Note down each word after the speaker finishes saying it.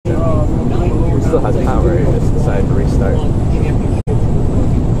still has power. He just decided to restart. So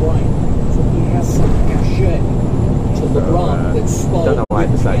he has some cachet to LeBron that's small. Don't know why I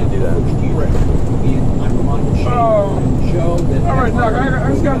decided to do that. I'm reminded Joe that. All right, Doc, I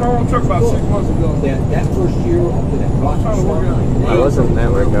just got my own truck about 6 months ago. That first year after that rock I wasn't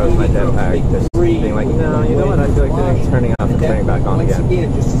network, I was my jetpack, just being like, no, you know what, I feel like turning off and turning back on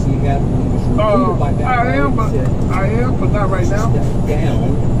again. Just as you got I am, but not right now.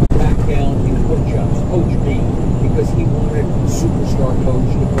 Back down in coach jobs, Coach B, because he wanted a superstar coach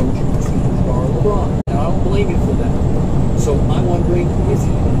to coach superstar LeBron. And I don't blame him for that. So I'm wondering, is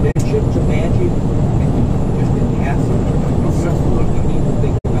he convention to Magic and he just didn't have to? You need to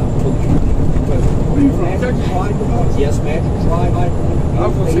think about coaching. Because Magic tried, yes, Magic tried.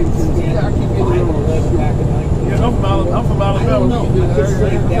 I'm from 16. I keep getting 11 back in 19. Yeah, I'm from Alabama. I don't know. I'm just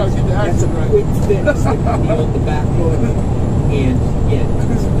saying that's a quick fix that can be on the back foot. And again,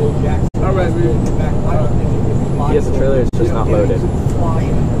 Bill Jackson. All right, man. He has a trailer, it's just not loaded. So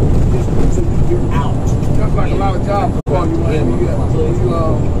you're out. That's like a lot of jobs for you, man.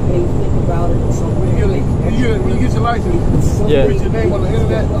 Think about it. When you get your license, put your name on the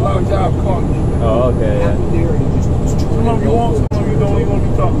internet, a lot of jobs call you. Oh, okay, yeah. Some of you want, some of you don't even want to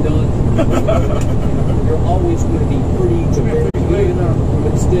be talking. You're always going to be pretty good,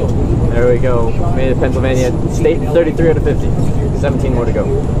 but still. There we go. Made it Pennsylvania State 33 out of 50. 17 more to go.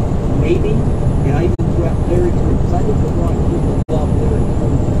 Maybe, and I even threw Larry through, because I think LeBron people love Larry,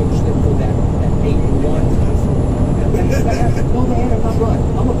 coached them for that 8-1. No, man, I'm not right.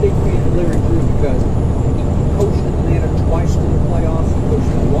 I'm a big fan of Larry Drew because he coached Atlanta twice in the playoffs. He coached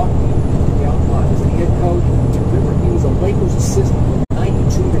Milwaukee as the head coach. Remember, he was a Lakers assistant from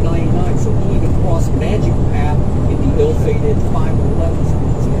 92 to 99, so he even crossed Magic path in the ill-fated 5-11s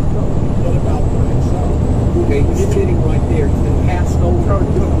as head coach. What about himself? Okay, he's sitting right there. He's been passed over.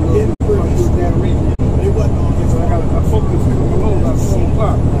 Didn't produce that reason. It wasn't on his own. I focused on below about 4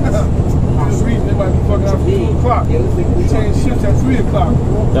 o'clock. There's a reason they might be fucking out at 2 o'clock. We change shifts at 3 o'clock.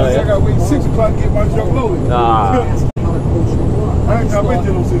 So I got to wait 6 o'clock to get my truck loaded. I ain't got to wait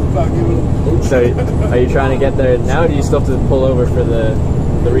till 6 o'clock to get loaded. So, are you trying to get there now, or do you still have to pull over for the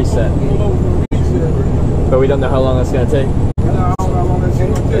reset? Pull over for the reset. But we don't know how long that's going to take? I don't know how long that's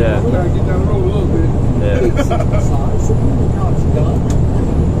going to take. Yeah. We got to get down the road a little bit. How do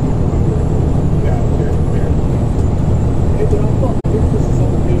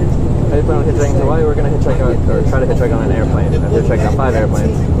you plan on hitchhiking to Hawaii? We're going to hitchhike on, or try to hitchhike on an airplane. I've hitchhiked on 5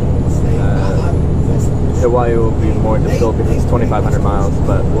 airplanes. Hawaii will be more difficult because it's 2,500 miles,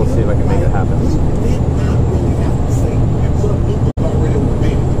 but we'll see if I can make it happen.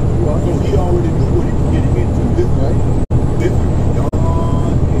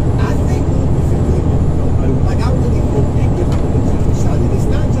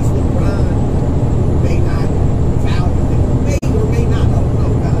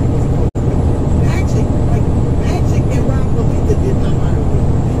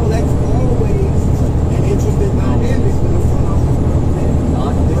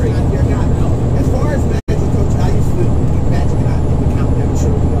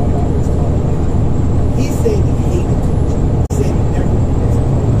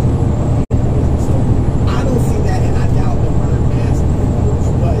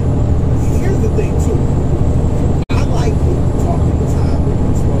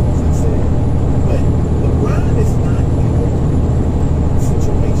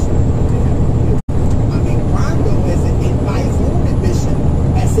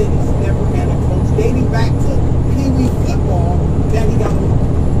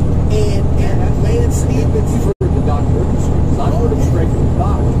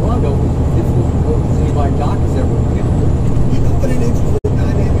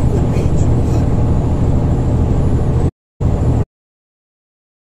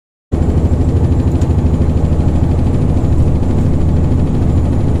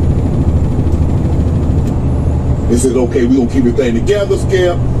 They said, okay, we're going to keep the thing together,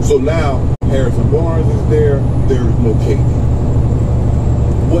 Skip. So now Harrison Barnes is there. There is no KD.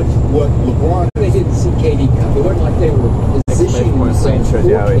 What LeBron... They didn't see KD come. It wasn't like they were positioning themselves for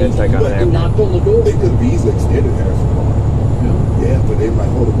KD. They knocked on the door. They could have easily extended Harrison Barnes. Yeah, but they were like,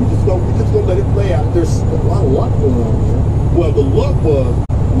 hold on, we just gonna let it play out. There's a lot of luck going on there. Well, the luck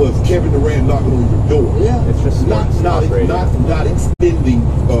was Kevin Durant knocking on your door. Yeah. It's just not extending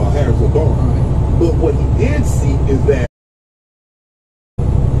Harrison Barnes. But what he did see is that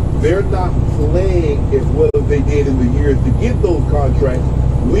they're not playing as well as they did in the years to get those contracts.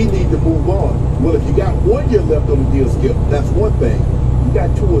 We need to move on. Well, if you got 1 year left on the deal, Skip, that's one thing. You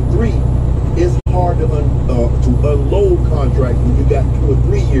got 2 or 3. it's hard to unload contracts when you got 2 or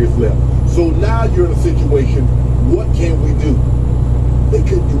 3 years left. So now you're in a situation, what can we do? They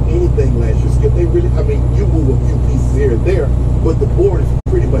couldn't do anything last year, Skip. They really, I mean, you move a few pieces here and there, but the board is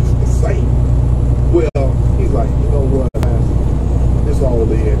pretty much the same. Well, he's like, you know what, man, it's all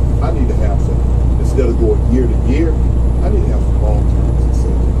in. I need to have some, instead of going year to year, I need to have some long-term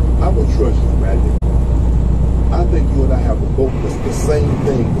success. I'm going to trust you, Magic. I think you and I have both the same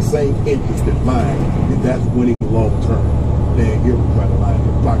thing, the same interest in mind, and that's winning long-term. Then you're trying to line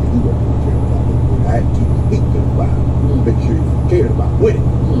your pocket, you don't care about winning. I had to keep thinking about it. Make sure you cared about winning.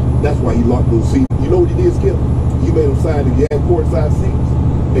 That's why he locked those seats. You know what he did, Skip? You made him sign the courtside seats.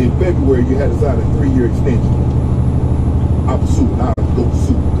 In February, you had to sign a 3-year extension. I'm suing. I'll go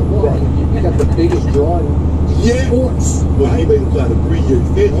sue. Well, you got the biggest draw in sports. Well, he made him sign a 3-year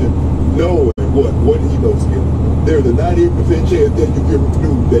extension, knowing what did he know, Skip? There's a 98% chance that you can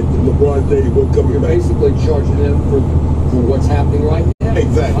do that LeBron James won't come here. Basically charging them for what's happening right now.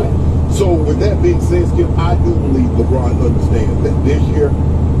 Exactly. Right. So with that being said, Skip, I do believe LeBron understands that this year,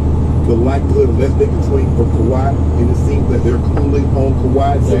 the likelihood, unless they can swing from Kawhi, and it seems that they're cooling on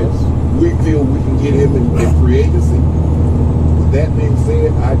Kawhi, so we feel we can get him in free agency. With that being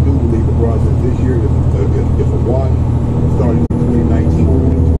said, I do believe LeBron says this year, if a wash, starting in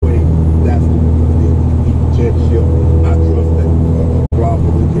 2019, 2020, that's what we're going to be able to compete the championship. I trust that Rob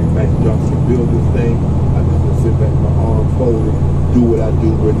Pelinka and Magic Johnson can build this thing. I just going to sit back with my arms folded, do what I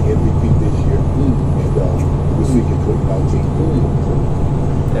do, win the MVP this year, and we'll see you in 2019.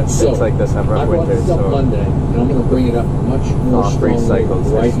 Yeah, So, it's like this on I rough brought winter, this up so Monday, and I'm going to bring it up much more free strongly cycles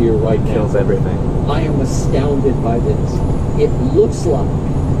right here, right now. kills everything. I am astounded by this. It looks like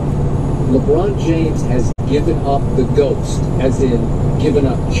LeBron James has given up the ghost, as in given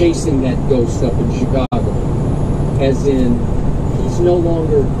up chasing that ghost up in Chicago, as in he's no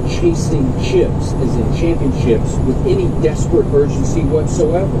longer chasing chips, as in championships, with any desperate urgency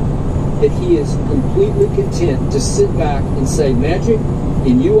whatsoever. That he is completely content to sit back and say, Magic,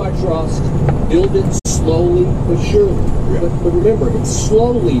 in you I trust, build it slowly but surely. Yeah. But remember, it's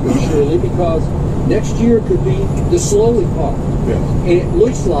slowly but surely because next year could be the slowly part. Yeah. And it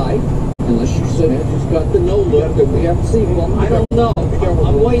looks like, unless you said Magic's got the no look that we haven't seen, well, I don't know.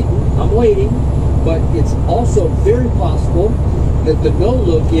 I'm waiting. But it's also very possible that the no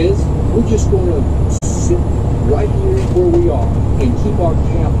look is we're just going to sit right here where we are and keep our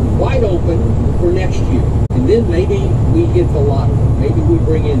cap wide open for next year. And then maybe we hit the lottery. Maybe we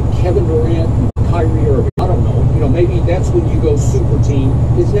bring in Kevin Durant and Kyrie Irving. I don't know. You know, maybe that's when you go super team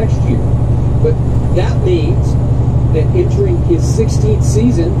is next year. But that means that entering his 16th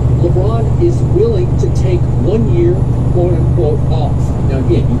season, LeBron is willing to take 1 year, quote unquote, off. Now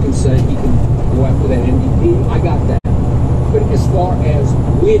again, you can say he can go after that MVP. I got that. But as far as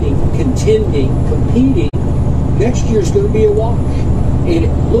winning, contending, competing, next year's going to be a wash. And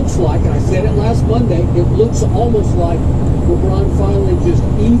it looks like, and I said it last Monday, it looks almost like LeBron finally just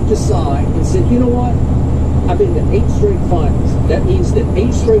heaved aside and said, you know what? I've been to 8 straight finals. That means that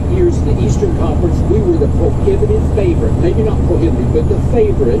 8 straight years in the Eastern Conference, we were the prohibitive favorite. Maybe not prohibitive, but the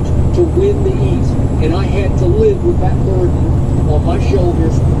favorite to win the East. And I had to live with that burden on my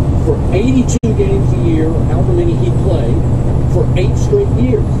shoulders for 82 games a year, or however many he played, for 8 straight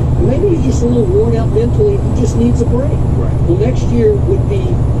years. Maybe he's just a little worn out mentally and he just needs a break. Right. Well, next year would be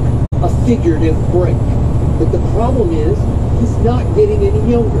a figurative break. But the problem is, he's not getting any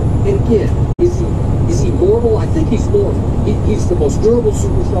younger. And again, is he mortal? I think he's mortal. He's the most durable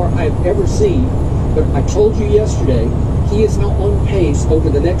superstar I've ever seen. But I told you yesterday, he is now on pace over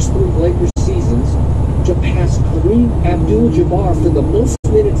the next 3 Lakers seasons to pass Kareem Abdul-Jabbar for the most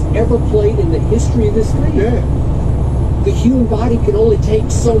minutes ever played in the history of this league. Yeah. The human body can only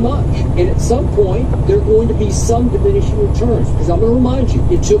take so much. And at some point, there are going to be some diminishing returns. Because I'm going to remind you,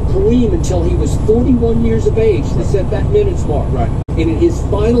 it took Kareem until he was 41 years of age to set that minutes mark. Right. And in his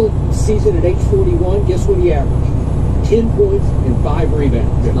final season at age 41, guess what he averaged? 10 points and 5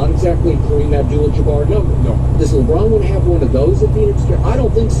 rebounds. Yeah. Not exactly Kareem Abdul-Jabbar number. No. Does LeBron want to have one of those at the end of the year? I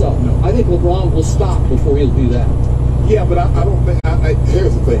don't think so. No. I think LeBron will stop before he'll do that. Yeah, but I don't think.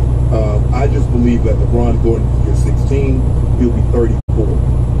 Here's the thing. I just believe that LeBron going to year 16, he'll be 34.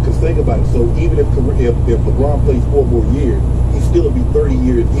 Because think about it. So even if LeBron plays 4 more years, he'll still be 30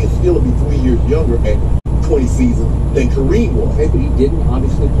 years. He'll still be 3 years younger at 20 seasons than Kareem was. Okay, but he didn't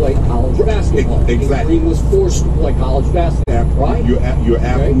obviously play college basketball. Exactly. Kareem was forced to play college basketball, right? You're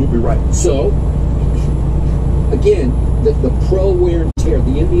absolutely right. So, again, the pro wear and tear,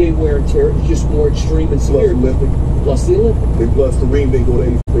 the NBA wear and tear is just more extreme and severe. Plus the Olympics. And plus Kareem didn't go to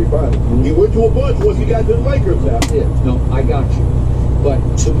 83 finals. He went to a bunch once he got to the Lakers now. That's it. No, I got you. But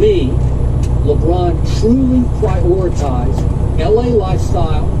to me, LeBron truly prioritized LA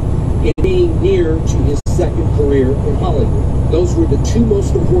lifestyle and being near to his second career in Hollywood. Those were the two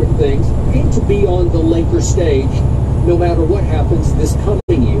most important things, and to be on the Lakers stage no matter what happens this coming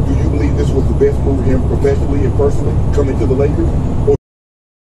year. Do you believe this was the best move for him professionally and personally, coming to the Lakers? Or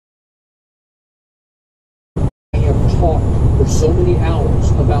I have talked for so many hours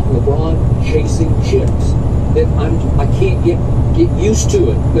about LeBron chasing chips that I can't get used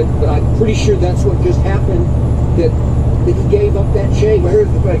to it. But I'm pretty sure that's what just happened, that he gave up that chase. But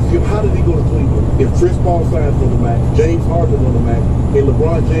here's the fact, Jim, how did he go to Cleveland? If Chris Paul signs for the Max, James Harden on the Max, and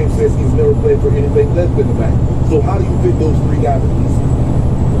LeBron James says he's never played for anything less than the Max. So how do you fit those three guys in this?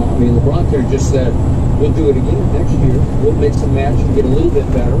 Well, I mean, LeBron there just said, we'll do it again next year. We'll mix and match and get a little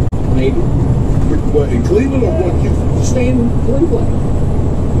bit better, maybe. What, in Cleveland or what, Houston? Stay in Cleveland.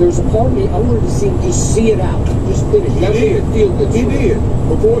 There's a part of me, I wanted to see him just see it out, just finish. That's what it feel good. He did.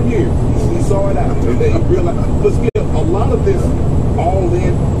 For 4 years. He saw it out. And then he realized, but still, a lot of this all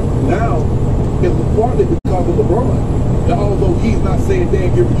in now is partly because of LeBron. Now, although he's not saying,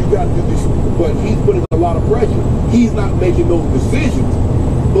 Dan Gilbert, you got to do this, but he's putting a lot of pressure. He's not making those decisions,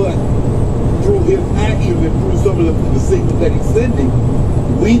 but through his actions and through some of the signals that he's sending,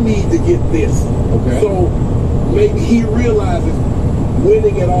 we need to get this. Okay. So maybe he realizes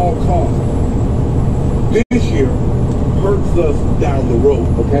winning at all costs this year hurts us down the road.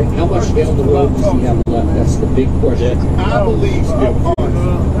 Okay, how much down the road does he have left? That's the big question. I believe still.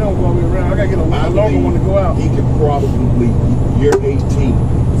 I gotta get a longer one to go out. He could probably, year 18,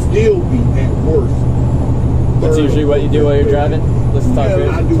 still be at worst. That's usually what you do while you're driving? Listen to talk radio?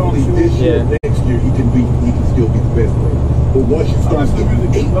 I do believe this year, next year, he can still be the best player. But once you start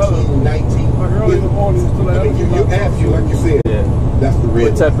getting 18, 19, Like early in the morning, you ask you, like you said, that's the red.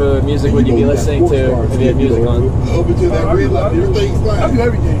 What type of music would you be listening to if you had music on? Up until that red line, everything's fine. I do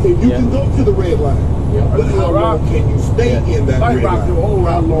everything. And you can go to the red line. But how long can you stay in that red line?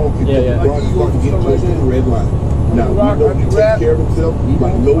 How long can you start to get close to the red line? Now, we know he takes care of himself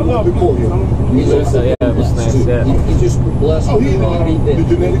like no one before him. He just blessed the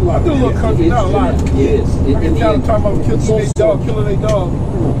genetic lock. I do a little country, not a lot. It is. I can tell them talking about killing their dog, killing their dog.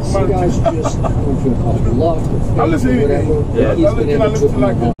 Some guys just, I don't know if you call it luck or I listen to anything. whatever. He's been able to listen to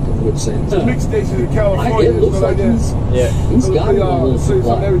like would say. the mix stations in California It looks and stuff like like that. he's got a little Say something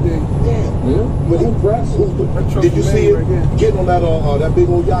supply. every day. But he pressed. Did you see him getting on that big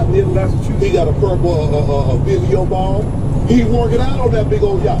old yacht in Italy? He got a purple video ball. He working out on that big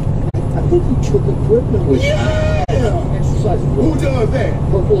old yacht. I think he took equipment with him. Exercise Who does that?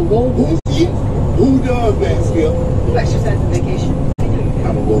 purple and gold. Who does that, Skip? You exercise on vacation. I know you do.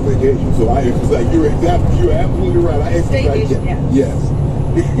 I don't go on vacation, so I exercise. You're absolutely right. I exercise. Staycation, yeah. Yes.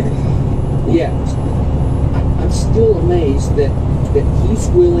 Yes. I'm still amazed that he's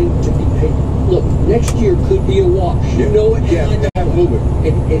willing to be paid. Look, next year could be a wash. You know it. Yes, absolutely.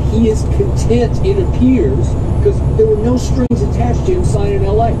 And he is content, it appears, because there were no strings attached to him signing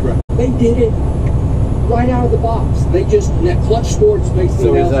LA. Right. They did it right out of the box. They just, Clutch Sports makes the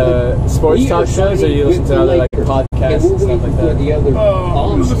So is announcement. sports talk shows, or you listen to other like podcasts and stuff like that? The other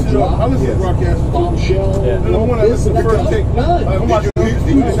bombs to I drop. listen to broadcasts. Bombshell. Yeah. And the one I listen to first take. None. I'm watching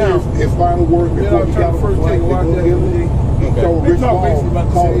Did you hear his final word before he got on the flight to go together? He told They Rich talk Paul, basically about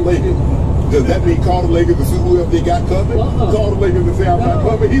the call the same Lakers. Does that mean call the Lakers to see whoever they got coming? Call the Lakers and say, I'm not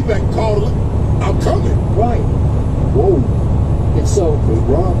coming. He's like, call the I'm coming. Right. Whoa. And so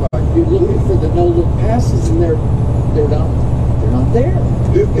LeBron, like, you're looking for the no-look passes, and they're not there.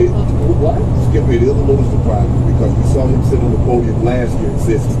 What? Skip, it is a little surprising because we saw him sit on the podium last year and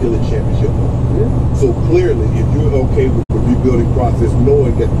says he's still in championship mode. Yeah. So clearly, if you're okay with the rebuilding process,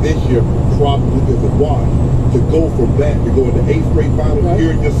 knowing that this year probably is a wash, to go from that to go into 8 straight finals,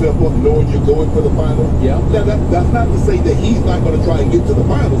 gearing yourself up, knowing you're going for the finals. Yeah. Now, that's not to say that he's not going to try and get to the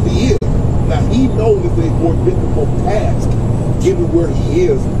finals. He is. Now, he knows it's a more difficult task, given where he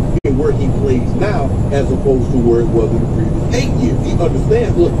is and where he plays now, as opposed to where it was in the previous 8 years. He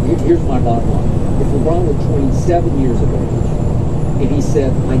understands. Look, here's my bottom line. If LeBron were 27 years of age, and he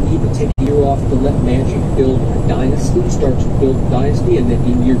said, I need to take a year off to let Magic build a dynasty, start to build a dynasty, and then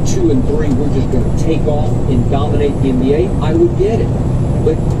in year 2 and 3, we're just going to take off and dominate the NBA, I would get it.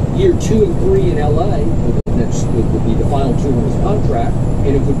 But year 2 and 3 in LA, it would be the final 2 of his contract,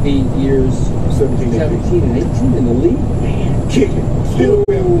 and it would be years 17 and 18 in the league. Man, Kicking. Still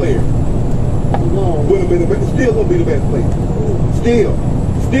be a player. no. Still going to be the best player. Still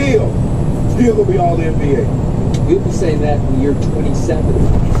going to be all the NBA. You'll be saying that in year 27.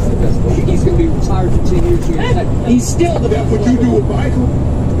 He's going to be retired for 10 years. He's still the best. That's what you do with Michael?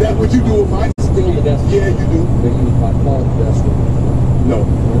 That's what you do with Michael? Still the best. Yeah, you do. But he was by far the best one. No.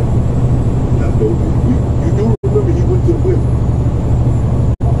 You do remember he went to the Wizards.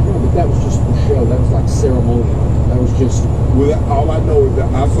 No, but that was just for show. That was like ceremonial. That was just. Well, all I know is that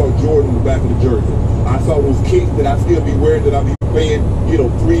I saw Jordan in the back of the jersey. I saw those kicks that I still be wearing that I be paying, $3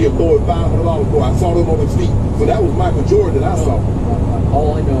 and $4 and $500 for. I saw them on his feet. So that was Michael Jordan that I saw.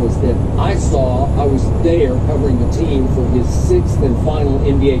 All I know is that I was there covering the team for his 6th and final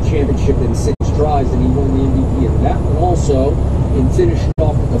NBA championship in 6 tries, and he won the MVP of that one also, and finished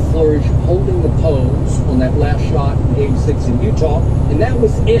off with a flourish holding the pose on that last shot in Game 6 in Utah, and that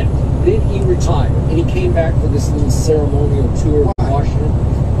was it. Then he retired, and he came back for this little ceremonial tour of Washington,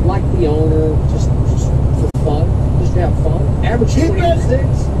 like the owner, just for fun, just to have fun. Average 26.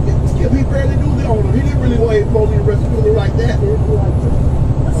 He barely knew the owner. He didn't really want Napoleon Rescue like that.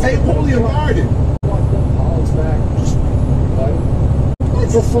 Hey, Napoleon Garden.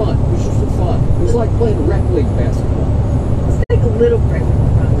 For fun. It was just for fun. It was like playing rec league basketball. Let's take a little break from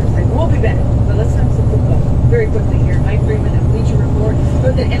the conversation. We'll be back, but let's have some football very quickly here. Mike Freeman of Bleacher Report.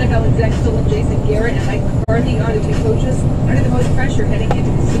 Both the NFL execs Philip Jason Garrett and Mike McCarthy are the two coaches under the most pressure heading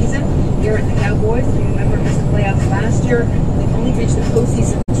into the season. Garrett and the Cowboys, if you remember, missed the playoffs last year. They've only reached the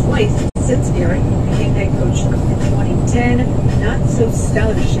postseason twice since Garrett became head coach in 2010. Not so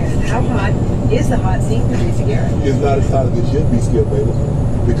stellar, Shannon. How hot is the hot seat for Jason Garrett? It's not as hot as it should be, Skip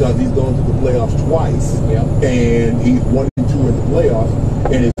Bayless, because he's gone to the playoffs twice, and he's 1-2 in the playoffs.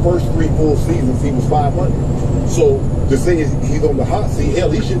 And his first 3 full seasons, he was 500. So to say he's on the hot seat,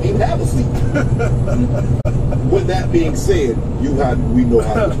 hell, he shouldn't even have a seat. With that being said, we know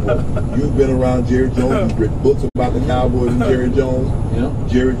how this works. You've been around Jerry Jones. You've written books about the Cowboys and Jerry Jones. Yeah.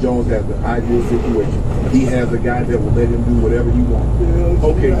 Jerry Jones has the ideal situation. He has a guy that will let him do whatever he wants.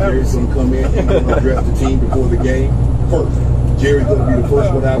 Okay, Jerry's going to come in and going to address the team before the game first. Jerry's going to be the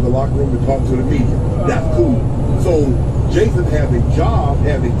first one out of the locker room to talk to the media. That's cool. So Jason has a job,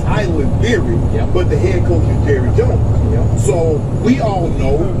 has a title in theory, but the head coach is Jerry Jones. So we all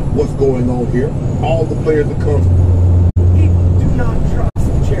know what's going on here. All the players that come. People do not trust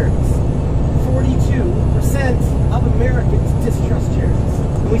charities. 42% of Americans distrust charities.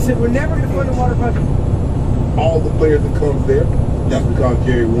 And we said we're never going to fund a water project. All the players that come there, that's because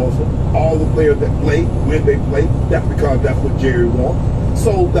Jerry wants them. All the players that play, when they play, that's because that's what Jerry wants.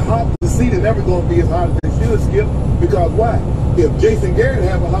 So the seat is never going to be as hot as it should, Skip, because why? If Jason Garrett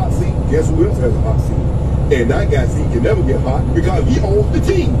has a hot seat, guess who else has a hot seat? And that guy's seat can never get hot because he owns the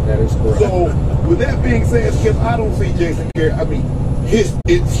team. That is correct. So with that being said, Skip, I don't see Jason Garrett. I mean,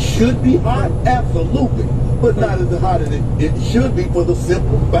 it should be hot, absolutely, but not as hot as it should be, for the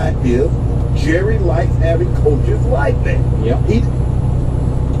simple fact is Jerry likes having coaches like that.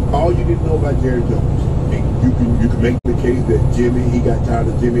 All you need to know about Jerry Jones, you can make the case that he got tired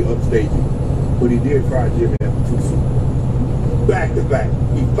of Jimmy upstaging, but he did fire Jimmy after 2 seasons. Back to back,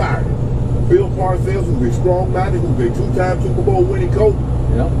 he fired him. Bill Parcells, who's a strong-minded, who's a 2-time Super Bowl winning coach.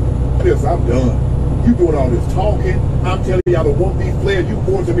 Yes, I'm done. You doing all this talking. I'm telling you, I don't want these players. You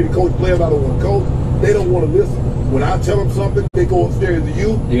forcing me to coach players I don't want to coach. They don't want to listen. When I tell them something, they go upstairs to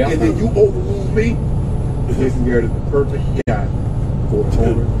you, and then you overrule me. Jason Garrett is the perfect guy for a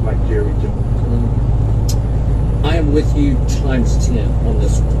owner like Jerry Jones. I am with you times 10 on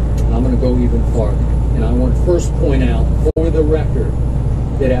this one. And I'm going to go even farther. And I want to first point out, for the record,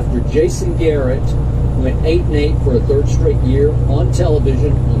 that after Jason Garrett went 8-8 for a 3rd straight year on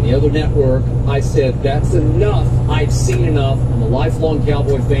television on the other network, I said, that's enough. I've seen enough. I'm a lifelong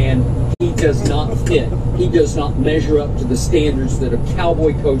Cowboy fan. He does not fit. He does not measure up to the standards that a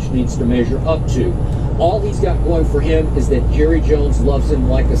Cowboy coach needs to measure up to. All he's got going for him is that Jerry Jones loves him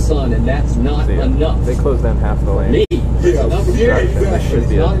like a son, and that's not enough. They closed down half the lane. Me. It's enough for Jerry.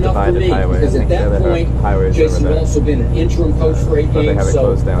 It's not enough for me, because at that point, Jason had also been an interim coach for 8 games,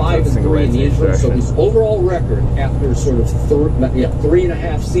 so 5-3 in the interim. So his overall record after sort of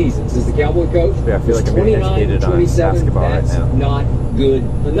 3.5 seasons as the Cowboy coach was 29-27. That's not good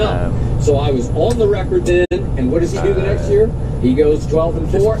enough. So I was on the record then, and what does he do the next year? He goes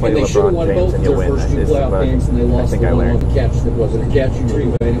 12-4, and they should have won both of their first 2 playoff games, and they lost the one on the catch that wasn't a catch. You agree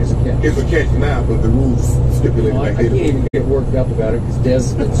with it? It was a catch. It's a catch now, but the rules stipulate I can't even get worked up about it because Dez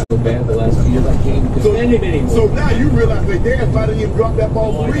has been so bad the last few years. I can't even defend him anymore. So now you realize that Dez might have even dropped that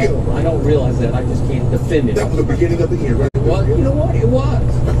ball for real. I don't realize that. I just can't defend it. That was the beginning of the year, right? Well, you know what? It was.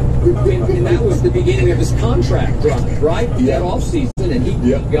 And that was the beginning of his contract run, right? That offseason, and he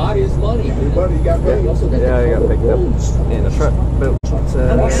got his money. His money, he got paid. He also got he got picked up in the front boot.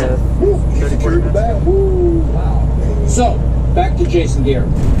 Wow. So, back to Jason Garrett.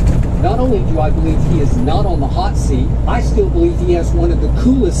 Not only do I believe he is not on the hot seat, I still believe he has one of the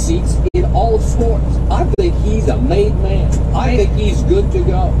coolest seats in all of sports. I think he's a made man. I think he's good to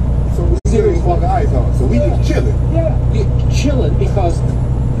go. So we serious fucking ice on. So we just chilling. Yeah, chilling because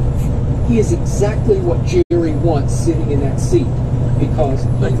he is exactly what Jerry wants sitting in that seat. Because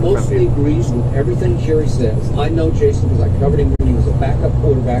he mostly agrees with everything Jerry says. I know Jason because I covered him when he was a backup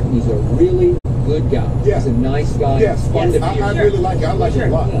quarterback, and he's a really good guy. Yeah. He's a nice guy. Yes, I really like it. I like it a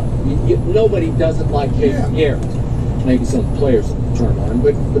lot. Yeah. Nobody doesn't like Jason Garrett. Maybe some players turn on,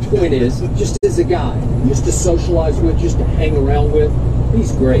 but the point is, just as a guy, just to socialize with, just to hang around with,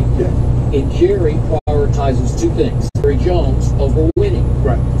 he's great. Yeah. And Jerry prioritizes two things: Jerry Jones over winning.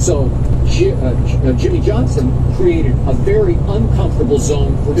 Right. So Jimmy Johnson created a very uncomfortable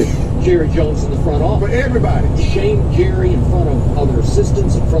zone for Jerry Jones in the front office. For everybody. Shamed Jerry in front of other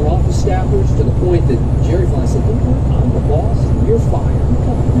assistants and front office staffers to the point that Jerry finally said, "I'm the boss, and you're fired."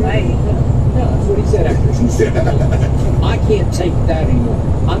 Right. Yeah, that's what he said after 2 seconds. I can't take that anymore.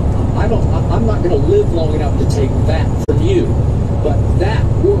 I'm not going to live long enough to take that from you. But that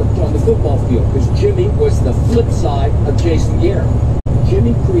worked on the football field because Jimmy was the flip side of Jason Garrett.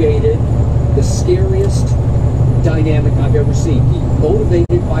 Jimmy created the scariest dynamic I've ever seen. He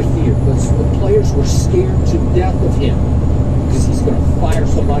motivated by fear. The players were scared to death of him because he's going to fire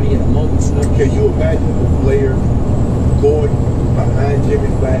somebody at a moment's notice. Can you imagine the players going behind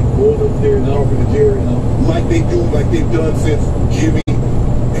Jimmy's back, going up there and talking to Jerry like they've done since Jimmy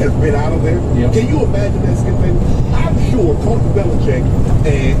has been out of there? Yep. Can you imagine that, Skip? I'm sure Coach Belichick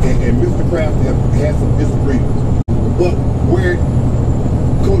and Mr. Kraft have had some disagreements, but where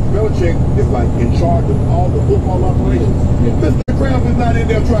Coach Belichick is like in charge of all the football operations, Mr. Kraft is not in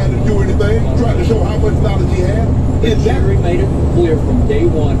there trying to do anything, trying to show how much knowledge he has. And Jerry made it clear from day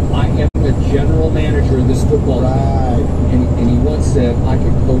one, I am the general manager of this football team. And he once said, I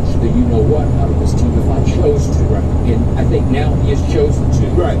could coach the you-know-what out of this team if I chose to. Right. And I think now he has chosen to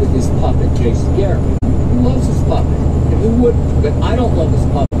with his puppet, Jason Garrett. He loves his puppet. And who wouldn't? But I don't love his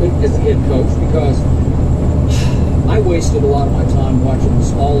puppet as a head coach because I wasted a lot of my time watching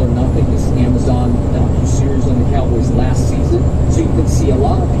this All or Nothing, this Amazon docu-series on the Cowboys last season. So you can see a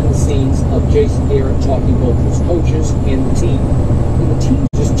lot of the scenes of Jason Garrett talking both to his coaches and the team. And the team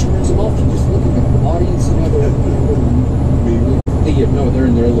just turns him off. You just look at the audience and they're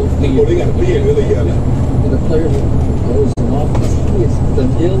in their little theater. Oh, they got a theater together. And the player goes them off because he is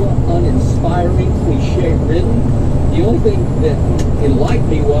vanilla, uninspiring, cliche-ridden. The only thing that enlightened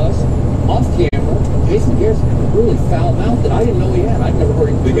me was, off camera, Jason Garrett's really foul mouth that I didn't know he had. I'd never heard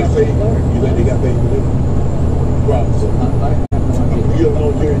him. They got paid. You think they got paid for this? Probably. So I have no idea. You don't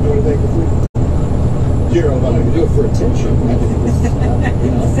know Jerry do anything for free? Jerry, I'm going to do it for attention.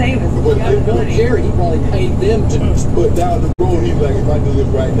 Same as Jerry, he probably paid them to. But down the road, he's like, if I do this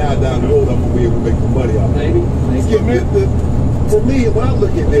right now, down the road, I'm going to be able to make some money off it. Maybe. For me, when I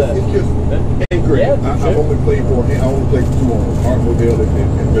look at this, it's just angry. I've only played for 2 on Art Modell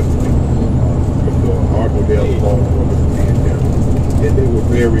and Mr. Lee. Art Modell and Mr. Lee and Jerry. And they were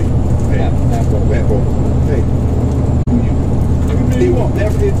very backbone. Hey, it was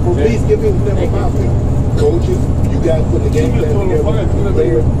never, for me, it was never about them. Coaches, you guys put the game plan together,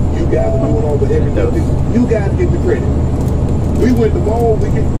 players, you guys are doing all the heavy lifting. You guys get the credit. We win the ball, we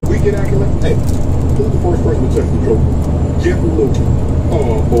get accolades. Hey, who's the first person to touch the trophy? Jeffrey Lewis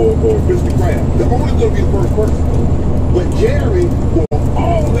or Mr. Kraft. The owner's going to be the first person. But Jerry wants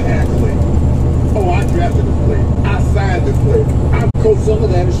all the accolades. Oh, I drafted this player. I signed this player. Some of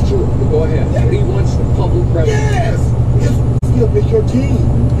that is true, but go ahead. Yeah. But he wants the public credit. Yes! It's your team.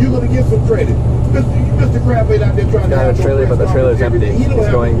 You're going to get some credit. Mr. Kraft ain't out there trying to have a trailer, but the trailer's empty. He's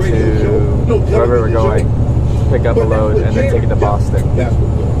going to wherever we're going, pick up a load, and then take it to Boston.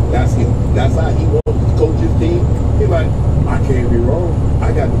 That's him. That's how he wants to coach his team. He's like, I can't be wrong.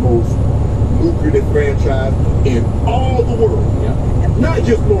 I got the most lucrative franchise in all the world. Yeah. Not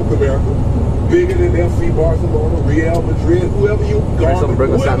just North America. Bigger than FC Barcelona, Real Madrid, whoever you go. There's some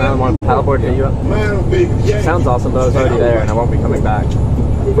Brooklyn Staten Island one paddleboard to you up. Mine big. Sounds awesome, but it's already there, and I won't be coming back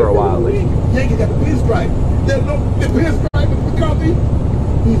for a while. Yankees got the pinstripe. There's no the pinstripe is because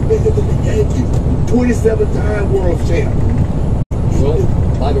he's bigger than the Yankees. 27-time world champ. Well,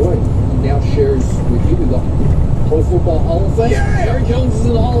 by the way, he now shares with you the Pro Football Hall of Fame. Yeah. Jerry Jones is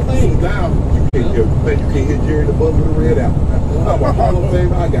in the Hall of Fame. Now you can't hit Jerry the buzz with a red apple. I'm a Hall of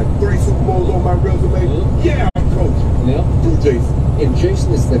Fame. I got 3 Super Bowls on my resume. Yeah, I'm coaching. Yeah. Through Jason. And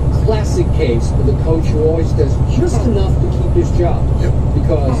Jason is the classic case of the coach who always does just enough to keep his job. Yep.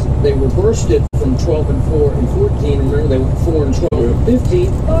 Because they reversed it from 12-4 and 14. Remember, they went 4-12 and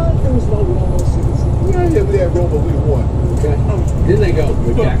 15. But there was no Romo season. Yeah, we had Romo. We won. Okay. Then they go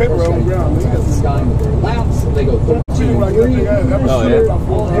with Dak Prescott. This guy in their laps, and they go 13-3.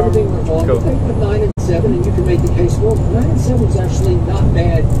 Everything went wrong. They went 9-6. 9-7, and you can make the case, well, 9-7 is actually not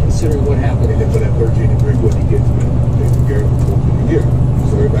bad considering what happened. And then for that 13-3, what he gets, Jason Garrett was coach of the year.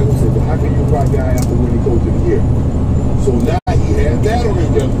 So everybody will say, well, how can you rock guy after winning coach of the year? So now he has that on his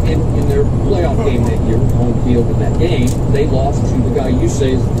resume. And in their playoff game that year, home field in that game, they lost to the guy you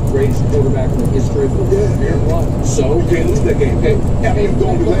say is the greatest quarterback in the history of football. Yeah. So you can't lose that game. Okay, I mean,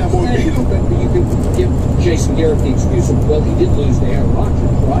 going to Lambeau and beat him. but you can give Jason Garrett the excuse of, well, he did lose to Aaron Rodgers,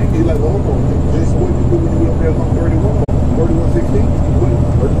 right? He's like, well, hold on. Jason, what did you do when you went up there on 31? 31-16? You went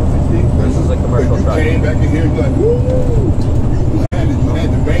 31-16? This is a commercial you truck. came back in here, you're like, woo! You had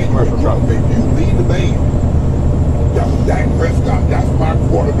the band. Commercial truck. Baby. You lead the band. That was Dak Prescott. That's my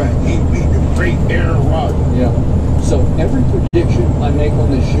quarterback. He beat the great Aaron Rodgers. Yeah. So every prediction I make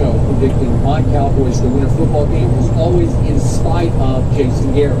on this show, predicting my Cowboys to win a football game, is always in spite of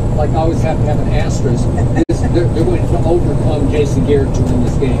Jason Garrett. Like I always have to have an asterisk. They're going to overcome Jason Garrett to win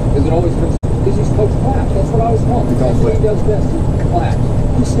this game. Because it always comes, because he's Coach Claps. That's what I always call him. That's what he does best. He claps.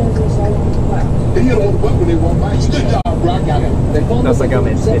 He stands on the sideline and claps. They hit on the butt when they won by. Good job, bro. I got it. That's like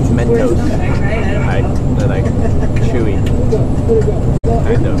it's Mentos. Like chewy.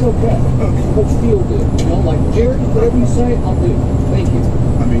 I know. Coach feel good. You know, like Jerry, whatever you say, I'll do. Thank you.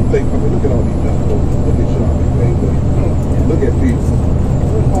 I mean, look at all these young coaches. Look at Sean McVay. Look at Peterson.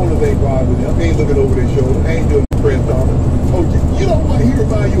 All the they ride with them. They ain't looking over their shoulder. They ain't doing the press conference. Coaches, you don't want to hear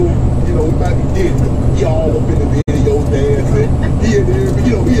about you know, we might be dead. He all up in the video dancing. He in there,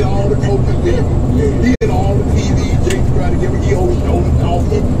 he in all the coaches meetings. He in all the TV. Jake's trying to get me on the shoulder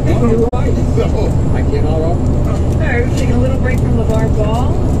talking. You're right. So, I cannot argue. All right, we're taking a little break from LeVar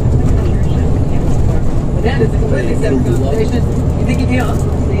Ball. But that is a completely separate conversation. You think you'd be on?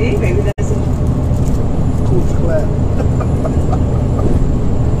 See, maybe that's a Coach Clap.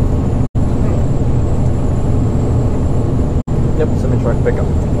 Yep, semi-truck pickup.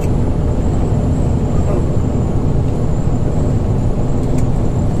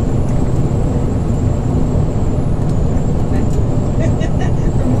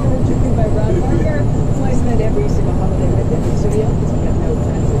 From what we're talking by Rob Parker. So I spend every single holiday with him in the studio because we have no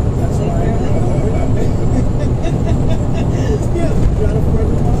transit. That's Yeah, you got a friend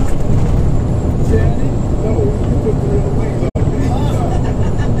of mine? Janet? No, you took the real way.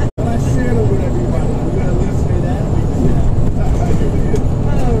 But I shared it with everybody. I'm going to at least say that.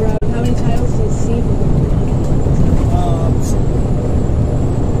 Oh, Rob, how many titles do you see from the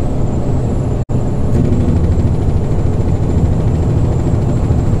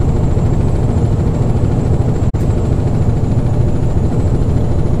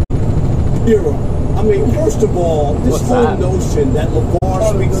Hero. I mean, first of all, this What's whole that? notion that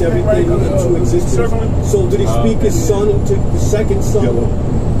LeVar speaks everything into existence. So did he speak his son into the second son?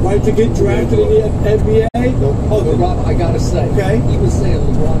 Right, to get drafted in the NBA? No, Oh, but Rob, I gotta say, Okay. he was saying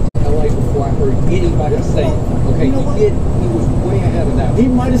LeBron to LA before I heard anybody say it. Okay, You know what? he was way ahead of that. he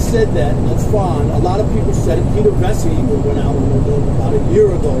might have said that. That's fine. A lot of people said it. Peter Vesey even went out on about a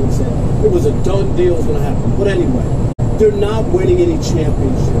year ago and said it was a done deal was going to happen. But anyway, they're not winning any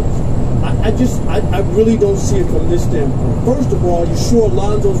championships. I really don't see it from this standpoint. First of all, you sure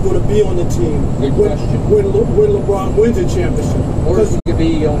Lonzo's going to be on the team Good question. when LeBron wins a championship? Or he could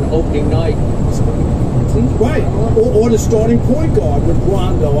be on opening night. Right, or the starting point guard with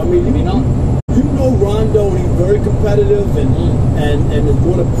Rondo. I mean, Maybe not. you know Rondo, and he's very competitive and is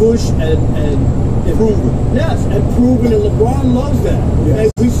going to push and proven. Yes, and proven, and LeBron loves that.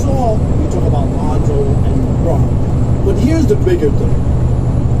 Yes. And we saw, we talk about Lonzo and LeBron. But here's the bigger thing.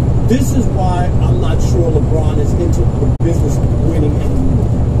 This is why I'm not sure LeBron is into the business of winning anymore.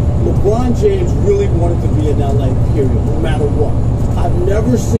 LeBron James really wanted to be in LA, period, no matter what. I've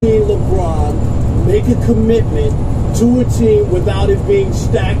never seen LeBron make a commitment to a team without it being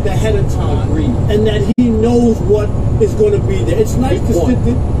stacked ahead of time. Agreed. And that he knows what is going to be there. It's nice to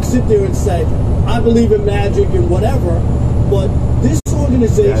sit there and say, I believe in magic and whatever, but this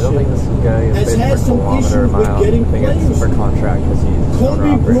organization Yeah, I don't think this guy is has paid had per some kilometer issues with mile. getting I think it's players. for contract because he's Kobe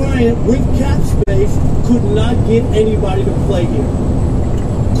owner-operator. Bryant, with cap space, could not get anybody to play here.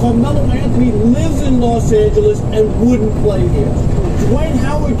 Carmelo Anthony lives in Los Angeles and wouldn't play here. Dwight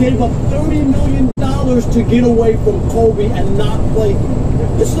Howard gave up $30 million to get away from Kobe and not play here.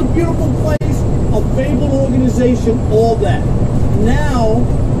 This is a beautiful place, a fabled organization, all that. Now,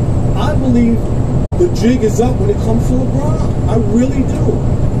 I believe the jig is up when it comes to LeBron. I really do.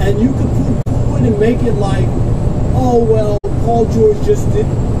 And you could put it and make it like, oh, well, Paul George just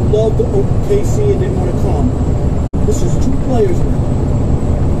didn't love the OKC and didn't want to come. This is two players now.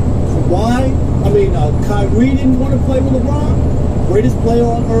 Kyrie didn't want to play with LeBron. Greatest player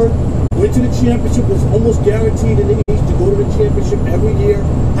on earth. Went to the championship, was almost guaranteed in the East to go to the championship every year,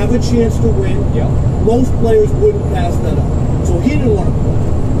 have a chance to win. Yeah. Most players wouldn't pass that up. So he didn't want to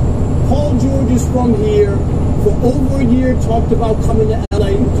play. Paul George is from here. For over a year, talked about coming to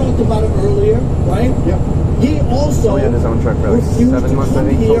LA. We talked about it earlier, right? Yeah. He also He had his own truck for like refused 7 to months, I come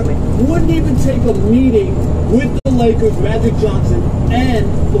think he here, told me. wouldn't even take a meeting with the Lakers, Magic Johnson, and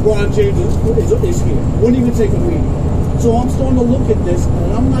LeBron James is here. Wouldn't even take a meeting. So I'm starting to look at this,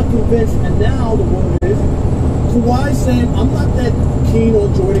 and I'm not convinced. And now the word is, Kawhi saying, I'm not that keen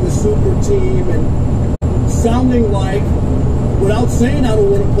on joining a super team and sounding like, without saying I don't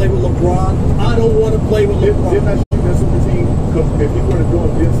want to play with LeBron, I don't want to play with LeBron. Didn't I shoot that super team? Because if you were to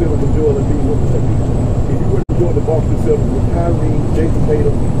join Ben Simmons and Joel Embiid, what would that be? If you were to join the Boston Celtics with Kyrie, Jason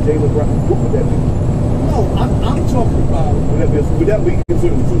Tatum, Jalen Brown, what would that be? No, I'm talking about... Would that be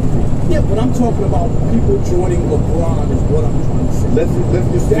considered a super team? Yeah, but I'm talking about people joining LeBron is what I'm trying to say. Let's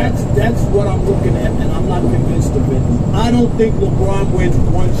just... That's what I'm looking at, and I'm not convinced of it. I don't think LeBron wins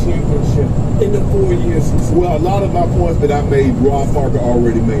one championship in the 4 years. Well, a lot of my points that I made, Rob Parker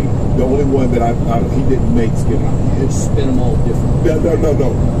already made. The only one that he didn't make, Skip. Just spin them all different.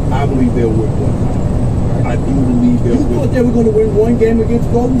 No. I believe they'll win one. I do believe they'll win. You thought they were going to win one game against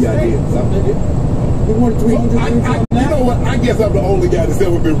Golden State? Yeah, I did. You won 300 you know what? I guess I'm the only guy that's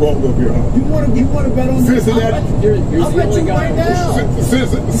ever been wrong up here. You want to bet on Cincinnati? I'll bet you right now.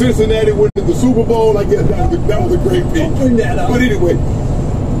 Cincinnati winning the Super Bowl. I guess that was a great pick. Don't bring that up. But anyway,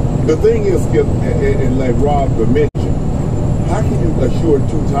 the thing is, Skip, and like Rob mentioned, how can you assure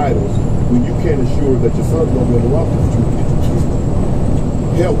 2 titles when you can't assure that your son's going to be on the roster for 2 years?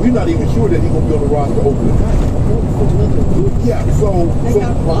 Hell, we're not even sure that he's going to be on the roster to open the title. Yeah, so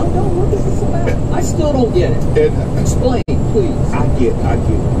Rondo, what is this about? I still don't get it. Explain, please. I get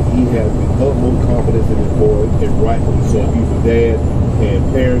it. He has the utmost confidence in his boy, and rightfully so. He's a dad, and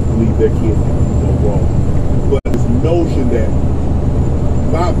parents believe their kids can do no wrong. But this notion that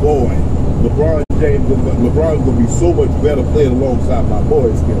my boy, LeBron's going to be so much better playing alongside my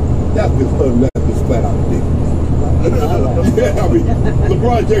boy, that's just flat out ridiculous. I mean,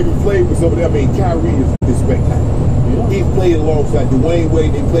 LeBron James played with somebody. I mean, Kyrie is spectacular. He's played alongside Dwayne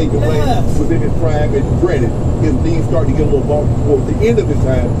Wade. They played within his prime. And granted, his knees started to get a little bumpy towards the end of his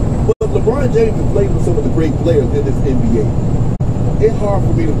time. But LeBron James has played with some of the great players in this NBA. It's hard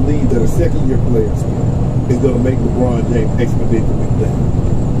for me to believe that a second-year player is going to make LeBron James exponentially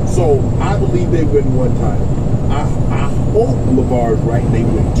better. So I believe they win one title. I hope LeVar's right and they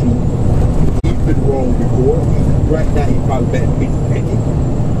win 2. He's been wrong before. Right now he's probably back to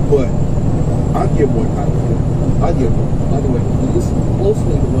but I'll give one title. I'll give one. By the way, listen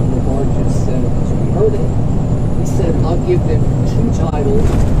closely to what LeVar just said because we heard it. He said, I'll give them 2 titles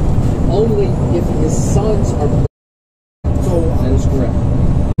only if his sons are playing. So that is correct.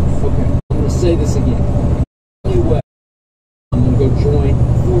 Okay, I'm going to say this again. The only way I'm going to go join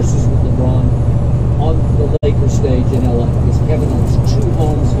forces with LeBron on the Lakers stage in LA because Kevin owns 2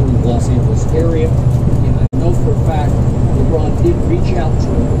 homes here in the Los Angeles area. And I know for a fact LeBron did reach out to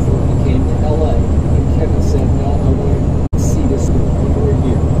him before he came to LA. And Kevin said, no, I want to see this over a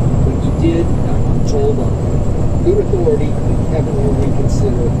year. But he did, I'm told on good authority, that Kevin will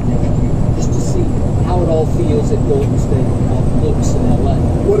reconsider next year just to see how it all feels at Golden State and how it looks in LA.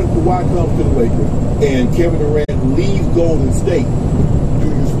 What if Kawhi comes to the Lakers and Kevin Durant leaves Golden State? Do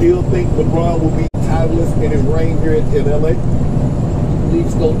you still think LeBron will be titleless in his reign here in LA?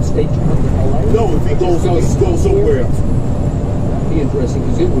 Leaves Golden State to come to LA? No, if he goes somewhere else. That'd be interesting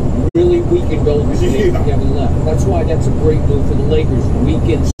because it would really weaken Golden State if Kevin left. That's why that's a great move for the Lakers.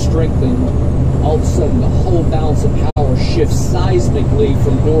 Weaken, strengthen. All of a sudden, the whole balance of power shifts seismically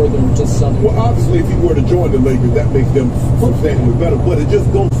from northern to southern. Well, obviously, if he were to join the Lakers, that makes them substantially better. But it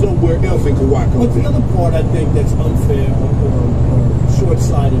just goes somewhere else in Kawhi comes But the other part I think that's unfair or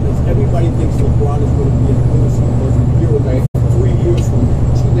short-sighted is everybody thinks LeBron is going to be as good as he was a year ago. 3 years from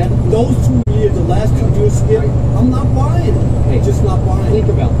now. Those 2 years, the last 2 years, Skip, I'm not buying it. Hey, just not buying it.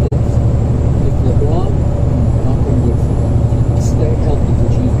 Think about this. If LeBron, not going to stay healthy,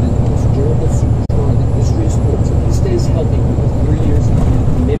 which he's been the most durable superstar in the history of sports, if he stays healthy for 3 years and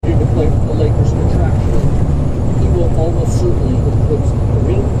committed to play for the Lakers contractually, he will almost certainly eclipse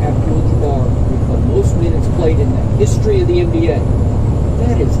Kareem Abdul-Jabbar with the most minutes played in the history of the NBA.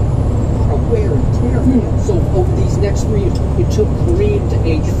 That is a wear and tear. So over these next 3 years, it took Kareem to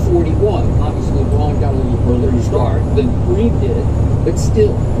age 41. Obviously, LeBron got a little earlier start than Kareem did, but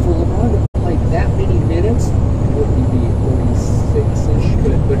still, for LeBron to play that many minutes, what would he be, 46-ish?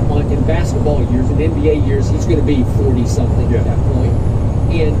 But in basketball years, in NBA years, he's going to be 40-something at that point.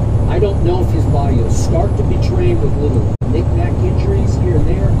 And I don't know if his body will start to betray him with little knick-knack injuries here and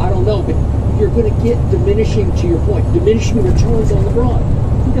there. I don't know, but you're you're going to get diminishing, to your point, diminishing returns on LeBron.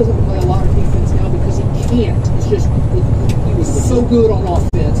 He doesn't play a lot of defense now because he can't. It's just, he was so good on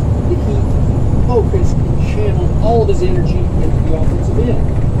offense that he focused and channeled all of his energy into the offensive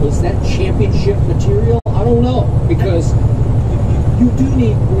end. Was that championship material? I don't know, because you do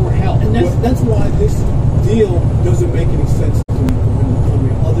need more help. And that's why this deal doesn't make any sense to me for him to come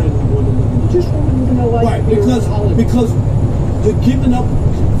here, other than he wanted to live in. Just want to live in LA. Right, because you're giving up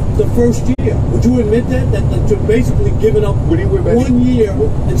the first year. Would you admit that you're basically giving up 1 year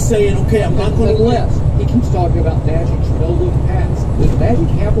and saying, okay, I'm not going to less. He keeps talking about Magic's no-look pass. Does Magic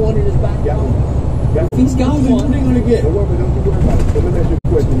have one in his back pocket? If he's got one, what are you going to get? Don't worry about it. Let me ask you a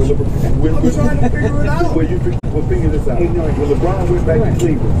question. I'm trying to figure it out. We'll figure this out. When LeBron went back to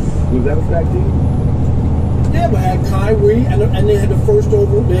Cleveland, was that a stacked team? Yeah, but had Kyrie, and they had the first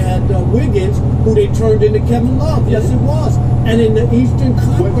over. They had Wiggins, who they turned into Kevin Love. Yes, it was. And in the Eastern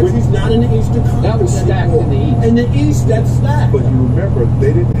Conference, he's not in the Eastern Conference. That was stacked anymore. in the East. In the East, that's stacked. But you remember,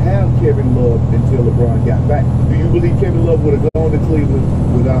 they didn't have Kevin Love until LeBron got back. Do you believe Kevin Love would have gone to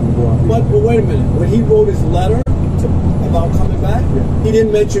Cleveland without LeBron? But wait a minute. When he wrote his letter about coming back, he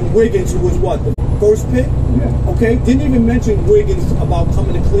didn't mention Wiggins, who was what, the first pick? Yeah. Okay? Didn't even mention Wiggins about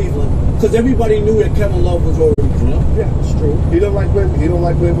coming to Cleveland, because everybody knew that Kevin Love was already coming. Yeah, it's true. He don't like playing. He don't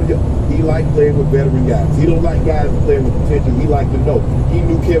like playing with. He like playing with veteran guys. He don't like guys playing with potential. He like to know. He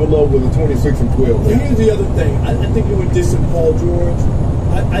knew Kevin Love was a 26 and 12. Well, here's the other thing. I think you were dissing Paul George.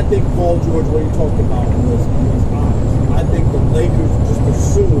 I think Paul George, what he talked about was honest. I think the Lakers just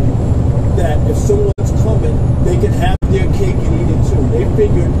assumed that if someone's coming, they can have their cake and eat it too. They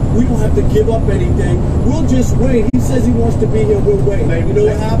figured we don't have to give up anything. We'll just wait. He says he wants to be here. We'll wait. You know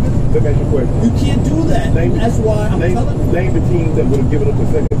what happened? Let me ask you a question. You can't do that. That's why I'm telling you. Name the teams that would have given up the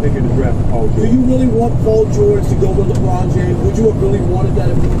second pick in the draft for Paul George. Do you really want Paul George to go with LeBron James? Would you have really wanted that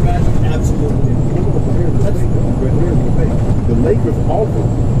if you were Magic? Absolutely. Here's the thing. The Lakers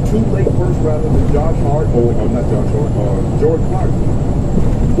offered 2 late first rounders and Josh Hart, or not Josh Hart, or George Clarkson.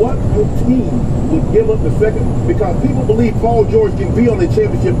 What team would give up the second? Because people believe Paul George can be on a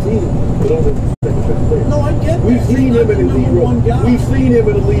championship team, but only the second best player. No, I get that. We've seen him in the lead role. We've seen him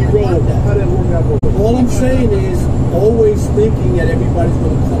in the lead role. How did it work out for him? All I'm saying is always thinking that everybody's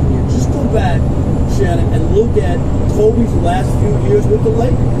going to come here. Just go back, Shannon, and look at Kobe's last few years with the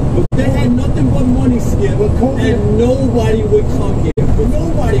Lakers. They had nothing but money, Skip, and nobody would come here.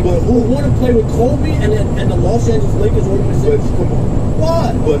 Nobody would want to play with Kobe and the Los Angeles Lakers organization. Come on.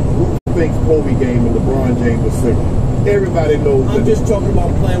 What? But who thinks Kobe game and LeBron James was similar? Everybody knows. I'm just talking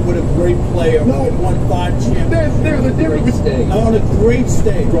about playing with a great player who had won 5 championships. There's a difference on a great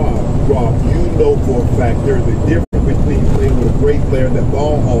stage. Rob, you know for a fact there's a difference between playing with a great player that's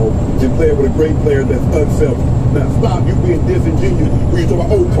ball hog and playing with a great player that's unselfish. Now stop you being disingenuous when you talk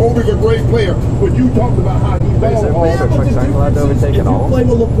about, oh, Kobe's a great player, but you talked about how he ball hog. If you play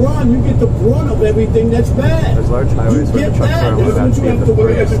with LeBron, you get the brunt of everything that's bad. There's large highways you where get the trucks that. are only about to be in the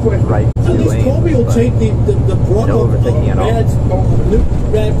furthest right At 2 least lanes. Kobe will take the brunt of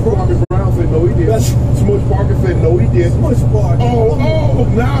bad Kwame Brown said no he didn't. Smush Parker said no he didn't. Smush Parker. Oh,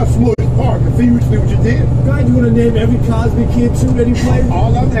 now Smush Parker. See what you did? God, you want to name every Cosby kid too that he played?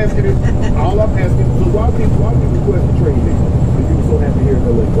 All I'm asking is, so why people request a trade then? If you were so happy here in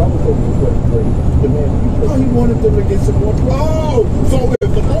LA, why would Kobe request a trade? Oh, he wanted them to get some more play. Oh, so if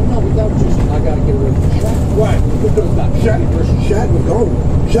the without just, I got to get rid of Shaq. right, Shaq was gone.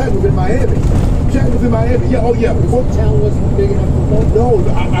 Shaq was in Miami. Yeah, oh yeah. What town wasn't big enough for both? No,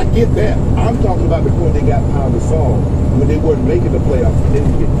 I get that. I'm talking about before they got Power Gasol, when they weren't making the playoffs, and they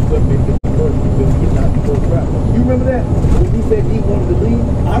were getting stuff, they were getting out the first round. You remember that? When he said he wanted to leave?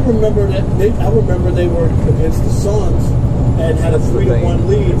 I remember that. I remember they were against the Suns and had a 3-1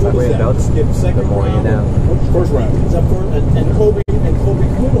 lead. What was that? Skip second round. First round. And Kobe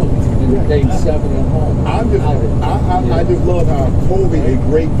quit on it. Game 7 at home. I just love how Kobe, a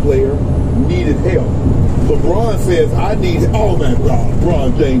great player, needed help. LeBron says, I need, oh man,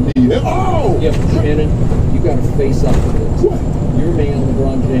 LeBron James needed help. Oh! Yeah, Shannon, you got to face up to this. What? Your man,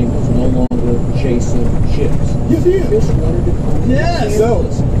 LeBron James, is no longer chasing chips. Yes, he is. He just wanted to come to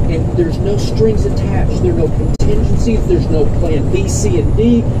Kansas. And there's no strings attached. There are no contingencies. There's no plan B, C, and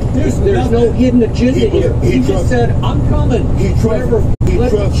D. There's no hidden agenda here. He just said, I'm coming.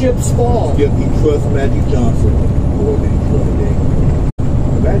 Let the chips fall. Yeah, he trusts Magic Johnson more than he trusts Dave.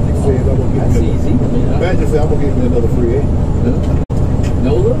 Magic says, I'm going to get easy. Magic said, I'm going to get me another free agent.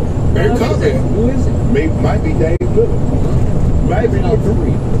 No look. Very confident. Who is it? Might be Dave Lillard. Maybe not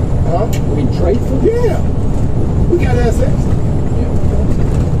free. Huh? We trade for him? Yeah. We got assets. Yeah.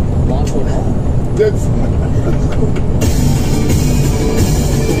 Lonzo Ball. That's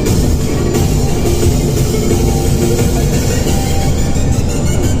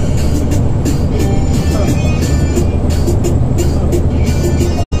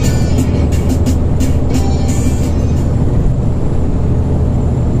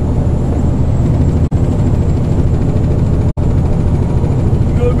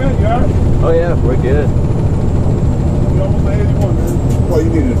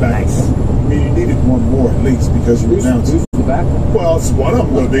one of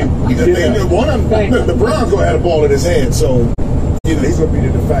them going to be. One of them, the Browns going to have the ball in his hand, so he's going to be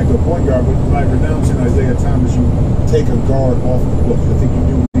the de facto point guard. But like renouncing Isaiah Thomas, you take a guard off the book. I think you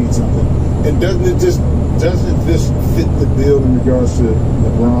do need something. And doesn't this fit the bill in regards to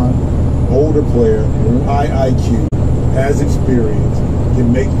LeBron? Older player, high IQ, has experience,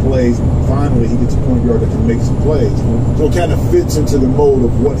 can make plays. Finally, he gets a point guard that can make some plays. So it kind of fits into the mode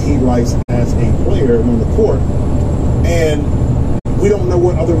of what he likes as a player on the court. And we don't know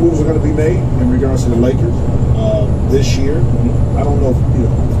what other moves are going to be made in regards to the Lakers this year. I don't know if,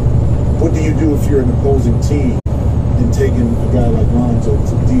 what do you do if you're an opposing team and taking a guy like Lonzo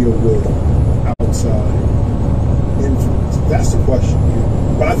to deal with outside influence? That's the question.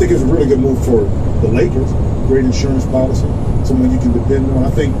 But I think it's a really good move for the Lakers. Great insurance policy, someone you can depend on. I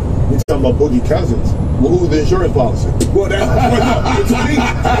think we're talking about Boogie Cousins. Well, who's the insurance policy? Well, to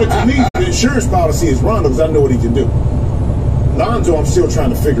me, the insurance policy is Rondo because I know what he can do. Lonzo, I'm still trying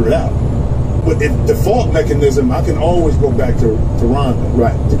to figure it out. But if default mechanism, I can always go back to Rondo,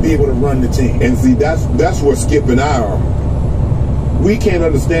 right, to be able to run the team. And see, that's where Skip and I are. We can't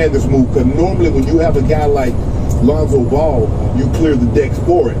understand this move because normally when you have a guy like Lonzo Ball, you clear the decks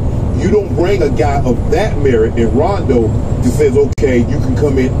for it. You don't bring a guy of that merit in Rondo that says, okay, you can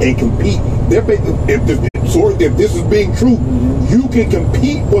come in and compete. If this is being true, you can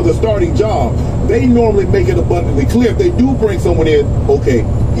compete for the starting job. They normally make it abundantly clear. If they do bring someone in, okay,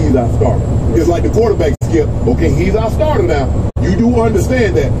 he's our starter. It's like the quarterback, Skip. Okay, he's our starter now. You do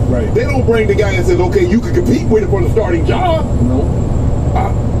understand that. Right. They don't bring the guy that says, okay, you can compete with him for the starting job. No.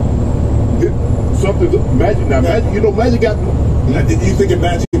 Something Magic. Now, Magic got. Did you think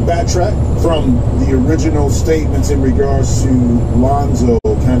Magic backtrack from the original statements in regards to Lonzo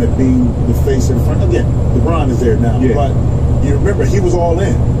kind of being the face of the front? Again, LeBron is there now, but you remember he was all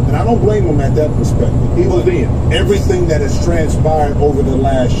in, and I don't blame him at that perspective. He was in. Everything that has transpired over the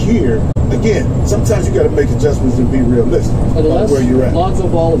last year. Again, sometimes you got to make adjustments and be realistic about where you're at. Lonzo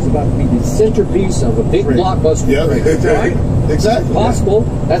Ball is about to be the centerpiece of a big blockbuster. Yeah, exactly. Exactly. Possible.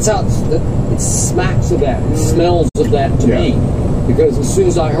 That's how it smacks of that. It smells of that to me. Because as soon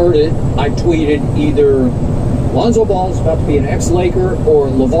as I heard it, I tweeted either Lonzo Ball is about to be an ex-Laker or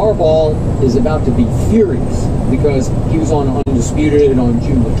LeVar Ball is about to be furious because he was on Undisputed on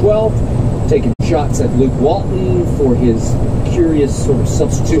June the 12th, taking shots at Luke Walton for his curious sort of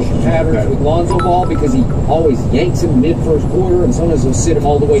substitution patterns with Lonzo Ball because he always yanks him mid-first quarter and sometimes he'll sit him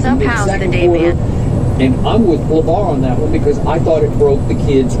all the way to mid-second quarter. And I'm with LeVar on that one because I thought it broke the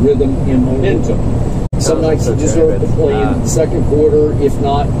kid's rhythm and momentum. Some nights he deserved to play in the second quarter, if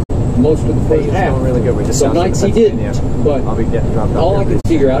not most of the first half. Some nights he didn't. But all I can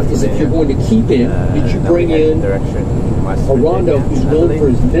figure out is if you're going to keep him, did you bring in a Rondo who's known for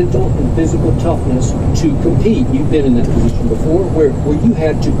his mental and physical toughness to compete? You've been in that position before where you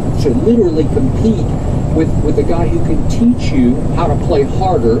had to literally compete with a guy who can teach you how to play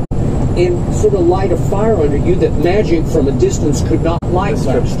harder and sort of light a fire under you that Magic from a distance could not light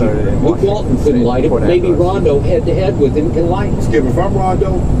last year. Luke Walton couldn't light it, but maybe Rondo head-to-head with him can light it. Skip, if I'm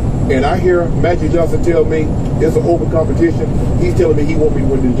Rondo and I hear Magic Johnson tell me it's an open competition, he's telling me he want me to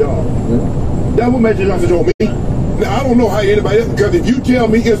win this job. That's what Magic Johnson told me. Now, I don't know how anybody else, because if you tell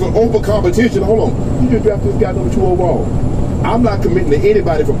me it's an open competition, hold on, you just drafted this guy number 2 overall. I'm not committing to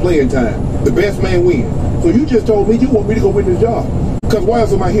anybody for playing time. The best man wins. So you just told me you want me to go win this job. Because why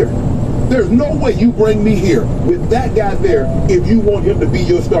else am I here? There's no way you bring me here with that guy there if you want him to be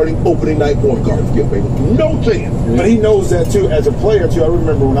your starting opening night point guard, Skip, baby. No chance. But he knows that, too. As a player, too, I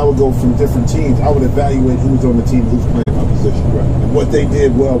remember when I would go from different teams, I would evaluate who was on the team, who's playing my position, and what they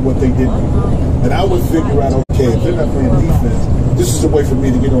did well, what they didn't do well. And I would figure out, okay, if they're not playing defense, this is a way for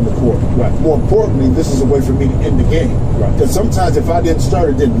me to get on the court. Right. More importantly, this is a way for me to end the game. Because sometimes if I didn't start,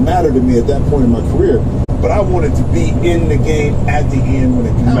 it didn't matter to me at that point in my career. But I wanted to be in the game at the end when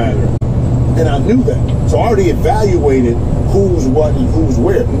it mattered. And I knew that. So I already evaluated who's what and who's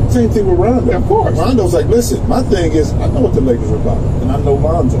where. Same thing with Rondo. Of course. Rondo's like, listen, my thing is, I know what the Lakers are about, and I know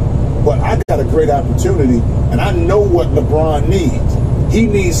Lonzo. But I got a great opportunity, and I know what LeBron needs. He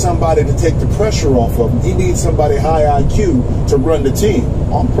needs somebody to take the pressure off of him. He needs somebody high IQ to run the team.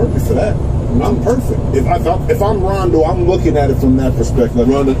 I'm perfect for that. I'm perfect. If I'm Rondo, I'm looking at it from that perspective.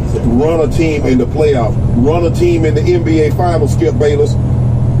 Run a team in the playoff. Run a team in the NBA Finals, Skip Bayless.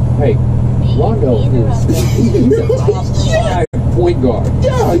 Hey, Rondo he's a top 5 point guard.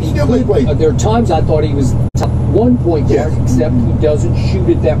 Yeah, he definitely played. There are times I thought he was top 1 point guard, except he doesn't shoot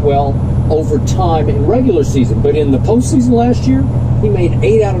it that well over time in regular season. But in the postseason last year, he made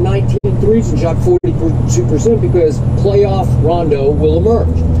 8 out of 19 threes and shot 42% because playoff Rondo will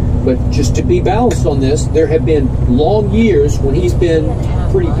emerge. But just to be balanced on this, there have been long years when he's been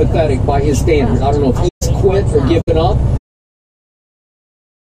pretty pathetic by his standards. I don't know if he's quit or given up.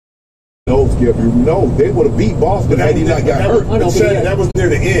 No, Skip, no, they would have beat Boston had he not got hurt. That was near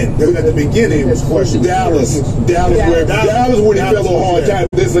the end. At the beginning, it was questioned. Dallas when he fell on hard time.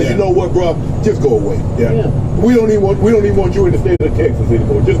 They said, you know what, bro, just go away. Yeah. We don't even want you in the state of Texas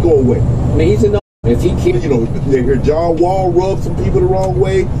anymore. Just go away. I mean, he's enough. If he keeps, you know, they hear John Wall rub some people the wrong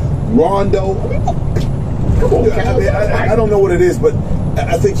way. Rondo. Come on, I don't know what it is, but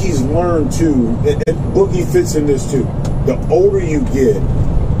I think he's learned too. And Boogie fits in this too. The older you get,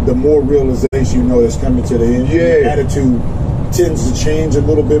 the more realization you know that's coming to the end. Yeah. Your attitude tends to change a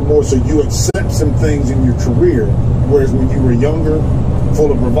little bit more, so you accept some things in your career. Whereas when you were younger,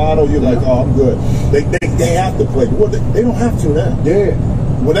 full of bravado, you're like, oh, I'm good. They have to play. Well, they don't have to now. Yeah.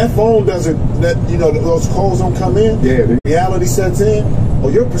 When that phone doesn't, those calls don't come in, the reality sets in,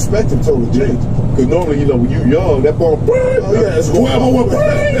 your perspective totally changes. Because normally, when you're young, that phone, it's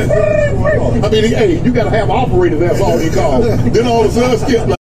 1201. I mean, hey, you got to have operators, that's all you call. Then all of a sudden, Skip,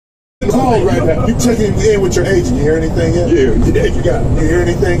 like, call right now. You checking in with your agent, you hear anything yet? Yeah, you got it. You hear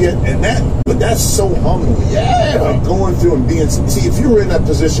anything yet? But that's so humbling. Yeah. Like going through and being, see, if you were in that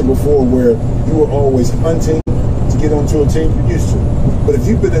position before where you were always hunting to get onto a team, you're used to it. But if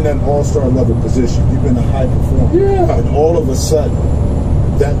you've been in that all-star level position, you've been a high performer, and all of a sudden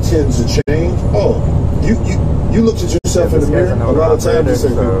that tends to change. You looked at yourself in the mirror a lot of times and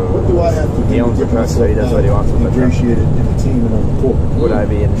said, what do I have to do to get myself appreciated in the team and on the court? Would I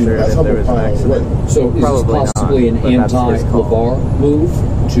be insured if there was an accident? So is this possibly an anti-LeVar move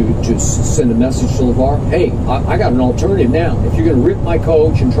to send a message to LeVar? Hey, I got an alternative now. If you're going to rip my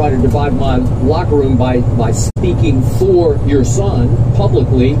coach and try to divide my locker room by speaking for your son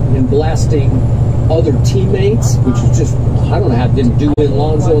publicly and blasting other teammates, which is just, I don't know how didn't do in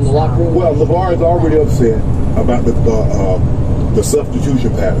Lonzo in the locker room. Well, LeVar is already upset about the substitution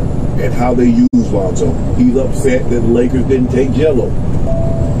pattern and how they use Lonzo. He's upset that the Lakers didn't take Jello.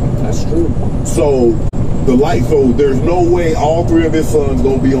 That's true. So there's no way all three of his sons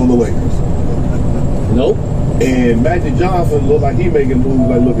gonna be on the Lakers. Nope. And Magic Johnson look like he making moves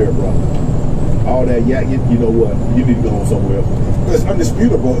like, look here, bro. All that you know what? You need to go on somewhere else. It's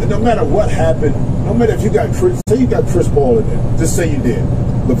undisputable. And no matter what happened, no matter if you got Chris Paul in there, just say you did,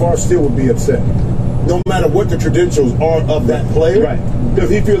 LeVar still would be upset. No matter what the credentials are of that player, right?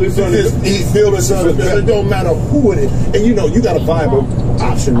 Because he feels his son is better. It don't matter who it is. And you got a viable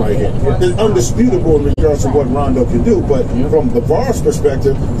option right here. It's undisputable in regards to what Rondo can do, but from LeVar's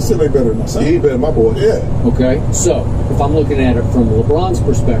perspective, he still ain't better than myself. He ain't better than my boy. Yeah. Okay, so if I'm looking at it from LeBron's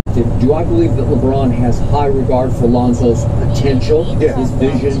perspective, do I believe that LeBron has high regard for Lonzo's potential, his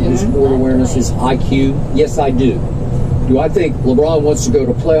vision, his sport awareness, his IQ? Yes, I do. Do I think LeBron wants to go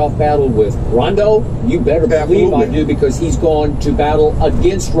to playoff battle with Rondo? You better believe I do, because he's gone to battle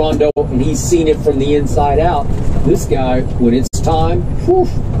against Rondo and he's seen it from the inside out. This guy, when it's time,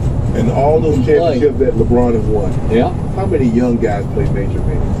 and all those championships that LeBron has won. Yeah. How many young guys play major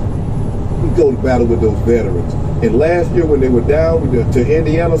minutes? We go to battle with those veterans. And last year when they were down to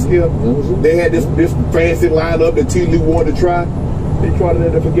Indiana, Skip, they had this fancy lineup that T. Lee wanted to try. They tried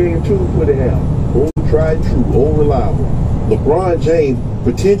it for game 2. What they have? Old tried true, old reliable. LeBron James,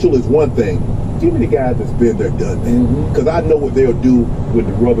 potential is one thing. Give me the guys that's been there, done that. Because I know what they'll do when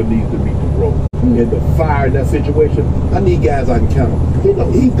the rubber needs to meet the road. And the fire in that situation, I need guys I can count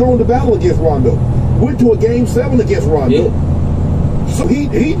on. He's gone to battle against Rondo. Went to a game 7 against Rondo. Yeah. So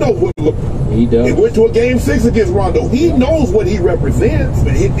he knows what he does. He went to a game 6 against Rondo. He knows what he represents.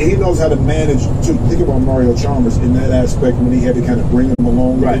 But he knows how to manage. Think about Mario Chalmers in that aspect when he had to kind of bring him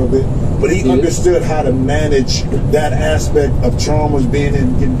along a little bit. But he understood how to manage that aspect of Chalmers being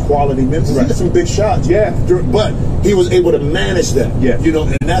in getting quality minutes. He had some big shots. Yeah. But he was able to manage that. Yeah.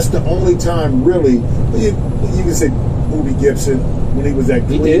 And that's the only time really you can say Boobie Gibson when he was at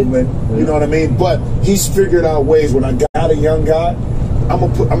Cleveland. You know what I mean? But he's figured out ways when I got a young guy, I'm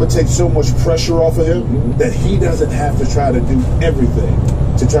gonna take so much pressure off of him that he doesn't have to try to do everything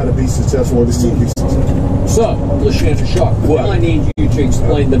to try to be successful or the team be successful. So, LaShanta Sharp, I need you to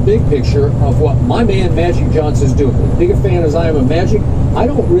explain the big picture of what my man Magic Johnson's doing. As big a fan as I am of Magic, I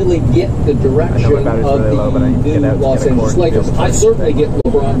don't really get the direction of the new Los Angeles Lakers. I certainly get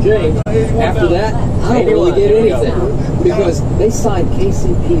LeBron James. After that, I don't really get anything. Because they signed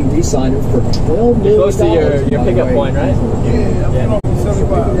KCP, re-signed him for $12 million. Close to your pickup point, right? Yeah.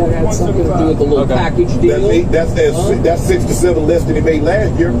 That had something to do with the little package deal. That's 6 to 7 less than he made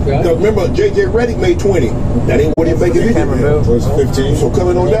last year. Because remember, J.J. Redick made 20. That ain't what he making this year. So it's 15. So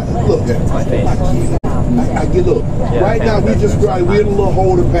coming on that, look. I get look. Right now, we're in a little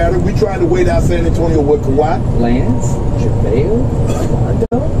holding pattern. We're trying to wait out San Antonio with Kawhi. Lance, JaVale,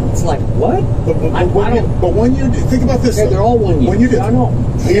 Rondo. It's like what? But when you think about this, they're all 1 year. I know.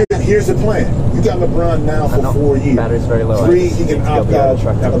 Here's the plan. You got LeBron now for 4 years. Battery's very low. 3, he can opt out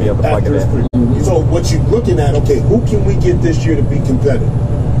after his 3. So what you're looking at? Okay, who can we get this year to be competitive?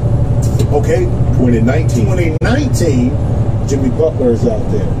 Okay, 2019, Jimmy Butler is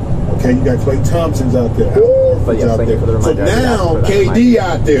out there. Okay, you got Klay Thompson's out there. But yes, thank you for the reminder. So now KD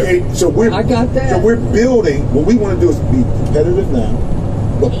out there. So I got that. So we're building. What we want to do is be competitive now,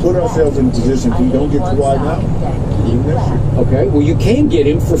 but put ourselves in a position if we don't get Kawhi now. Okay, well you can get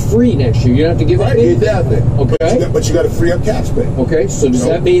him for free next year. You don't have to give up anything. Exactly. Okay. But you got to free up cap space. Okay, so does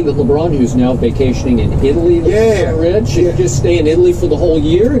that mean that LeBron, who's now vacationing in Italy, should just stay in Italy for the whole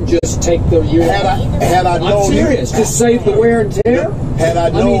year and just take the year? Had I known, I'm serious. Just save the wear and tear. Had I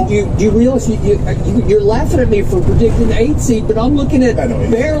known, do you realize you're laughing at me for predicting the 8th seed, but I'm looking at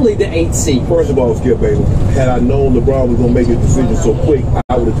barely the 8th seed. First of all, Skip Baylor, had I known LeBron was going to make a decision so quick,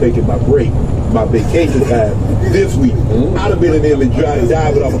 I would have taken my break, my vacation time this week. I'd have been in there and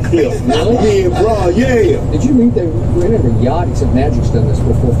diving off a cliff. Me and Bron, Did you read they rented a yacht? Except Magic's done this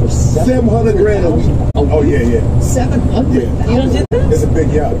before for $700,000 a week. Oh yeah. 700. Yeah. You don't do that? It's a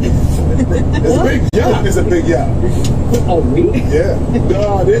big yacht. It's a big yacht. It's a big yacht. Oh really? Yeah.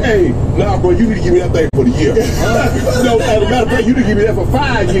 Nah, bro, you need to give me that thing for the year. No, as a matter of fact, you need to give me that for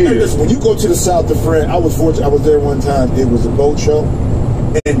 5 years. When you go to the south of France, I was fortunate. I was there one time. It was a boat show,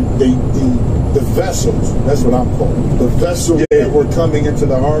 and the vessels, that's what I'm calling the vessels that were coming into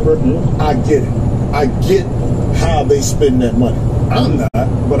the harbor. I get it. I get how they spend that money. I'm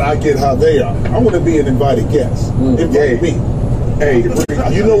not, but I get how they are. I want to be an invited guest. Invite me. Hey,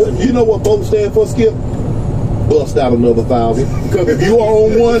 you know what boat stand for, Skip? Bust out another 1,000. Because if you are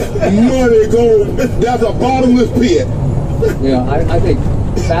on one, money goes. That's a bottomless pit. Yeah, I think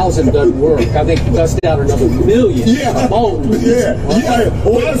 1,000 doesn't work. I think bust out another $1,000,000. Yeah. While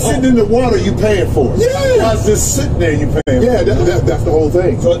sitting in the water, you paying for it. Yeah. While just sitting there, you paying for it. Yeah, that's the whole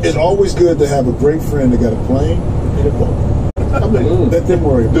thing. So it's always good to have a great friend that got a plane and a boat. I mean, let them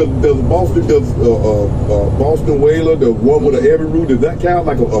worry. Does Boston Whaler, the one with a heavy root, does that count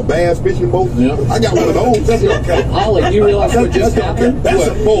like a bass fishing boat? Yeah. I got one of those. That's not count. Ollie, do you realize what just happened? That's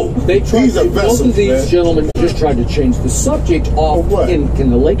a boat. Both of these gentlemen just tried to change the subject off. Can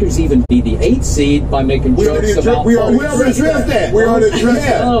the Lakers even be the 8th seed by making jokes about we already addressed that. We already addressed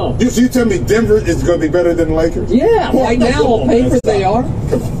that. Oh. So you tell me Denver is going to be better than the Lakers? Yeah, right now on paper they are.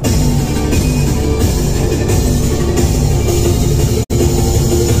 Come on.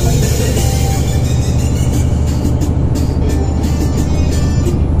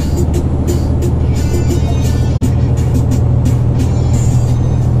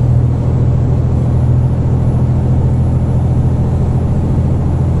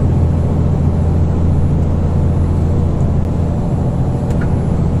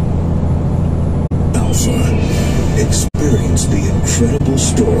 Experience the incredible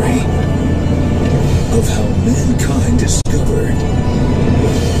story of how mankind discovered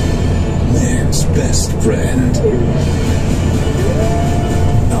man's best friend.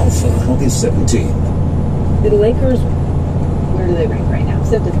 Alpha, August 17th. The Lakers, where do they rank right now?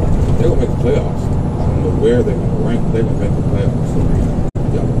 7th. They're going to make the playoffs. I don't know where they're going to rank. They're going to make the playoffs.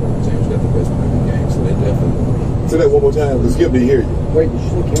 LeBron James got the best player in the game, so they definitely. Say that one more time. Let's get me to hear you. Wait, did you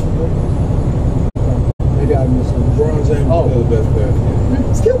say Kevin Durant? Maybe I missed it. LeBron James is the best player in the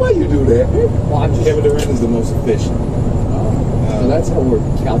game. Skip, why you do that? Well, Kevin Durant is the most efficient. So that's how we're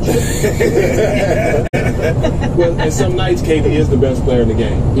calculating. Well, and some nights KD is the best player in the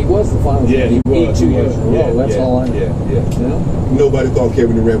game. He was the final. Yeah, he was. 2 years in a row. That's all I know. Yeah. Nobody thought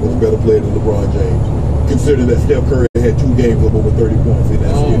Kevin Durant was a better player than LeBron James. Consider that Steph Curry had 2 games of over 30 points in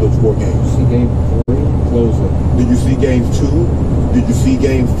those 4 games. See game 3? Closer. Did you see game 2? Did you see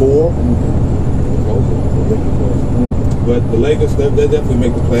game 4? But the Lakers, they definitely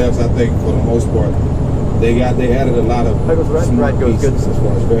make the playoffs. I think for the most part, they added a lot of. Lakers ride goes good. As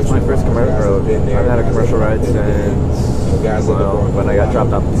far as It's my first commercial. I've had a commercial ride since when I got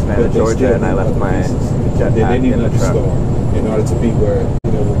dropped off in Savannah, Georgia, and I left my jetpack in the truck. In order to be where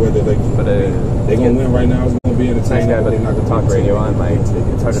they're gonna win right now. It's gonna be entertaining. Nice guy, but not to talk radio on. Like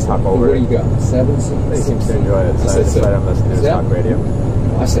it's hard to talk over. What do you got? 7? He seems to enjoy it, so I decided I'm listening to talk radio.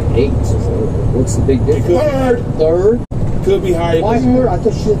 I said 8. What's the big difference? Third. Could be higher. Why third? I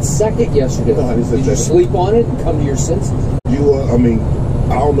thought you said 2nd yesterday. Did you sleep on it and come to your senses? I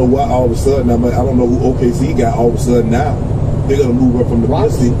don't know why all of a sudden. I don't know who OKC got all of a sudden now. They're gonna move up from the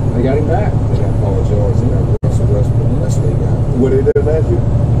Rockets. They got him back. They got Paul George. They got Russell Westbrook. That's what they got. What they did last year?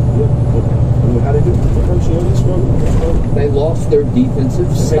 Yeah. How they do? They lost their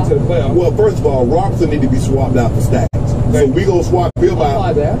defensive stop. Well, first of all, Robertson need to be swapped out for Stacks. So we gonna swap him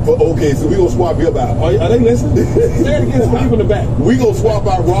out. So we gonna swap him out. Are they listening? Say it again, leave in the back. We gonna swap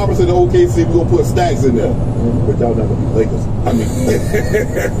out Robertson to OKC. We gonna put Stacks in there. But y'all not gonna be Lakers. I mean,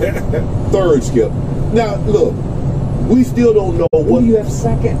 third, Skip. Now look, we still don't know what you have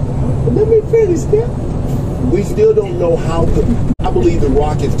second. Let me finish, Skip. We still don't know how to. I believe the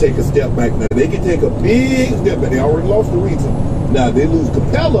Rockets take a step back now. They can take a big step back. They already lost the reason. Now they lose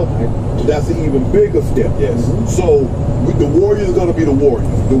Capella. That's an even bigger step. Yes. So the Warriors are going to be the Warriors.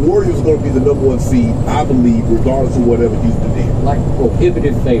 The Warriors are going to be the #1 seed, I believe, regardless of whatever Houston did. Like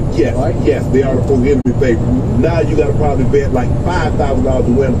prohibitive favorite. Yes. Right? Yes, they are the prohibitive favorite. Now you got to probably bet like $5,000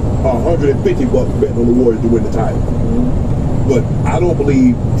 to win, $150 betting on the Warriors to win the title. But I don't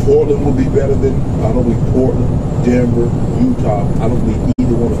believe Portland will be better than. I don't believe Portland, Denver, Utah. I don't believe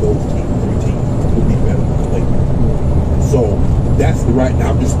either one of those three teams will be better than the Lakers. So that's the right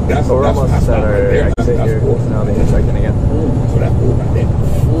now. That's we're almost at our exit here. Now they hit second again. So that's four right there.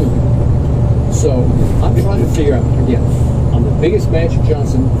 So I'm trying to figure out again. I'm the biggest Magic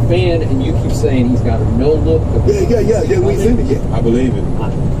Johnson fan, and you keep saying he's got a no look. Yeah. We seen it yet. I believe it.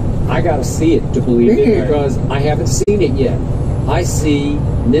 I got to see it to believe it because I haven't seen it yet. I see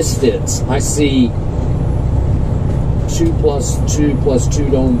misfits. I see 2 + 2 + 2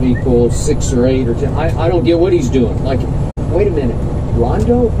 don't equal 6 or 8 or 10. I don't get what he's doing. Like, wait a minute.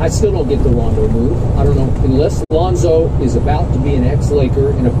 Rondo? I still don't get the Rondo move. I don't know. Unless Lonzo is about to be an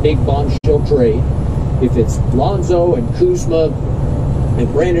ex-Laker in a big bombshell trade. If it's Lonzo and Kuzma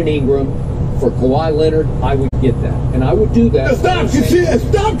and Brandon Ingram for Kawhi Leonard, I would get that. And I would do that.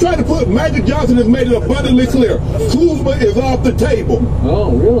 Stop trying to put Magic Johnson has made it abundantly clear. Kuzma is off the table.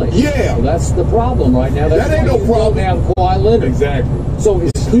 Oh, really? Yeah. Well, that's the problem right now. That ain't no problem. Have Kawhi Leonard. Exactly. So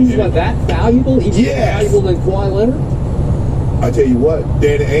is Kuzma that valuable? He's more valuable than Kawhi Leonard? I tell you what,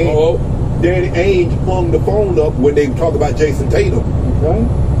 Danny Ainge hung the phone up when they talk about Jason Tatum. Right?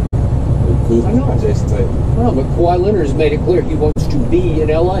 I know. Jason Tatum. No, but Kawhi Leonard has made it clear he wants to be in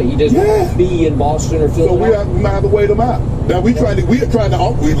LA. He doesn't want to be in Boston or Philadelphia. So we might have to wait him out. Now we're trying to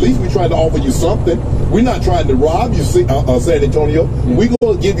offer you something. We're not trying to rob you, San Antonio. Yeah. We're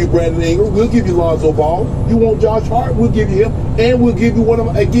gonna give you Brandon Ingram. We'll give you Lonzo Ball. You want Josh Hart? We'll give you him, and we'll give you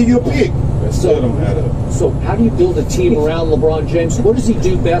give you a pick. So how do you build a team around LeBron James? What does he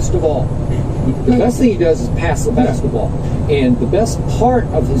do best of all? The best thing he does is pass the basketball. And the best part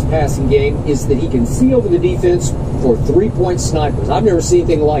of his passing game is that he can see over the defense for three-point snipers. I've never seen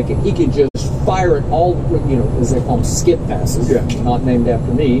anything like it. He can just fire it all, as they call them, skip passes. Yeah. Not named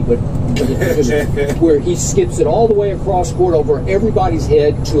after me, but where he skips it all the way across court over everybody's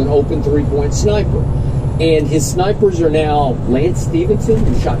head to an open three-point sniper. And his snipers are now Lance Stevenson,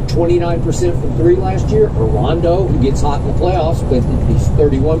 who shot 29% from three last year, or Rondo, who gets hot in the playoffs, but he's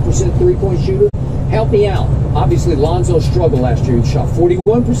 31% three-point shooter. Help me out. Obviously, Lonzo struggled last year. He shot 41%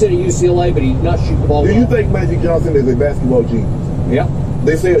 at UCLA, but he did not shoot the ball. Do you think Magic Johnson is a basketball genius? Yeah.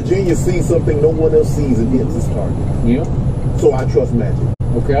 They say a genius sees something no one else sees and hits his target. Yeah. So I trust Magic.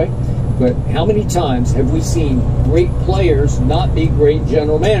 Okay. But how many times have we seen great players not be great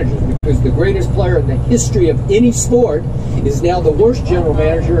general managers? Because the greatest player in the history of any sport is now the worst general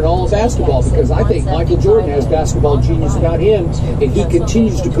manager in all of basketball, because I think Michael Jordan has basketball genius about him, and he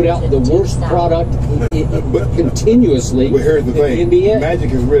continues to put out the worst product continuously. But here's the thing. In the NBA.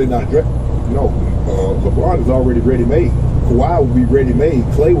 Magic is really not LeBron is already ready-made. Kawhi will be ready-made.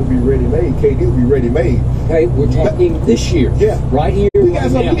 Clay will be ready-made. KD will be ready-made. Okay, we're talking this year. Yeah. Right here, we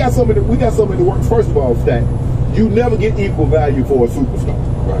got something in the works. First of all, Stat, you never get equal value for a superstar.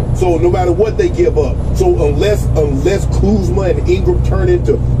 Right. So no matter what they give up. So unless Kuzma and Ingram turn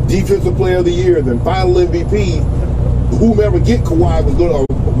into Defensive Player of the Year, then Final MVP, whomever get Kawhi was going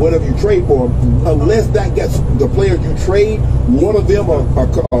to, whatever you trade for him, unless that gets the players you trade, one of them,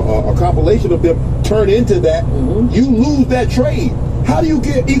 a compilation of them, turn into that, you lose that trade. How do you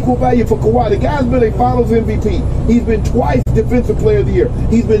get equal value for Kawhi? The guy's been a Finals MVP. He's been twice Defensive Player of the Year.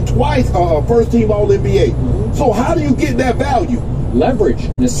 He's been twice first-team All-NBA. So how do you get that value? Leverage,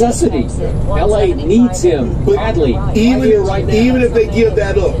 necessity. LA needs him badly. Even if they give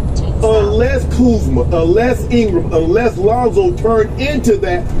that up, unless Kuzma, unless Ingram, unless Lonzo turn into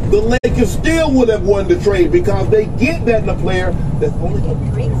that, the Lakers still would have won the trade because they get that in a player that's only going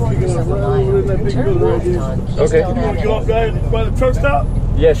to be 3/4 of a mile. Okay. You want to get off by the truck stop?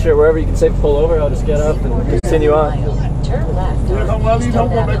 Yeah, sure. Wherever you can say pull over, I'll just get up and continue on. Turn left. No, you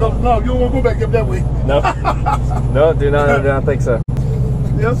don't want to go back up that way. No. No, do not think so.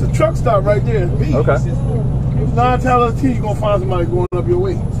 Yeah, it's a truck stop right there. Okay. 9 times out of 10, you're gonna find somebody going up your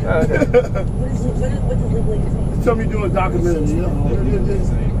way. What does legally mean? Tell me you're doing a documentary, you know?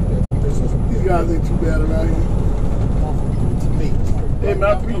 These guys ain't too bad around here. Hey, man, I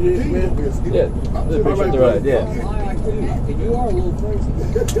appreciate it, man. Yeah, really appreciate the ride, yeah. You are a little crazy.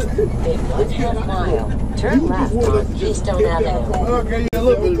 In 1/2 mile, turn left on Keystone Avenue. Okay, yeah, a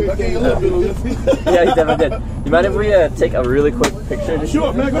little bit. Okay, a little bit of this. Yeah, he definitely did. You mind if we take a really quick picture? Just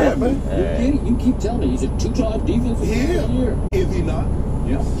Sure, man, go ahead, man. You keep telling me he's a two-time defensive player of the year. Is he not?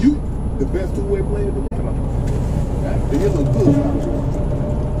 Yeah. You, the best two-way player in the league. Come on. He is a good.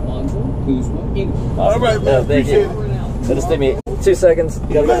 Lonzo, Kuzma, Ingram. All right, man. Thank you. So just take me 2 seconds.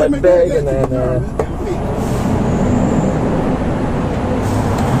 Gotta get my bag and then.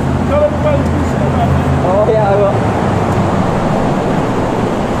 Tell everybody to appreciate it. Oh yeah, I will.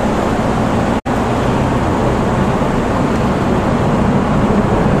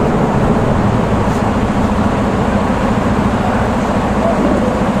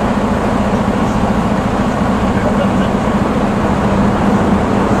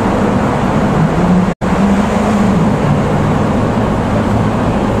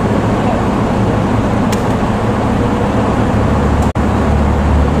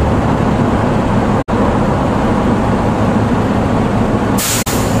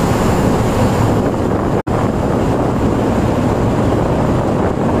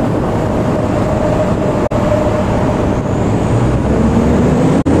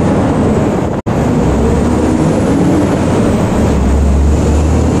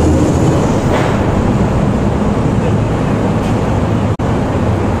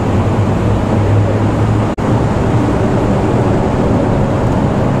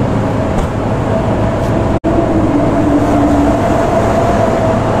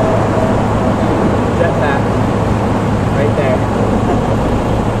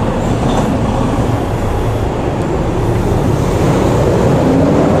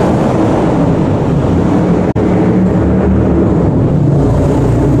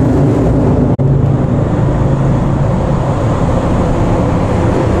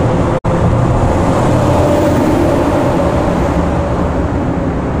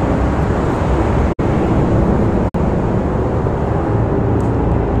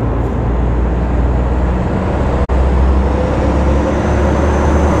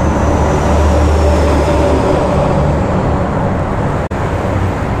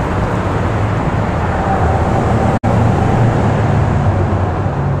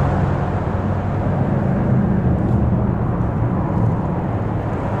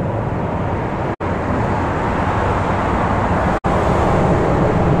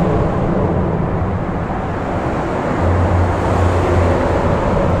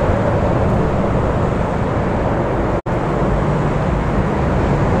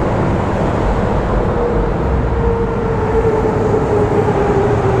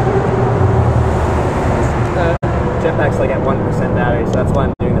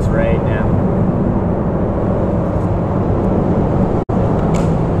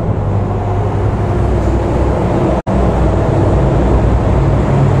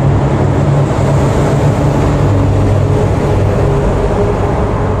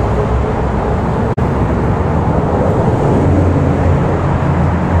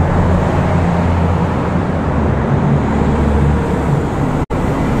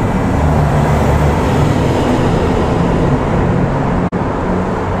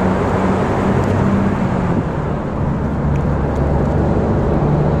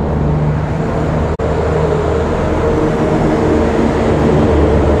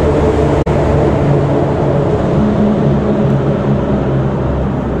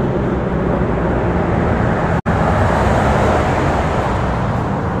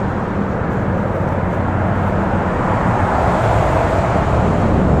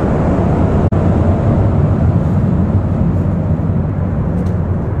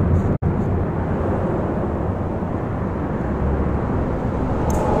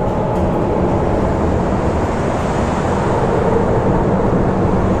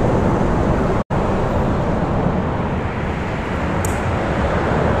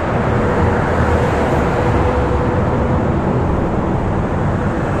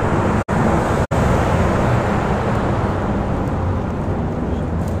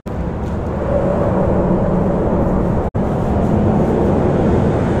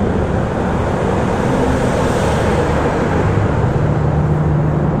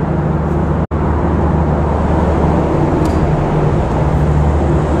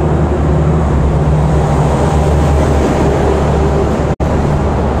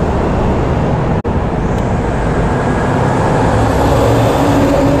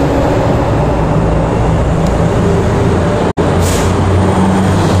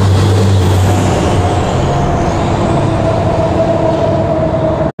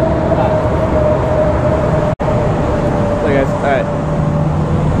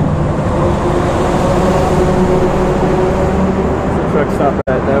 stop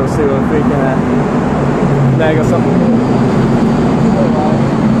at the OC real quick and bag us something.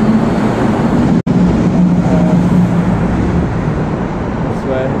 This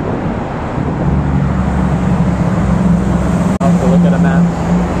way. I'll have to look at a map.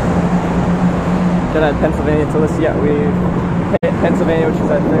 Gonna add Pennsylvania to list. Yeah, we hit Pennsylvania, which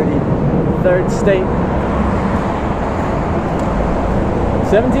is at 33rd state.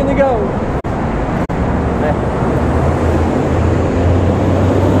 17 to go. Yeah.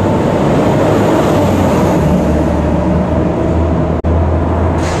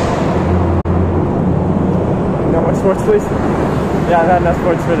 No more sports, please. Yeah, I've had enough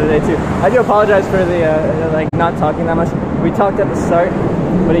sports for today too. I do apologize for the like not talking that much. We talked at the start,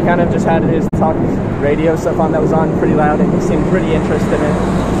 but he kind of just had his talk radio stuff on that was on pretty loud, and he seemed pretty interested in it.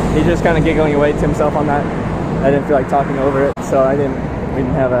 He's just kind of giggling away to himself on that. I didn't feel like talking over it, so we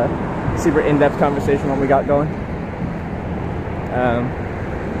didn't have a super in-depth conversation when we got going.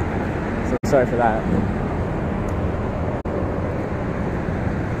 So sorry for that.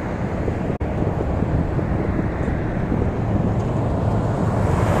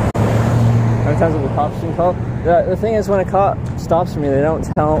 How many times have the cops been called? The thing is, when a cop stops for me, they don't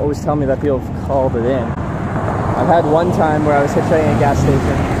always tell me that people have called it in. I've had one time where I was hitchhiking at a gas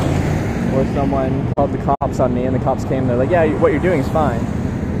station where someone called the cops on me, and the cops came. They're like, "Yeah, what you're doing is fine.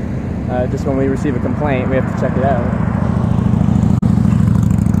 Just when we receive a complaint, we have to check it out."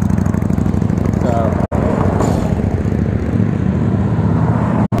 So,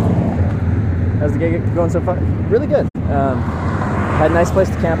 how's the gig going so far? Really good. Had a nice place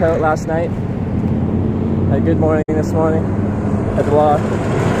to camp out last night. Had a good morning this morning. Had to walk.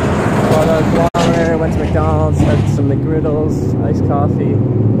 Bought a kilometer, went to McDonald's, had some McGriddles, iced coffee,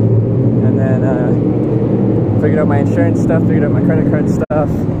 and then figured out my insurance stuff, figured out my credit card stuff.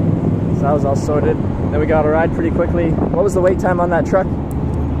 So that was all sorted. Then we got a ride pretty quickly. What was the wait time on that truck?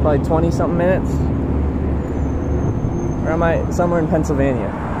 Probably 20-something minutes. Where am I? Somewhere in Pennsylvania.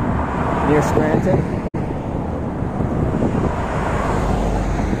 Near Scranton.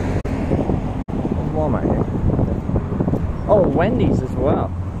 There's Walmart here. Oh, Wendy's as well.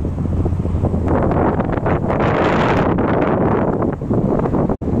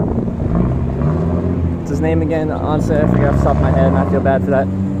 What's his name again? Honestly, I forget off the top of my head, and I feel bad for that.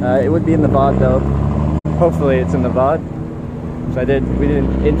 It would be in the VOD though. Hopefully it's in the VOD. Which I did. We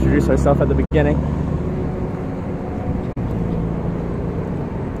didn't introduce ourselves at the beginning.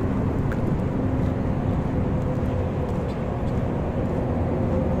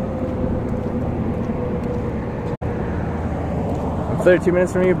 I'm 32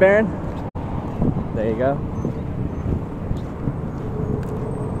 minutes from you, Baron. There you go.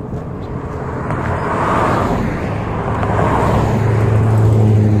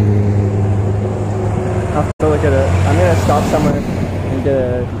 I'll have to look at it. I'm gonna stop somewhere and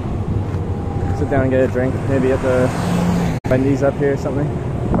sit down and get a drink. Maybe at the Wendy's up here or something.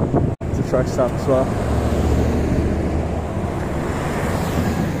 It's a truck stop as well.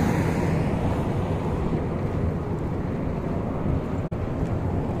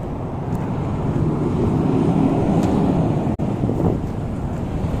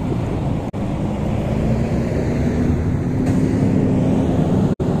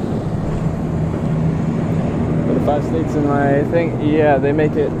 States in my thing, yeah, they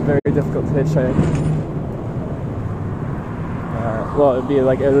make it very difficult to hitchhike. Well, it'd be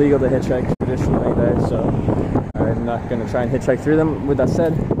like illegal to hitchhike traditionally there, so I'm not going to try and hitchhike through them. With that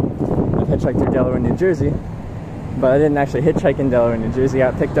said, I've hitchhiked through Delaware and New Jersey, but I didn't actually hitchhike in Delaware and New Jersey.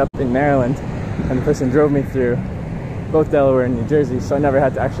 I got picked up in Maryland, and the person drove me through both Delaware and New Jersey, so I never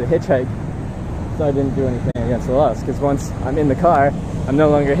had to actually hitchhike. So I didn't do anything against the laws, because once I'm in the car, I'm no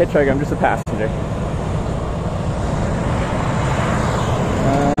longer a hitchhiker, I'm just a passenger.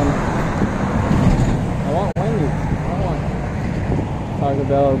 Taco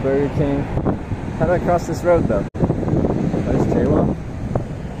Bell, Burger King. How do I cross this road though? There's jaywalk?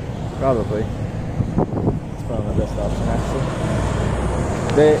 Probably. It's probably my best option actually.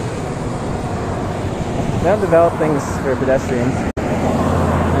 They don't develop things for pedestrians.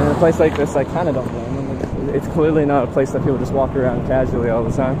 And in a place like this, I kind of don't blame them. It's clearly not a place that people just walk around casually all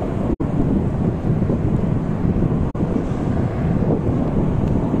the time.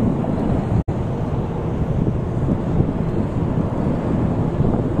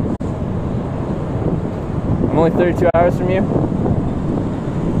 I'm only 32 hours from you.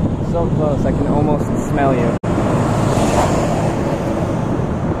 So close, I can almost smell you.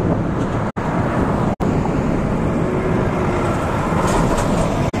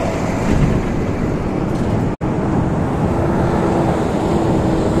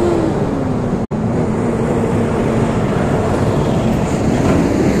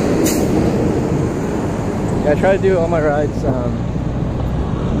 I try to do all my rides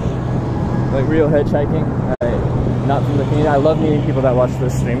like real hitchhiking, not from the community. I love meeting people that watch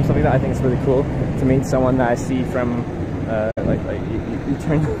those streams, something that I think is really cool to meet someone that I see from like you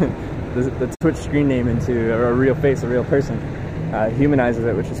turn the Twitch screen name into a real face, a real person, humanizes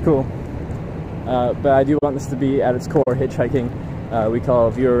it, which is cool. But I do want this to be at its core hitchhiking. We call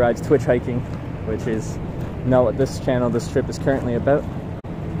viewer rides Twitch hiking, which is not what this channel, this trip is currently about.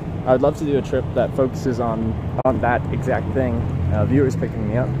 I would love to do a trip that focuses on that exact thing, viewers picking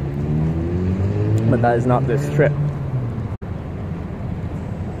me up, but that is not this trip.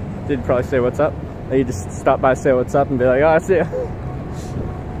 Did probably say what's up. You just stop by, say what's up, and be like, oh, I see ya.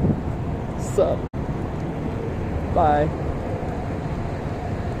 What's up? Bye.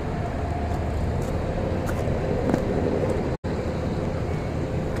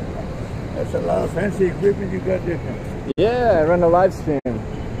 That's a lot of fancy equipment you got there. Yeah, I run a live stream.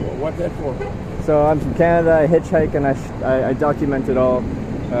 What's that for? So I'm from Canada, I hitchhike, and I document it all,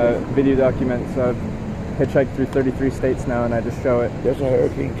 video document. So I've hitchhiked through 33 states now, and I just show it. There's a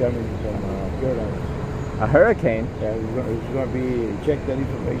hurricane coming from Carolina. A hurricane? Yeah, it's going to be, check that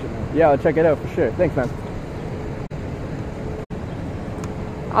information out. Yeah, I'll check it out for sure. Thanks, man.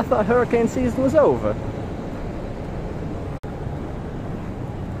 I thought hurricane season was over.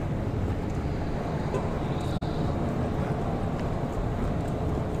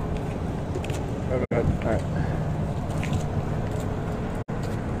 Alright.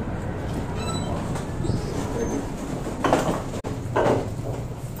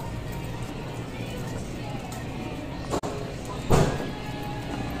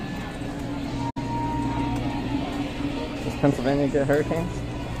 Does Pennsylvania get hurricanes?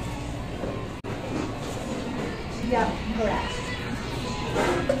 Yeah, correct.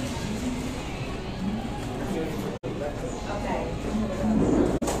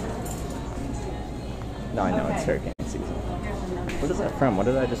 No, I know, it's hurricane season. What is that from? What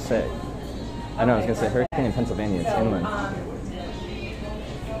did I just say? I know, I was going to say hurricane in Pennsylvania, it's inland.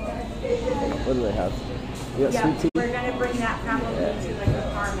 What do they have? You got sweet tea? We're going to bring that probably to like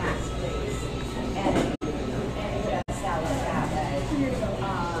a CarMax place and just sell it that way.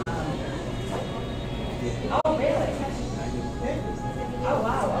 Oh, really? Oh,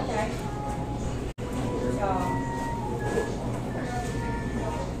 wow, okay.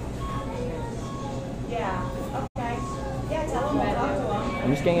 Yeah, okay. Yeah, tell them we'll talk to them.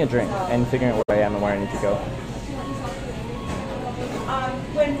 I'm just getting a drink and figuring out where I am and where I need to go.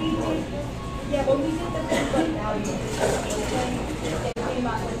 When we did the book value, it came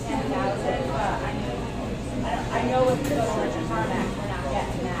up with 10,000, but I know if we go to CarMax, we're not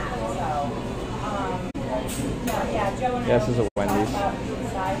getting that, so, yeah, Joe and I This is a Wendy's.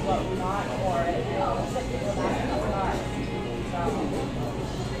 decide what we want for it, and we'll that's the car, so.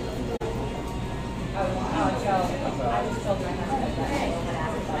 Oh, Joe, I was told my husband that he would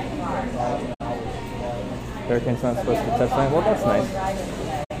ask about the car, so. Hurricane's not supposed to touch land? Well, that's nice.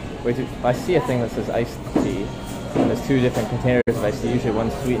 Wait, I see a thing that says iced tea, and there's two different containers of iced tea, usually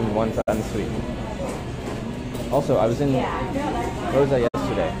one's sweetened and one's unsweetened. Also, I was in, where was I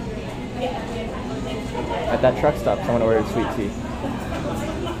yesterday? At that truck stop, someone ordered sweet tea.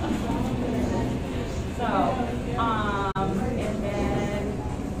 So, and then...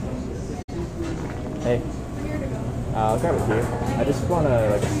 Hey, I'll grab it here. I just want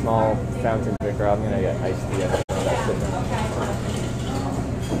a small fountain drink, or I'm gonna get iced tea. That's it.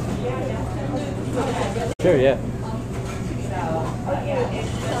 Sure, yeah.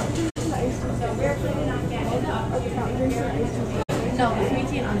 No, the sweet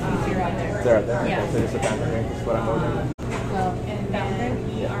tea and unsweet tea are out there. They're out there? Yeah. Okay, so just a fountain drink is what I'm ordering? Well, fountain drink?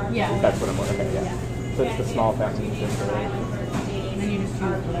 Yeah. That's what I'm ordering, okay, yeah. So it's the small fountain drink or whatever. And then you just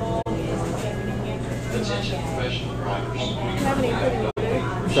choose whatever. Attention professional drivers. Have any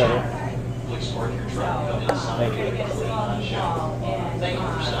Sorry. Please park your truck inside. Thank you. Thank you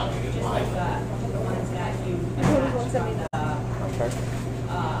for stopping at the light. Okay.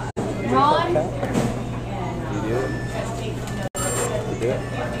 Ron? You do it? You do it?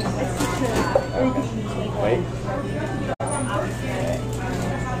 Wait.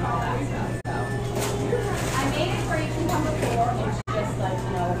 I made it where you can come before, it's just like,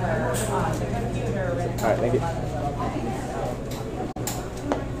 you know, the computer and... Alright, thank you.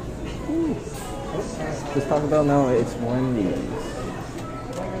 Does Taco Bell? No, it's Wendy's.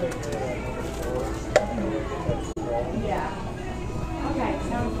 Yeah. Okay,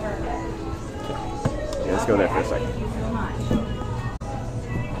 sounds perfect. Yeah, let's go there for a second. Thank you so much.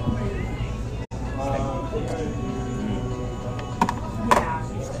 Yeah.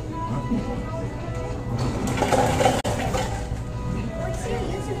 What's your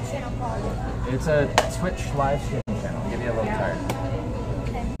YouTube channel called? It's a Twitch live stream channel. I'll give you a little card.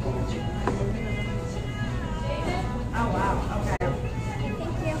 Oh, wow. Okay.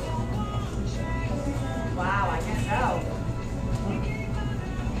 Thank you. Wow, I guess so.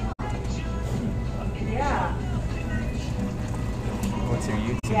 Yeah. What's your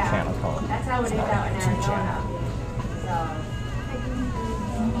YouTube channel called? That's how it is out in Arizona. So.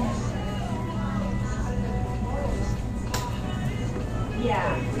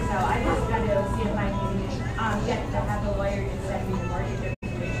 Yeah, so I just got to see if I can get to have the lawyer just send me the mortgage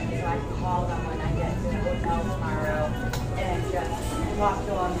information so I can call them when I get to the hotel tomorrow and just talk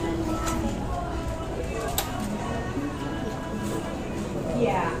to them and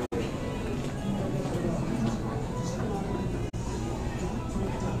yeah.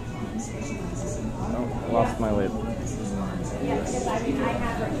 Oh, lost my lid. Yeah, because I mean, I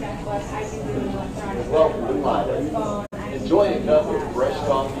have her checkbook, I can do an electronic. Welcome to Upstate. Enjoy a cup of fresh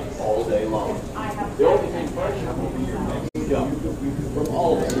coffee all day long. The only thing fresh will be your next cup. From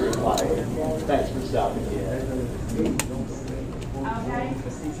all of us here at Upstate, thanks for stopping in. Okay.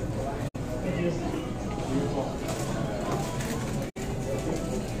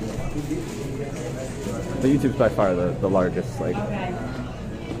 The YouTube's by far the largest, like,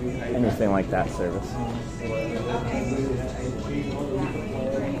 anything like that service.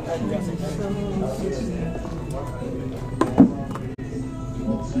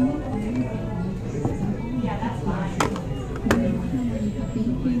 Yeah, that's fine.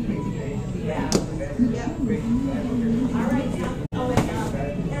 Yeah. Yeah. All right. Oh, and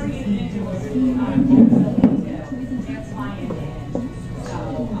Harry and Andrew was they're flying in. So,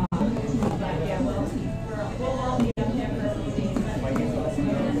 but yeah, we'll all be up there for a few days. And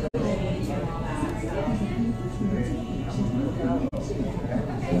all that.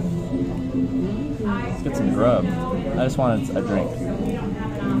 Let's get some grub. I just wanted a drink.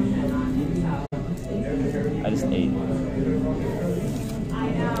 I just ate.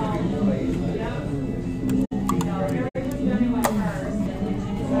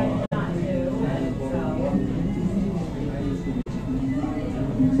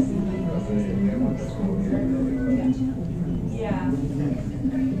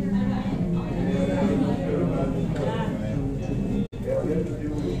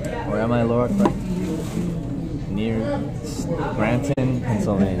 Where am I, Laura? Near Scranton,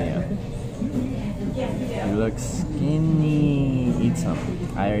 Pennsylvania. You look skinny. Eat some.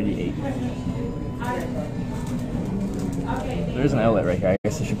 I already ate. There's an outlet right here. I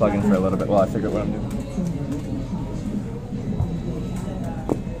guess I should plug in for a little bit while I figure out what I'm doing.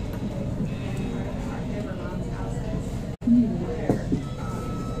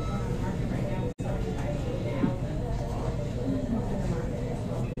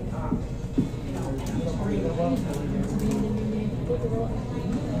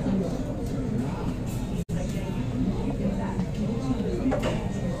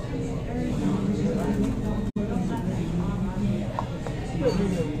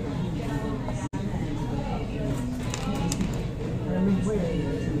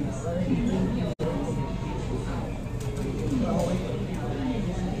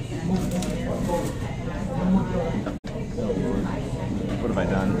 What have I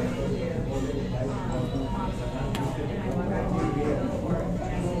done?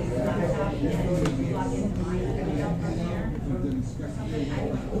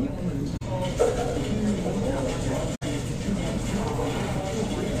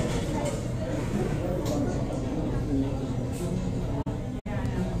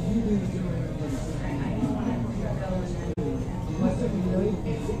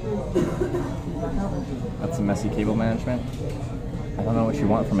 That's some messy cable management. I don't know what you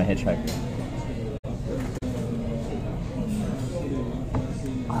want from a hitchhiker.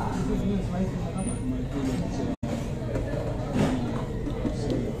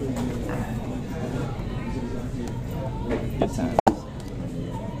 Good times.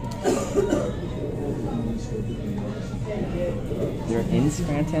 You're in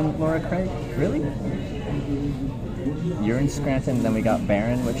Scranton, Laura Craig? Really? You're in Scranton, then we got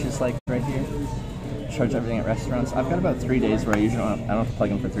Barron, which is like right here. Charge everything at restaurants. I've got about 3 days where I usually I don't have to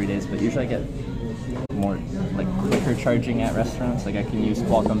plug in for 3 days, but usually I get more like quicker charging at restaurants. Like I can use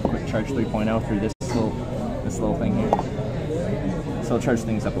Qualcomm Quick Charge 3.0 through this little thing here. So it'll charge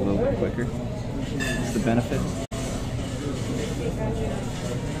things up a little bit quicker. It's the benefit.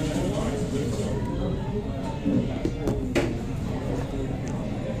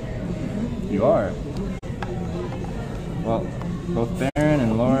 You are. Well, both Barron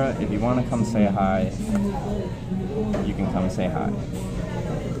and Laura, if you want to come say hi, you can come say hi.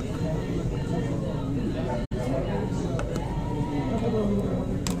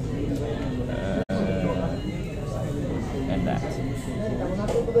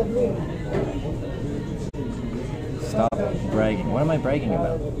 Stop bragging. What am I bragging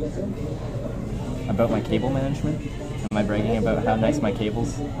about? About my cable management? Am I bragging about how nice my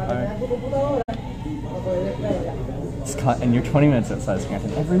cables are? Scott, and you're 20 minutes outside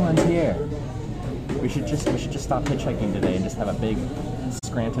Scranton. Everyone's here. We should just stop hitchhiking today and just have a big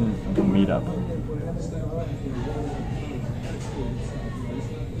Scranton meetup.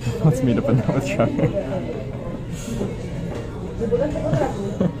 Let's meet up in North Shore.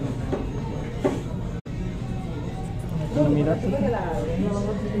 Wanna meet up?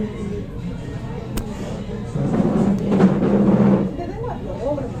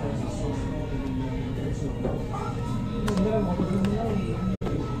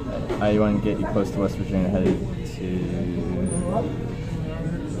 I want to get you close to West Virginia, headed to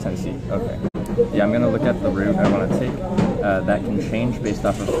Tennessee. Okay. Yeah, I'm gonna look at the route I want to take. That can change based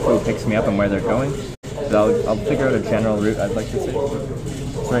off of who picks me up and where they're going. But I'll figure out a general route I'd like to take.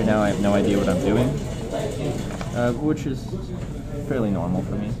 So right now I have no idea what I'm doing, which is fairly normal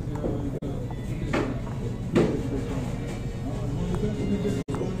for me.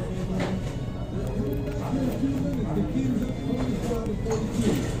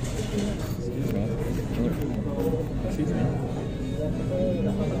 Excuse me.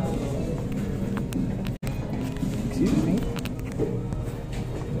 Excuse me.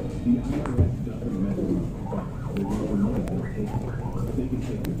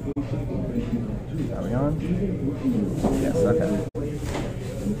 Are we on? Yes, okay.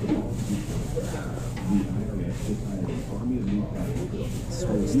 So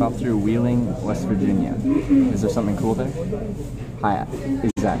we stop through Wheeling, West Virginia. Is there something cool there? Hi,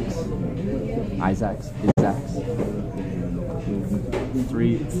 Isaacs.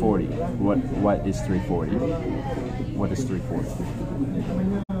 340. What is 340? What is 340?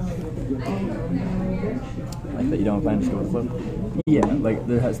 Like that you don't plan to just go with the flow? Yeah, like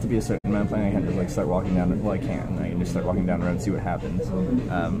there has to be a certain amount of planning. I can't just like start walking down. Well, I can't. I can just start walking down the road and see what happens.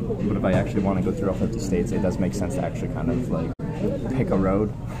 But if I actually want to go through all 50 states, it does make sense to actually kind of like pick a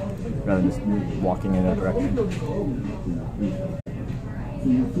road rather than just walking in a direction.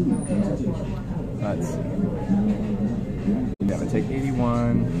 Let's see. Yeah, I'm gonna take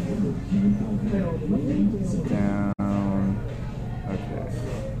 81 down. Okay.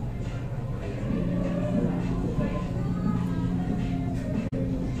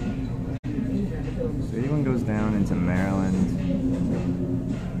 So 81 goes down into Maryland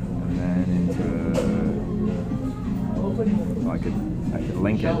and then into. Well, I could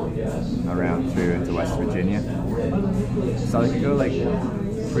link it around through into West Virginia. So I could go like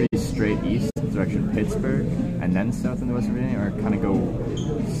pretty straight east direction Pittsburgh and then south into West Virginia, or kind of go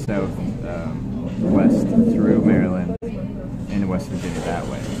south west through Maryland into West Virginia that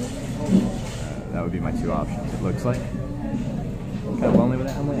way. That would be my two options, it looks like. I'm kind of lonely with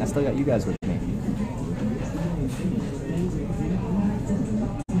that, Emily. I still got you guys with me.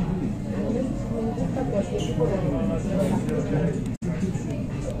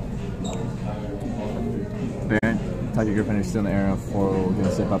 Baron, talk to your girlfriend who's still in the area for we're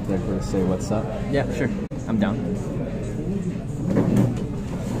gonna zip up there for to say what's up. Yeah, sure. I'm down.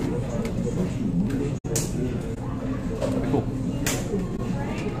 Cool.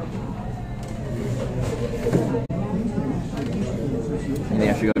 You think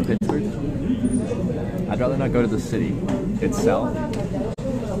I should go to Pittsburgh? I'd rather not go to the city itself.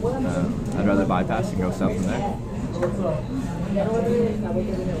 I'd rather bypass and go south from there.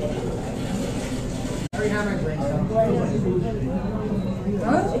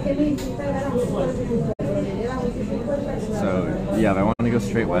 So yeah, if I want to go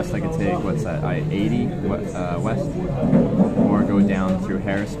straight west, I could take what's that? I-80 west, or go down through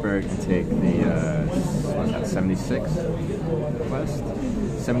Harrisburg and take the what's that? 76 west.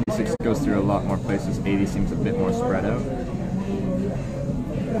 76 goes through a lot more places. 80 seems a bit more spread out.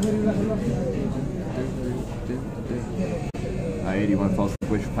 I-81 follows the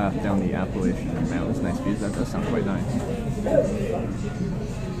bush path down the Appalachian Mountains. Nice views. That does sound quite nice.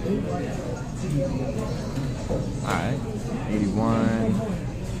 Alright. 81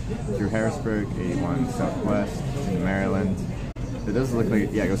 through Harrisburg. 81 southwest into Maryland. It does look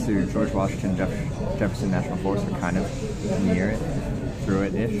like, yeah, it goes through George Washington, Jefferson National Forest. We're kind of near it, through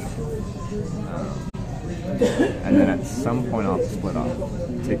it-ish. And then at some point I'll have to split off.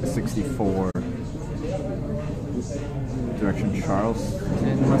 Take the 64 direction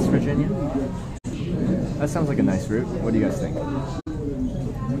Charleston, West Virginia. That sounds like a nice route. What do you guys think?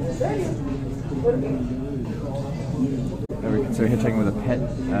 Ever consider hitchhiking with a pet?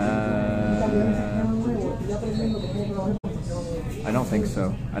 I don't think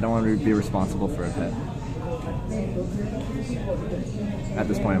so. I don't want to be responsible for a pet. At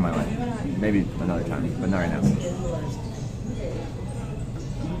this point in my life. Maybe another time, but not right now.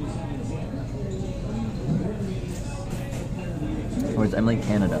 Or is Emily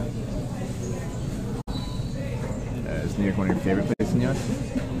Canada? Is New York one of your favorite places in New York?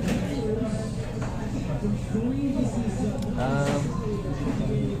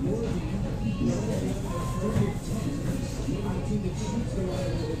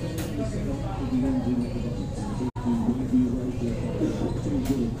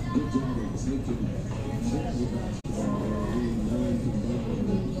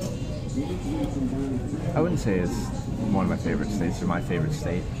 I wouldn't say it's one of my favorite states or my favorite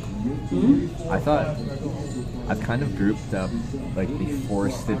state. I thought I've kind of grouped up like the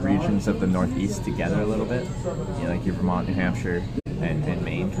forested regions of the Northeast together a little bit. You know, like your Vermont, New Hampshire, and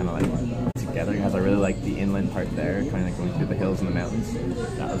Maine kind of like together because I really like the inland part there, kind of like going through the hills and the mountains.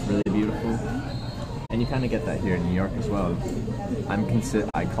 That was really beautiful. And you kind of get that here in New York as well.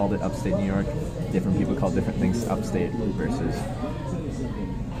 I called it Upstate New York. Different people call different things Upstate versus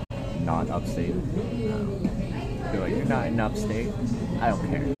not Upstate. You're like, you're not in Upstate. I don't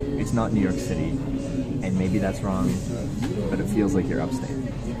care. It's not New York City, and maybe that's wrong, but it feels like you're Upstate.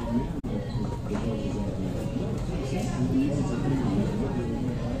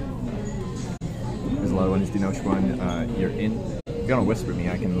 There's a lot of ones. Do you know which one you're in? If you're gonna whisper me,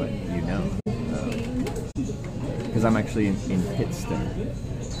 I can let you know. Because I'm actually in Pittston.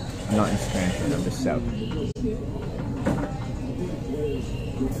 I'm not in Scranton. I'm just south.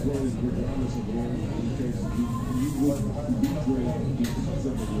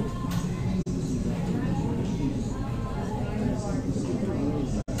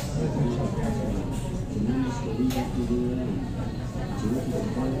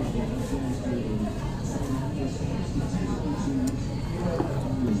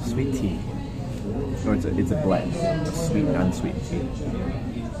 Sweet tea. Or it's a blend of sweet and unsweet tea.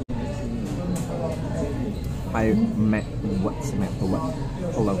 I met what's meant for what?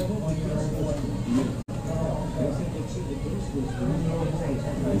 Hello.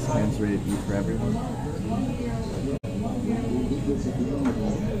 Is hands ready to eat for everyone?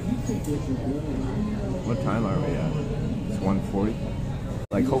 What time are we at? It's 1:40.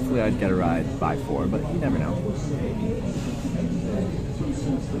 Like, hopefully I'd get a ride by 4, but you never know.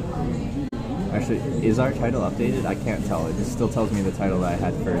 Actually, is our title updated? I can't tell. It just still tells me the title that I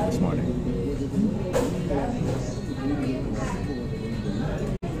had for this morning.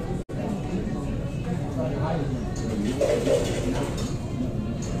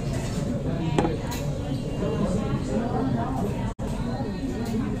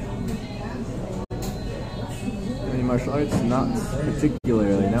 Any martial arts? Not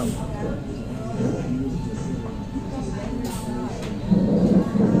particularly, no.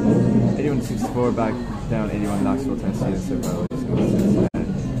 $81.64 back down 81 Knoxville, Tennessee.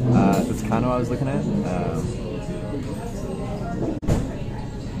 That's kind of what I was looking at.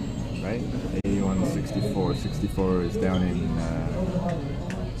 Right? 81.64. 64 is down in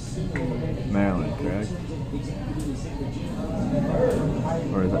Maryland, correct?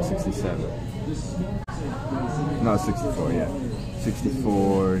 Or is that 67? No, 64, yeah.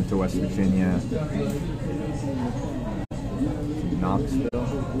 64 into West Virginia. Knoxville.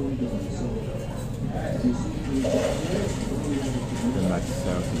 Then back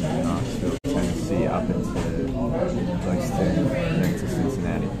south into Knoxville, Tennessee, up into Lexington, then to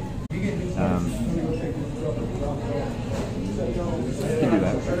Cincinnati. You can do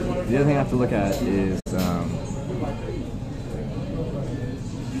that. The other thing I have to look at is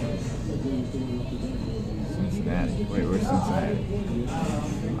Cincinnati. Wait, where's Cincinnati?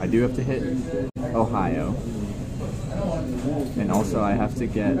 I do have to hit Ohio. And also I have to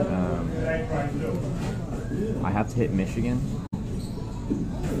get, I have to hit Michigan,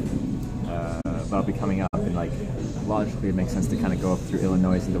 but I'll be coming up and like, logically it makes sense to kind of go up through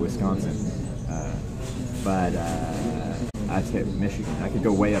Illinois into Wisconsin, but I have to hit Michigan. I could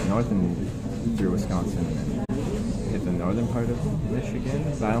go way up north and through Wisconsin and hit the northern part of Michigan,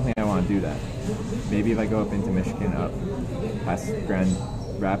 but I don't think I want to do that. Maybe if I go up into Michigan, up past Grand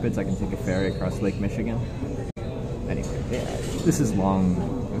Rapids, I can take a ferry across Lake Michigan. Anyway, yeah, this is long.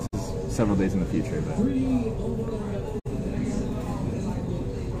 This is several days in the future, but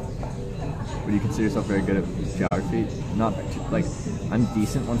would you consider yourself very good at geography? Not like I'm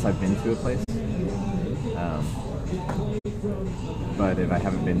decent once I've been to a place, but if I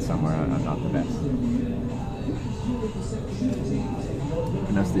haven't been somewhere, I'm not the best.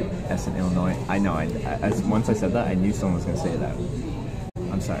 Pronounced the S in Illinois. I know. Once I said that, I knew someone was going to say that.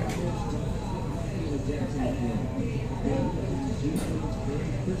 I'm sorry.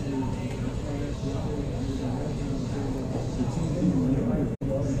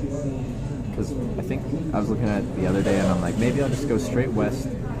 Because I think I was looking at it the other day and I'm like, maybe I'll just go straight west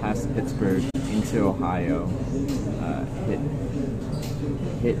past Pittsburgh into Ohio,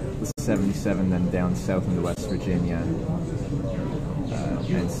 hit the 77, then down south into West Virginia,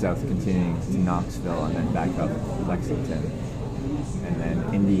 and south continuing to Knoxville, and then back up to Lexington, and then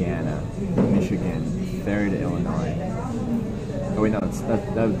Indiana, Michigan, ferry to Illinois. Oh wait, no,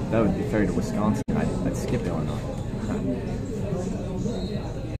 that would be ferry to Wisconsin. I'd skip Illinois.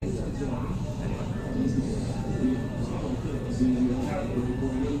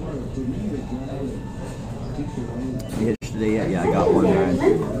 You hitched today yet? Yeah, I got one ride. A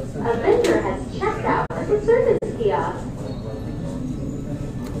vendor has checked out at the service kiosk.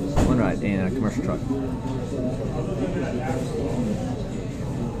 One ride in a commercial truck.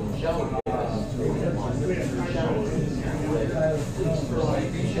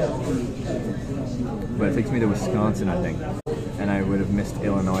 But it takes me to Wisconsin, I think, and I would have missed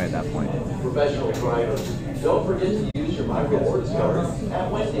Illinois at that point. Professional drivers, don't forget to use your My Rewards card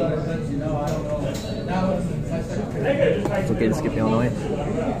at Wendy's. It's okay to skip Illinois.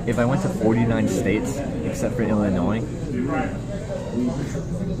 If I went to 49 states except for Illinois,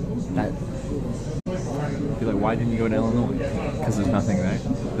 that would be like, why didn't you go to Illinois? Because there's nothing there.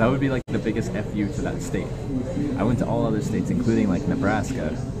 That would be like the biggest FU to that state. I went to all other states, including like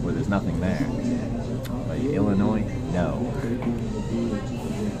Nebraska, where there's nothing there. But Illinois, no.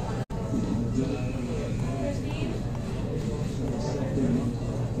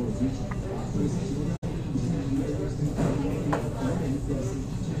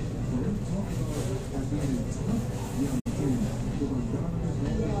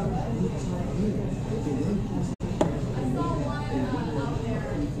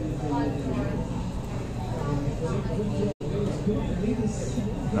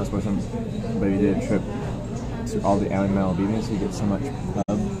 That's why somebody did a trip to all the MLB meetings. You get so much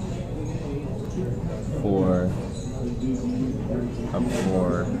pub for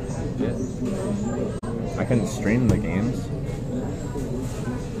it. I couldn't stream the games.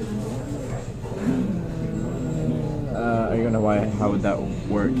 I don't know why. How would that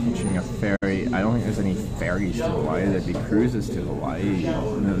work? Hitching a ferry? I don't think there's any ferries to Hawaii. There'd be cruises to Hawaii.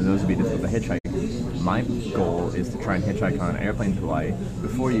 Those would be difficult to hitchhike. My goal is to try and hitchhike on an airplane to Hawaii.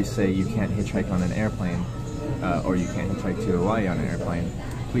 Before you say you can't hitchhike on an airplane, or you can't hitchhike to Hawaii on an airplane,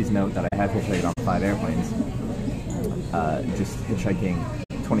 please note that I have hitchhiked on 5 airplanes. Just hitchhiking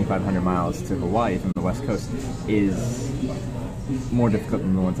 2,500 miles to Hawaii from the West Coast is more difficult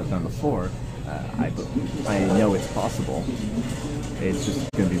than the ones I've done before. I know it's possible. It's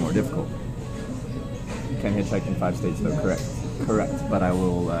just going to be more difficult. Can't hitchhike in 5 states though, correct, but I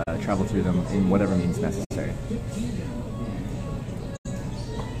will travel through them in whatever means necessary.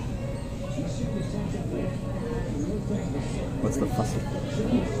 What's the fuss?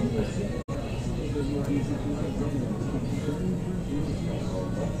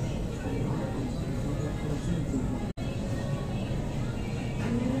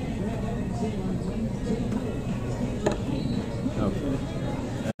 Okay.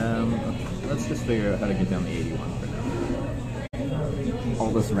 Let's just figure out how to get down the 81 for now.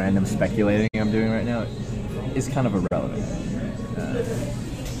 All this random speculating I'm doing right now is kind of irrelevant.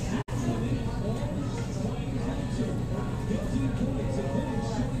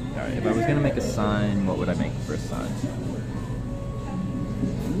 Alright, if I was gonna make a sign, what would I make for a sign?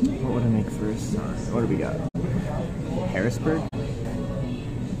 What would I make for a sign? What do we got? Harrisburg?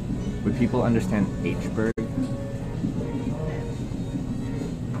 Would people understand Hburg?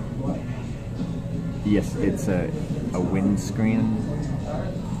 Yes, it's a windscreen.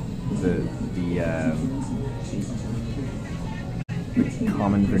 The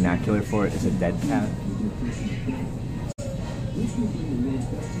common vernacular for it is a dead cat.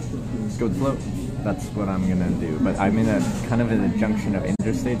 Let's go with the float. That's what I'm gonna do. But I'm in a kind of in a junction of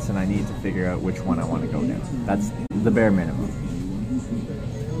interstates, and I need to figure out which one I want to go down. That's the bare minimum.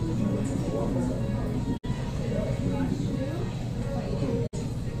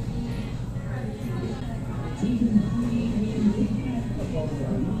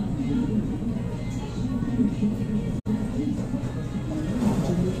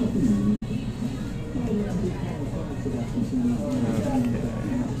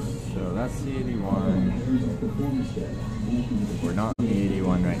 So that's the 81. We're not in the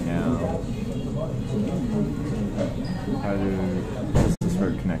 81 right now. How does this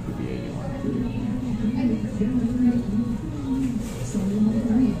road connect with the 81?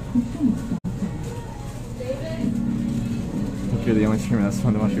 If you're the only streamer that's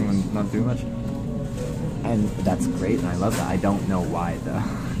fun to watch you not do much. I And that's great, and I love that. I don't know why, though.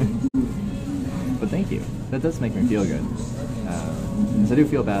 But thank you. That does make me feel good. Because I do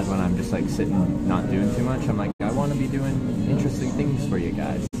feel bad when I'm just like sitting, not doing too much. I'm like, I want to be doing interesting things for you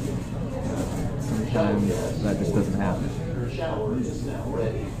guys. Sometimes that just doesn't happen. Your shower is now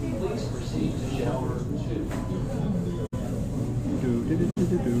ready. Please proceed to shower 2.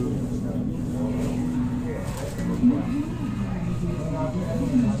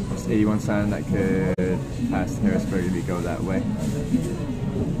 It's 81 sign that could pass Harrisburg if you go that way.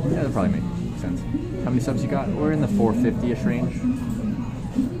 Yeah, that probably makes sense. How many subs you got? We're in the 450-ish range.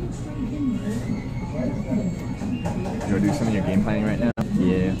 You want to do some of your game planning right now?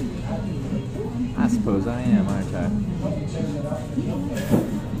 Yeah. I suppose I am, aren't I?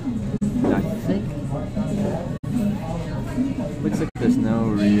 I think... Looks like there's no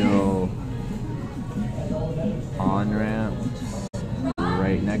real on-ramps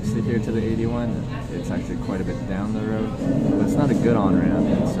right next to here to the 81. It's actually quite a bit down the road. But it's not a good on-ramp.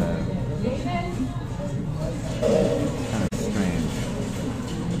 It's kind of strange.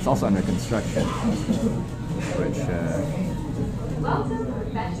 It's also under construction, which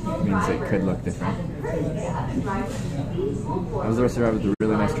means it could look different. I was the rest of the ride with a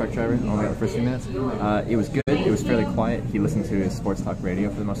really nice truck driver. Only got the first few minutes. It was good. It was fairly quiet. He listened to his sports talk radio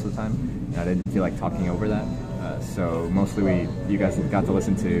for the most of the time, and I didn't feel like talking over that. So mostly you guys got to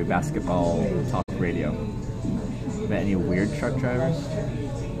listen to basketball talk radio. Met any weird truck drivers?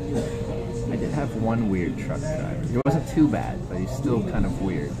 I did have one weird truck driver. He wasn't too bad, but he's still kind of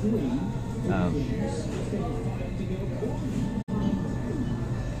weird.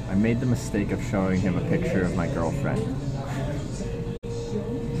 I made the mistake of showing him a picture of my girlfriend.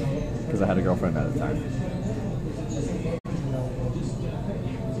 Because I had a girlfriend at the time.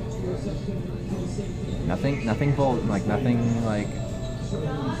 Nothing bold, nothing like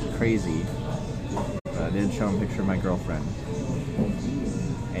crazy. But I did show him a picture of my girlfriend.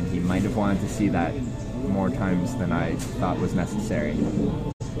 And he might have wanted to see that more times than I thought was necessary.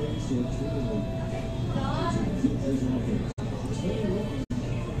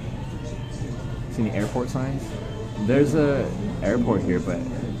 See any airport signs? There's a airport here, but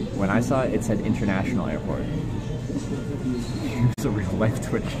when I saw it, it said International Airport. It's a real life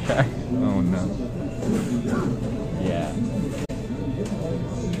Twitch chat. Oh no. Yeah.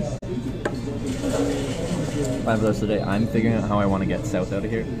 Plan for the rest of the day. I'm figuring out how I want to get south out of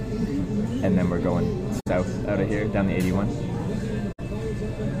here. And then we're going south out of here, down the 81.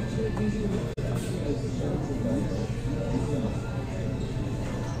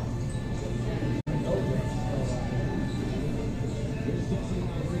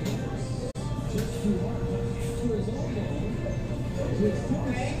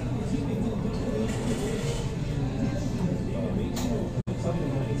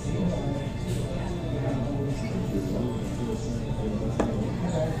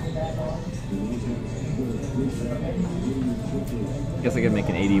 Guess I could make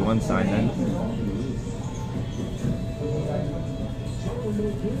an 81 sign then.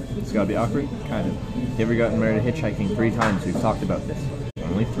 It's gotta be awkward? Kind of. You ever gotten murdered hitchhiking 3 times? We've talked about this.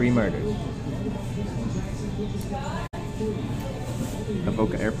 Only 3 murders.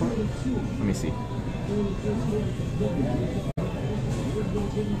 Avoca Airport? Let me see.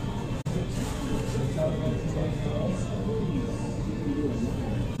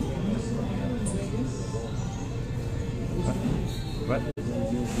 What?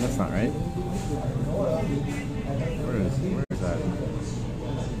 That's not right. Where is that?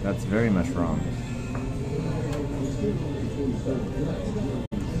 That's very much wrong.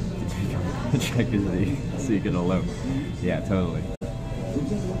 Check is the secret alone. Yeah, totally.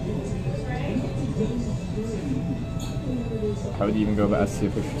 How would you even go about asking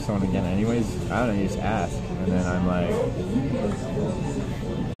a picture of someone again anyways? I don't know, you just ask. And then I'm like,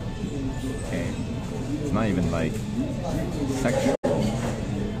 okay. It's not even like sexual.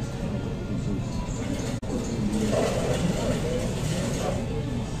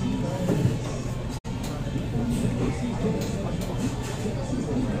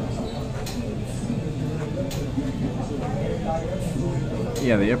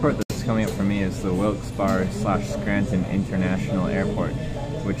 Yeah, the airport that's coming up for me is the Wilkes-Barre/Scranton International Airport,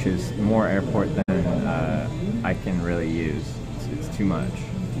 which is more airport than I can really use. It's too much.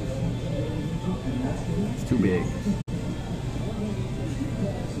 It's too big.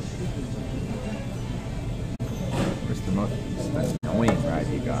 Where's the most annoying ride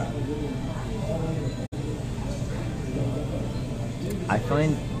you got? I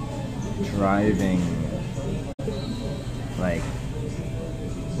find driving like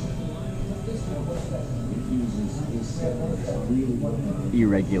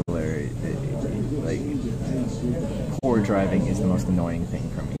irregular, like poor driving is the most annoying thing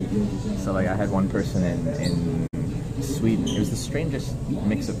for me. So like I had one person in Sweden. It was the strangest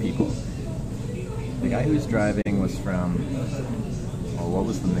mix of people. The guy who was driving was from, oh, what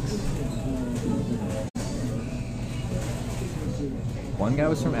was the mix? One guy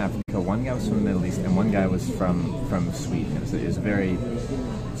was from Africa, one guy was from the Middle East, and one guy was from Sweden. It was a very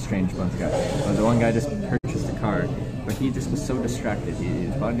strange bunch of guys. But the one guy just purchased a car, but he just was so distracted. He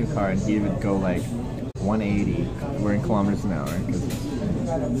just bought a new car and he would go like 180. We're in kilometers an hour because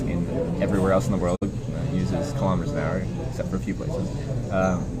it's in everywhere else in the world uses kilometers an hour except for a few places.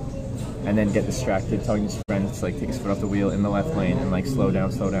 And then get distracted talking to his friends, to like take his foot off the wheel in the left lane and like slow down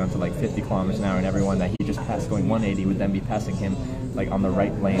to like 50 kilometers an hour, and everyone that he just passed going 180 would then be passing him like on the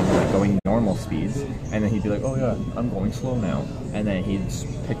right lane, like going normal speeds, and then he'd be like, oh yeah, I'm going slow now, and then he'd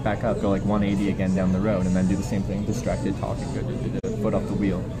pick back up, go like 180 again down the road, and then do the same thing, distracted, talking, good, foot off the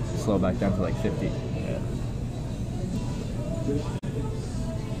wheel, slow back down to like 50. Yeah.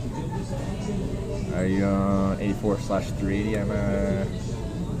 Are you on 84/380? I'm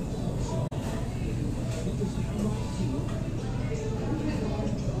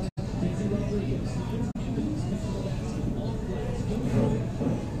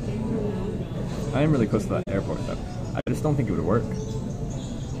I am really close to that airport though. I just don't think it would work.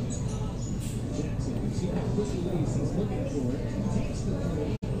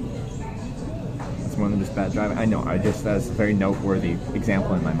 It's more than just bad driving. I know, that's a very noteworthy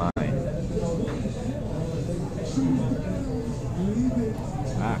example in my mind.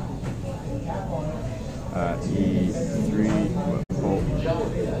 E3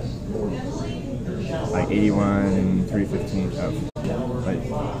 like 81 315 like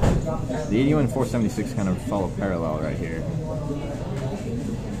the 81 476 kind of follow parallel right here.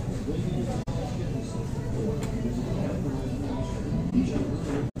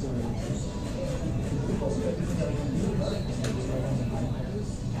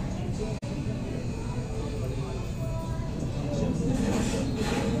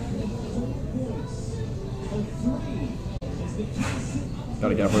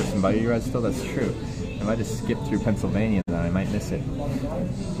 Gotta get a horse and buggy ride still? That's true. If I just skip through Pennsylvania, then I might miss it.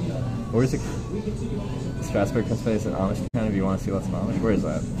 Where is it? Strasburg, Pennsylvania is an Amish town if you want to see lots of Amish. Where is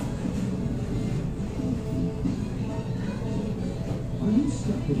that?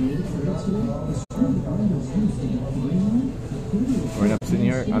 We're in upstate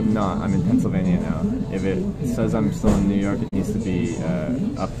New York? I'm not. I'm in Pennsylvania now. If it says I'm still in New York, it needs to be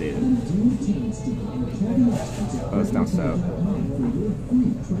updated. Oh, it's down south.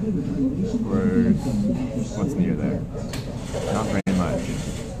 What's near there? Not very much.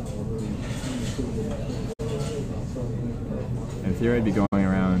 In theory, I'd be going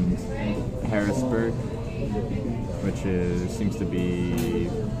around Harrisburg, which seems to be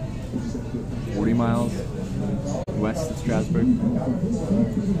 40 miles west of Strasburg.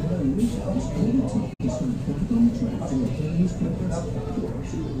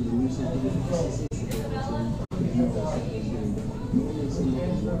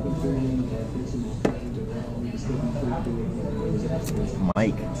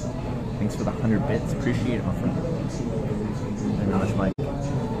 Mike, thanks for the 100 bits. Appreciate it, my friend. Thank you very much, Mike.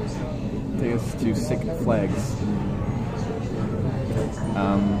 Take us to Six Flags.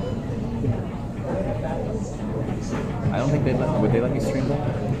 I don't think would they let me stream that?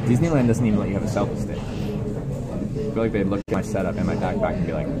 Disneyland doesn't even let you have a selfie stick. I feel like they'd look at my setup and my backpack and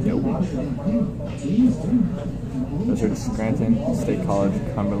be like, nope. Those are Scranton, State College,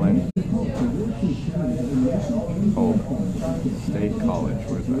 Cumberland. Oh, State College,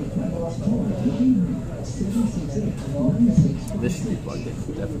 where's that? This should be plugged in,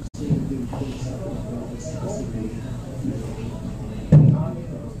 definitely.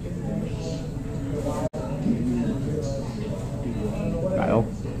 Kyle,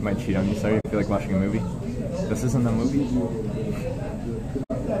 might cheat on you, sorry, if you feel like watching a movie. This isn't a movie?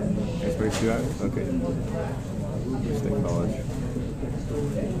 It's for 2 hours? Okay. State College.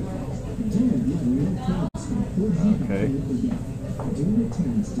 Okay.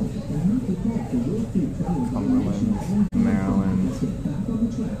 Cumberland, Maryland.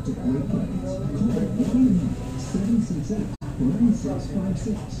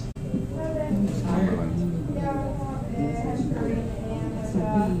 Cumberland.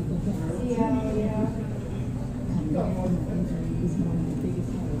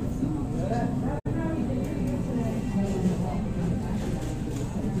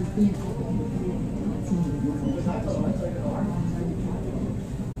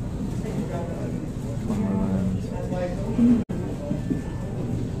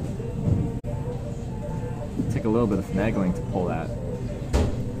 take a little bit of finagling to pull that.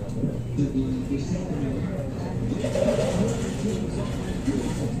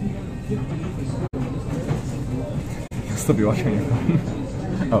 You'll still be watching your phone.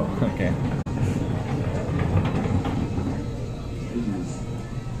 Oh, okay.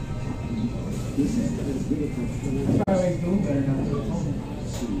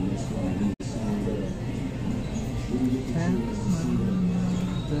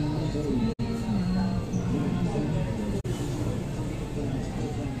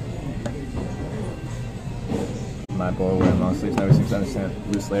 My boy wearing long sleeves never seems to understand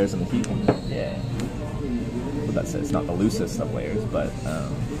loose layers in the heat. Yeah. Well, that's it. It's not the loosest of layers, but yeah,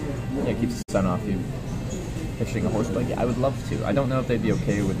 it keeps the sun off you. Hitching a horse buggy, I would love to. I don't know if they'd be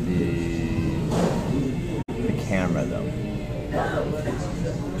okay with the camera though.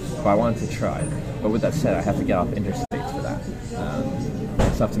 But I wanted to try. But with that said, I have to get off interstates for that.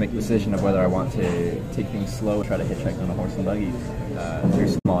 So I have to make a decision of whether I want to take things slow and try to hitchhike on a horse and buggy through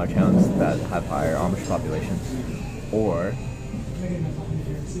smaller towns that have higher Amish populations, or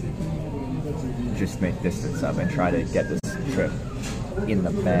just make distance up and try to get this trip in the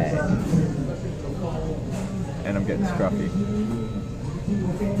bag. And I'm getting scruffy.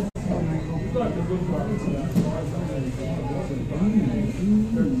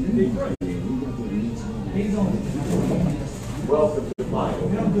 Welcome to Michael.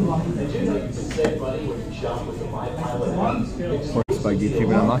 Did you know you can save money when you shop with the My Pilot app? Horse buggy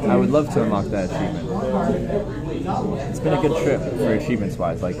achievement unlocked. I would love to unlock that achievement. It's been a good trip for achievements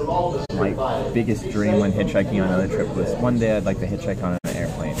wise. Like, my biggest dream when hitchhiking on another trip was one day I'd like to hitchhike on an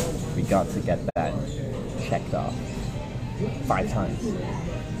airplane. We got to get that checked off 5 times.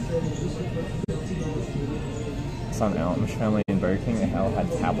 I saw an Amish family in Burger King. They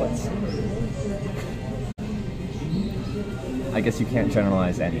had tablets. I guess you can't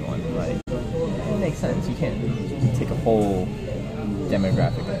generalize anyone. Like, it makes sense. You can't take a whole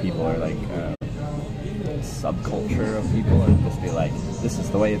demographic of people or like subculture of people and just be like, this is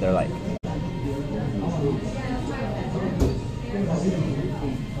the way they're like.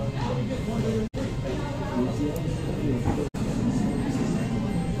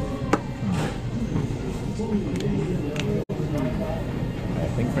 I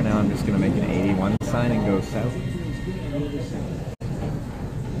think for now I'm just gonna make an 81 sign and go south.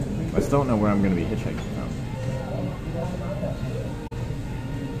 I still don't know where I'm going to be hitchhiking from.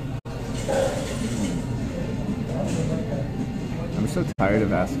 I'm so tired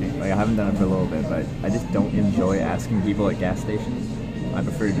of asking. Like, I haven't done it for a little bit, but I just don't enjoy asking people at gas stations. I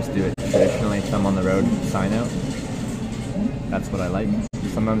prefer to just do it traditionally. If I'm on the road, sign out. That's what I like.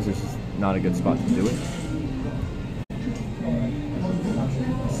 Sometimes it's just not a good spot to do it.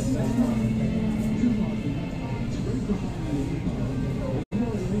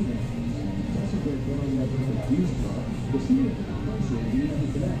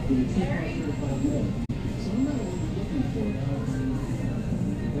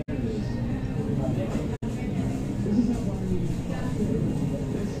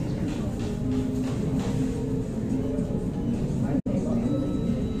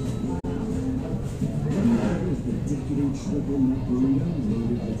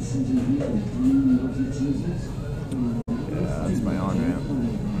 Yeah, that's my on-ramp.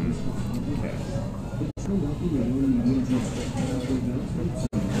 Okay.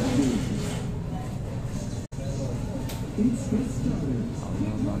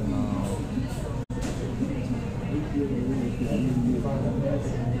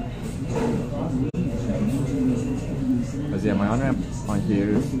 Because yeah, my on-ramp on here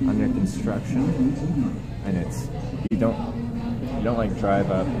is under construction, and it's you don't like drive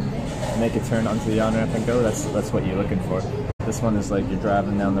up, make a turn onto the on-ramp and go. That's what you're looking for. This one is like you're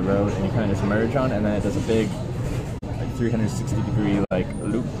driving down the road and you kind of just merge on, and then it does a big like 360-degree like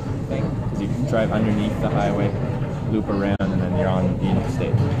loop thing, because you drive underneath the highway, loop around, and then you're on the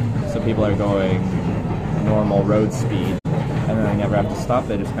interstate. So people are going normal road speed, and then they never have to stop.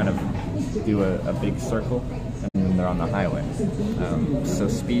 They just kind of do a big circle, and then they're on the highway. So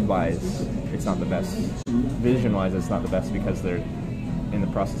speed-wise, it's not the best. Vision-wise, it's not the best because they're in the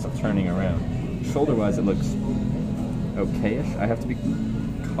process of turning around. Shoulder-wise, it looks okay-ish. I have to be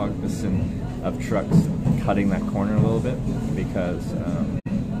cognizant of trucks cutting that corner a little bit, because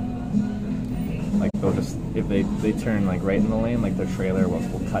like they'll just, if they turn like right in the lane, like their trailer will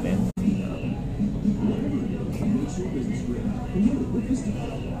cut in.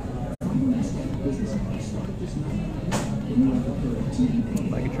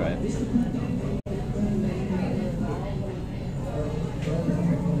 I could try it.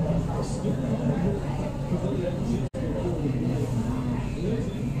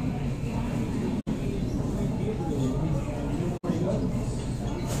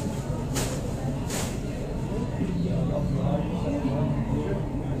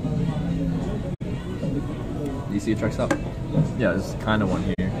 see a truck stop? Yeah, there's kind of one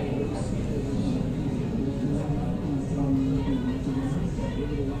here.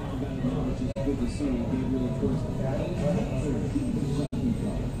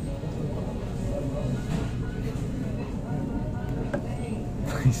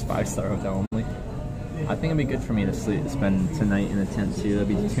 Nice 5-star hotel only. I think it'd be good for me to spend tonight in a tent too. That'd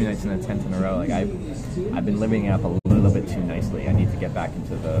be 2 nights in a tent in a row. Like I've been living it up a little bit too nicely. I need to get back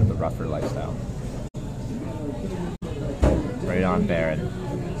into the rougher lifestyle. Right on, Baron.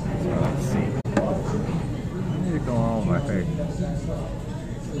 That's what I like to see. You're going all over my face.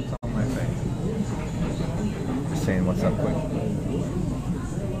 It's on my face. Just saying what's up quick.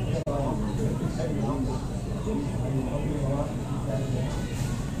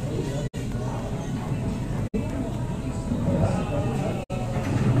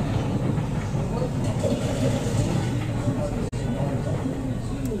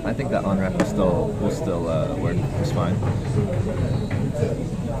 I think that on-ramp will still work just fine.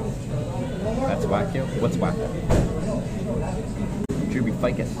 That's whack, yo? What's whack? Druby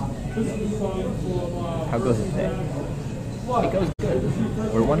Ficus. How goes it today? It goes good.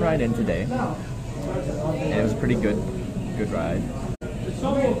 We're one ride in today, and it was a pretty good ride.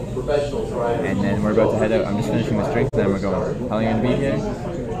 And then we're about to head out. I'm just finishing this drink, then we're going. How long are you going to be here?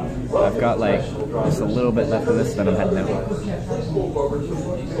 I've got like just a little bit left of this, then I'm heading out.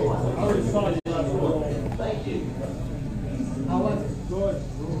 Thank you.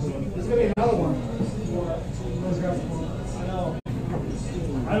 There's gonna be another one.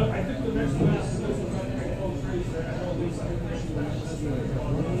 I think the next one is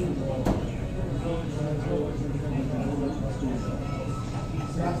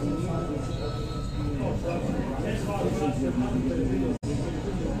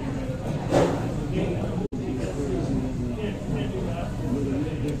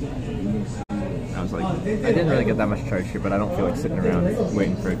I was like, I didn't really get that much charge here, but I don't feel like sitting around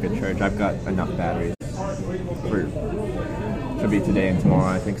waiting for a good charge. I've got enough batteries to be today and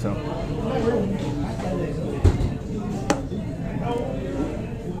tomorrow, I think so.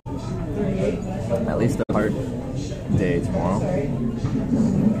 At least a hard day tomorrow.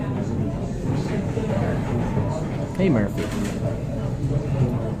 Hey Murphy.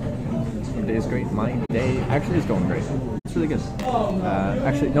 Your day is great. My day actually is going great. It's really good.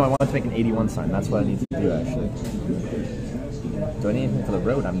 Actually, no, I wanted to make an 81 sign. That's what I need to do, actually. Do I need anything for the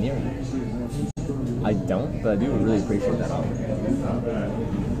road? I'm near you. I don't, but I do really appreciate that offer.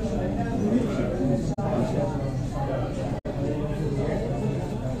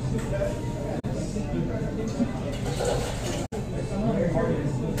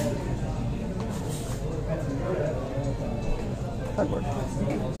 That worked.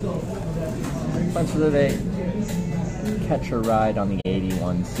 Plans for the day. Catch a ride on the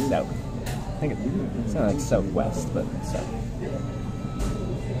 81 south. I think it's not like southwest, but south.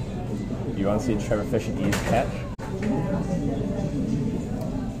 You want to see Trevor Fish and Ease catch?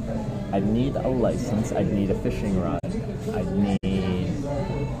 I'd need a license. I'd need a fishing rod. I'd need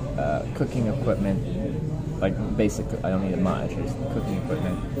cooking equipment. Like basically, I don't need much. Just cooking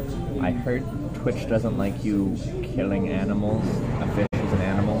equipment. I heard Twitch doesn't like you killing animals. A fish is an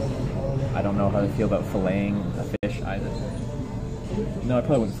animal. I don't know how to feel about filleting a fish either. No, I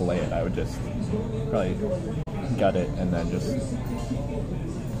probably wouldn't fillet it. I would just probably gut it and then just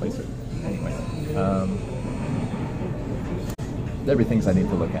place it. Anyway, there'll be things I need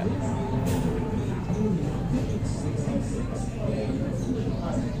to look at.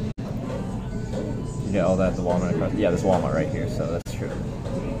 You get all that at the Walmart across. Yeah, there's Walmart right here, so that's true.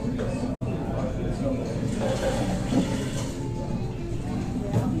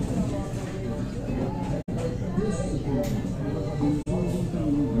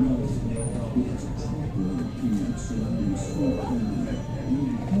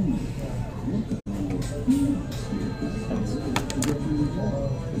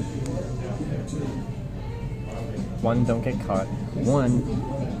 One, don't get caught. One,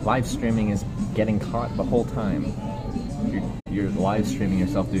 live streaming is getting caught the whole time. You're live streaming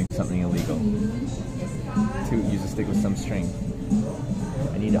yourself doing something illegal. Two, use a stick with some string.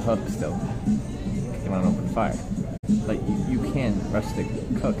 I need a hook still. Come on, open fire. Like, you can rustic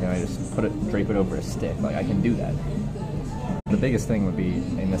cook and I just drape it over a stick. Like, I can do that. The biggest thing would be,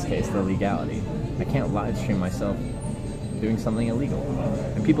 in this case, the legality. I can't live stream myself doing something illegal.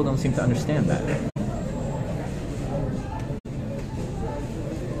 And people don't seem to understand that.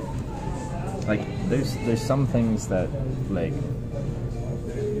 Like, there's some things that, like,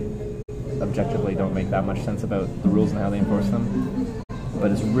 objectively don't make that much sense about the rules and how they enforce them,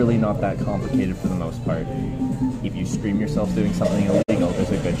 but it's really not that complicated for the most part. If you stream yourself doing something illegal, there's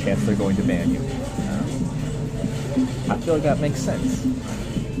a good chance they're going to ban you. I feel like that makes sense.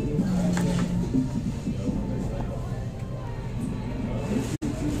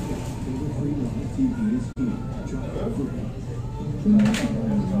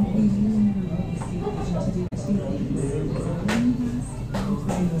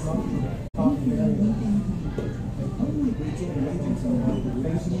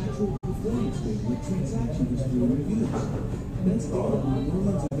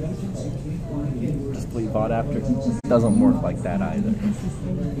 Just leave bought after. Doesn't work like that either.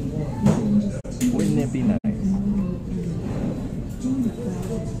 Wouldn't it be nice?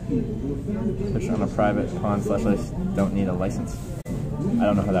 Push on a private pond / don't need a license. I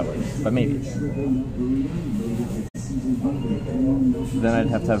don't know how that works, but maybe. Then I'd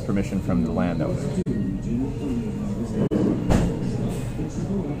have to have permission from the landowner.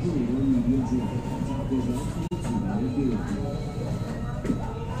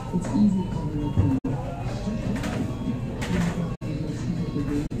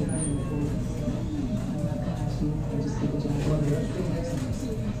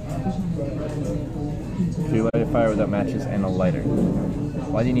 Do you light a fire without matches and a lighter?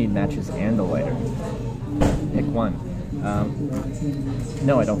 Why do you need matches and a lighter? Pick one.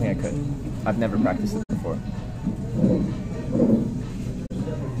 No, I don't think I could. I've never practiced it before.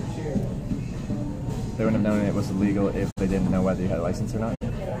 They wouldn't have known it was illegal if they didn't know whether you had a license or not.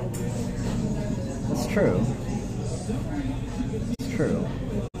 It's true. It's true.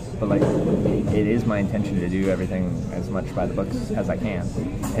 But like, it is my intention to do everything as much by the books as I can.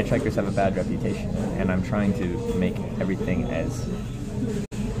 Hitchhikers have a bad reputation, and I'm trying to make everything as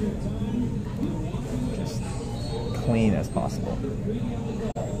just clean as possible.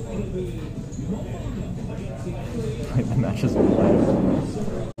 Like the matches will light.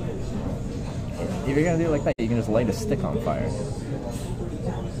 If you're gonna do it like that, you can just light a stick on fire.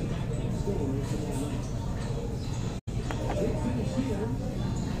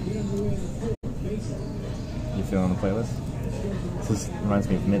 You feeling the playlist? This reminds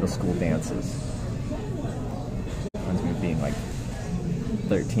me of middle school dances. Reminds me of being like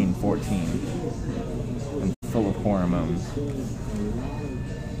 13, 14 and full of hormones.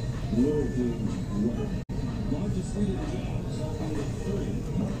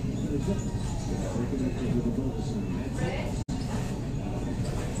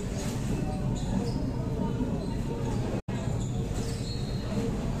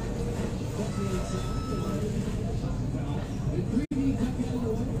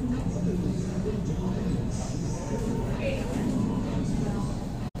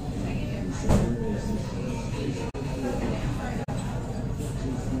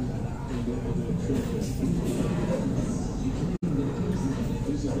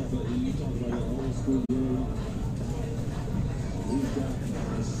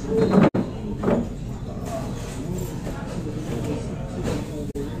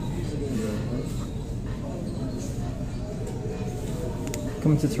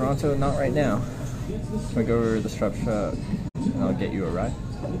 Coming to Toronto? Not right now. Can we go over to the Strub Shop and I'll get you a ride?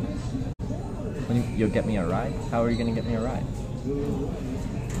 You'll get me a ride? How are you going to get me a ride?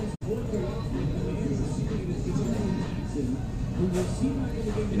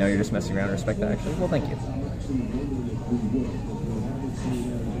 You know, you're just messing around. Respect that, actually. Well, thank you.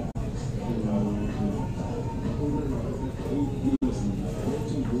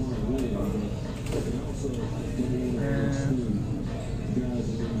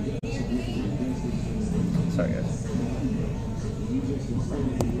 Sorry, guys.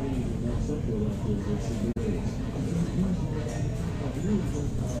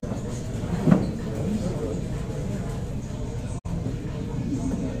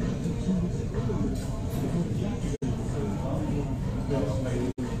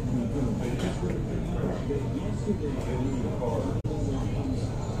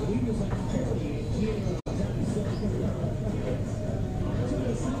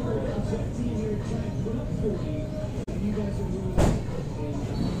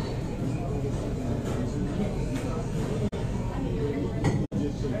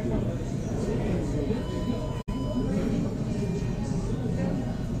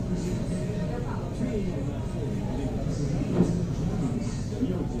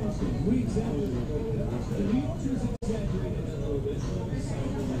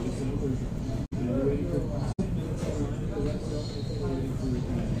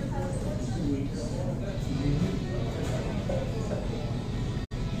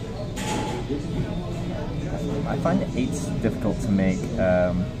 I find 8s difficult to make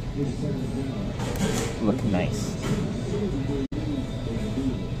look nice.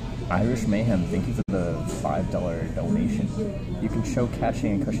 Irish Mayhem, thank you for the $5 donation. You can show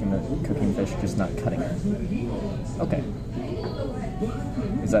catching and cooking fish, just not cutting it. Okay.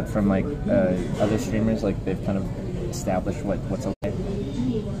 Is that from like other streamers? Like they've kind of established what's okay?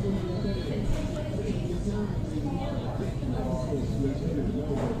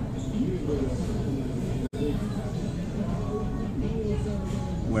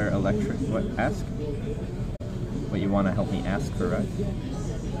 Where electric? What? Ask? What, you want to help me ask for, right?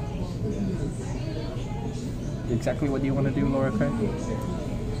 Exactly what do you want to do, Laura Craig?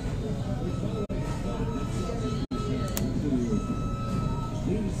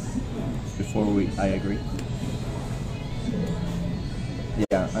 Before I agree.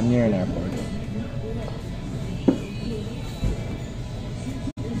 Yeah, I'm near an airport.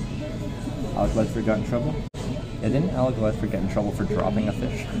 Alec Ledford got in trouble? Yeah, didn't Alec Ledford get in trouble for dropping a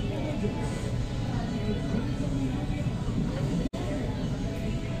fish?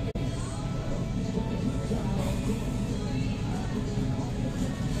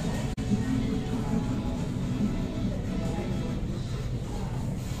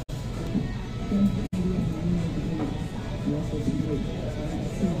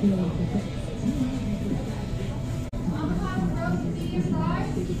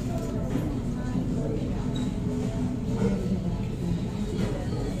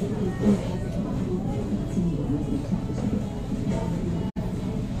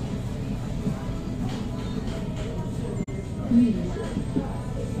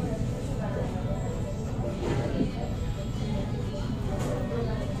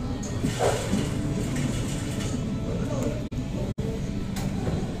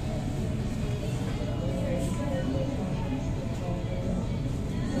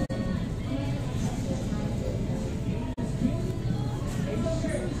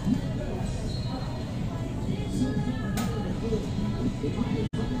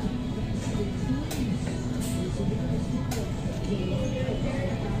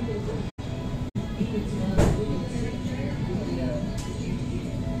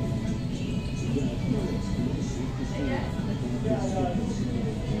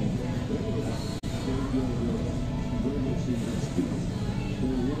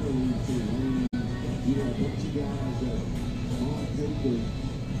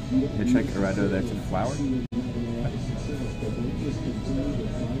 Hitchhike Corrado there to the flower.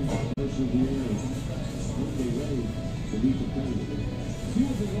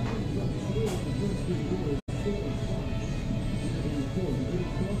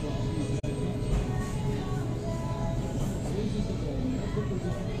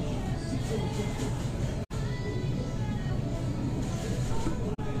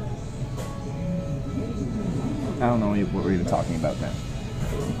 I don't know what we're even talking about now.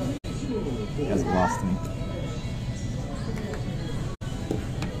 You guys have lost me.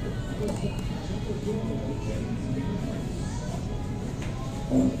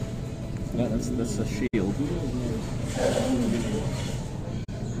 Yeah, that's a shield.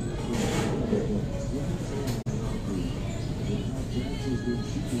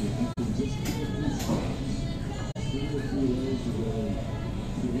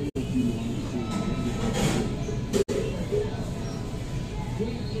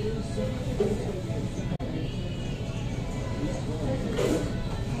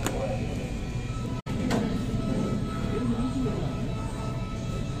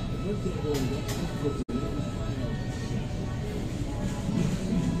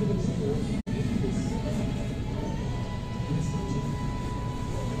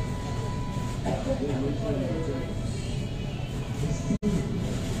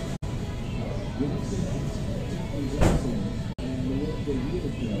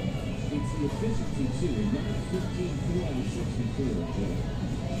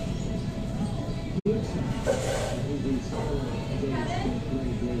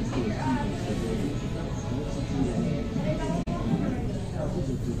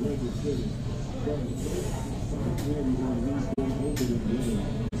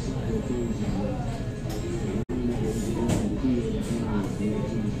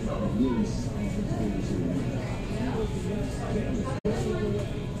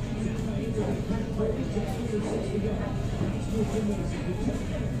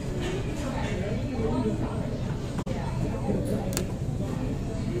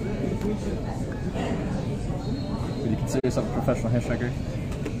 Would you consider yourself a professional hitchhiker?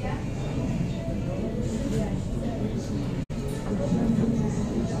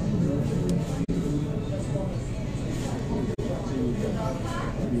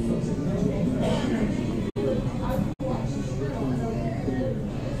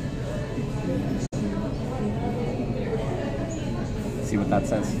 See what that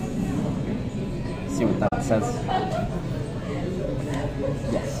says. See what that says.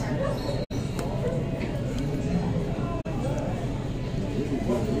 Yes.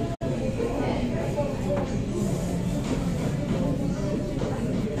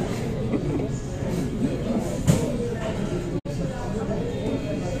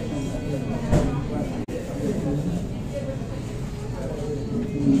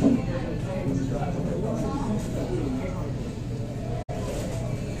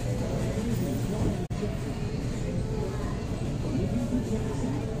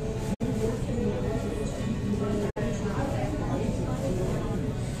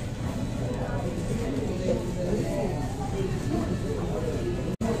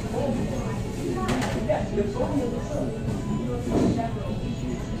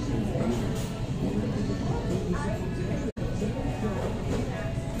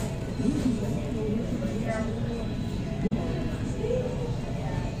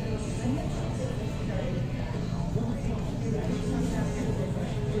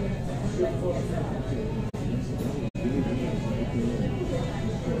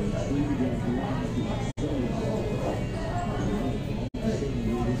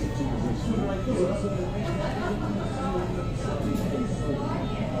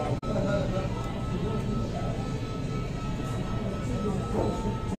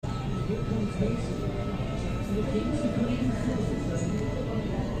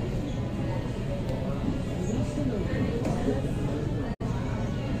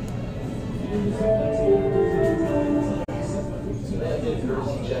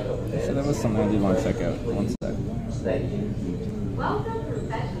 So that was something I did want to check out. One sec. Welcome,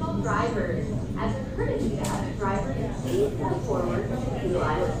 professional drivers. As a courtesy to other drivers, please come forward to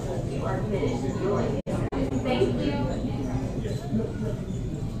utilize or finish your Thank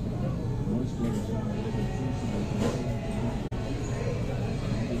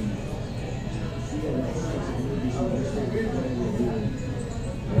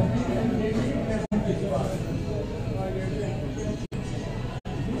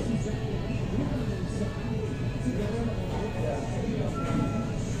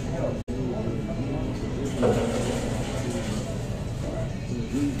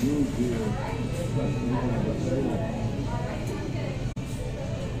you.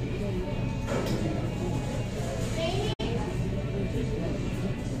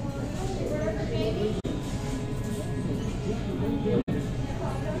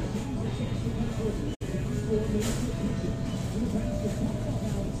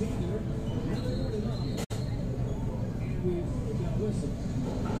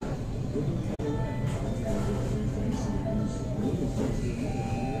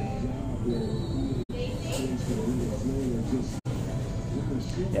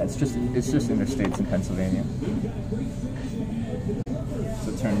 Yeah, it's just interstates in Pennsylvania. It's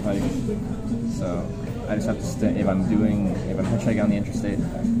a turnpike, so I just have to stay. If I'm hitchhiking on the interstate,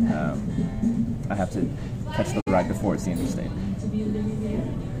 I have to catch the ride before it's the interstate.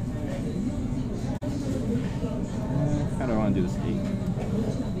 How do I want to do this? 8.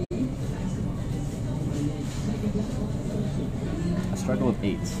 I struggle with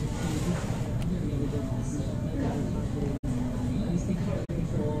 8s.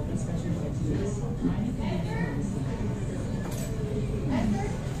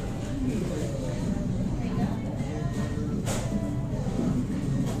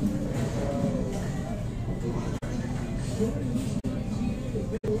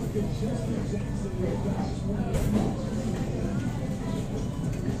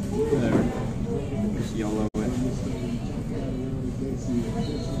 Whatever. Just YOLO it.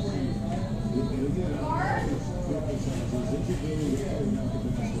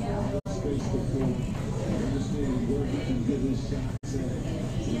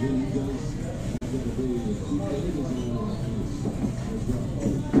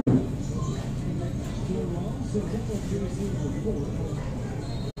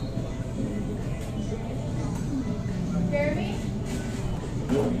 Jeremy?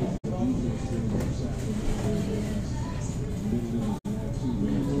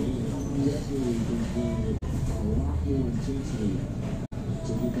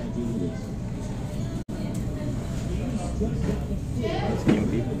 That's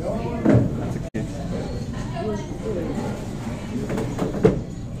gimpy. That's okay.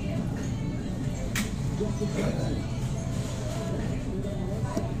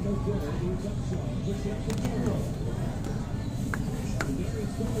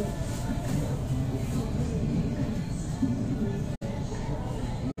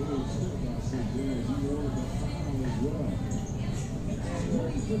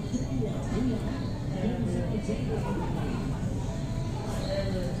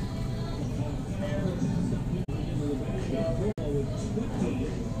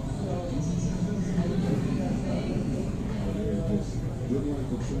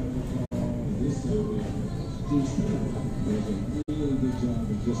 This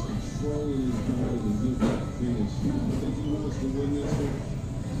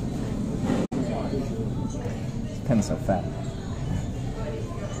pen's so fat.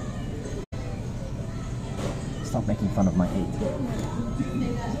 Stop making fun of my height.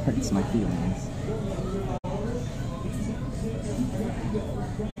 It hurts my feelings.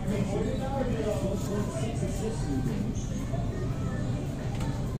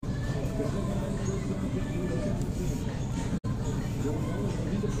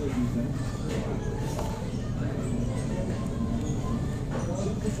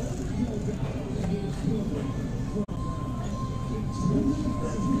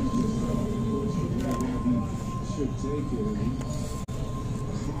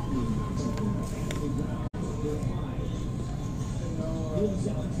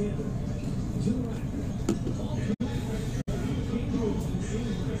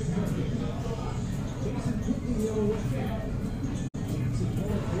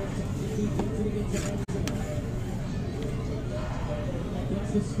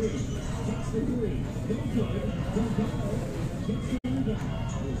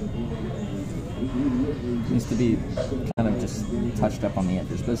 Needs to be kind of just touched up on the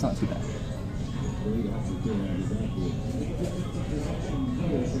edges, but it's not too bad.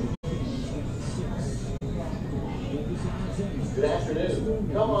 Good afternoon.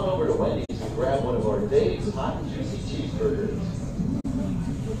 Come on over to Wendy's and grab one of our Dave's hot and juicy cheeseburgers.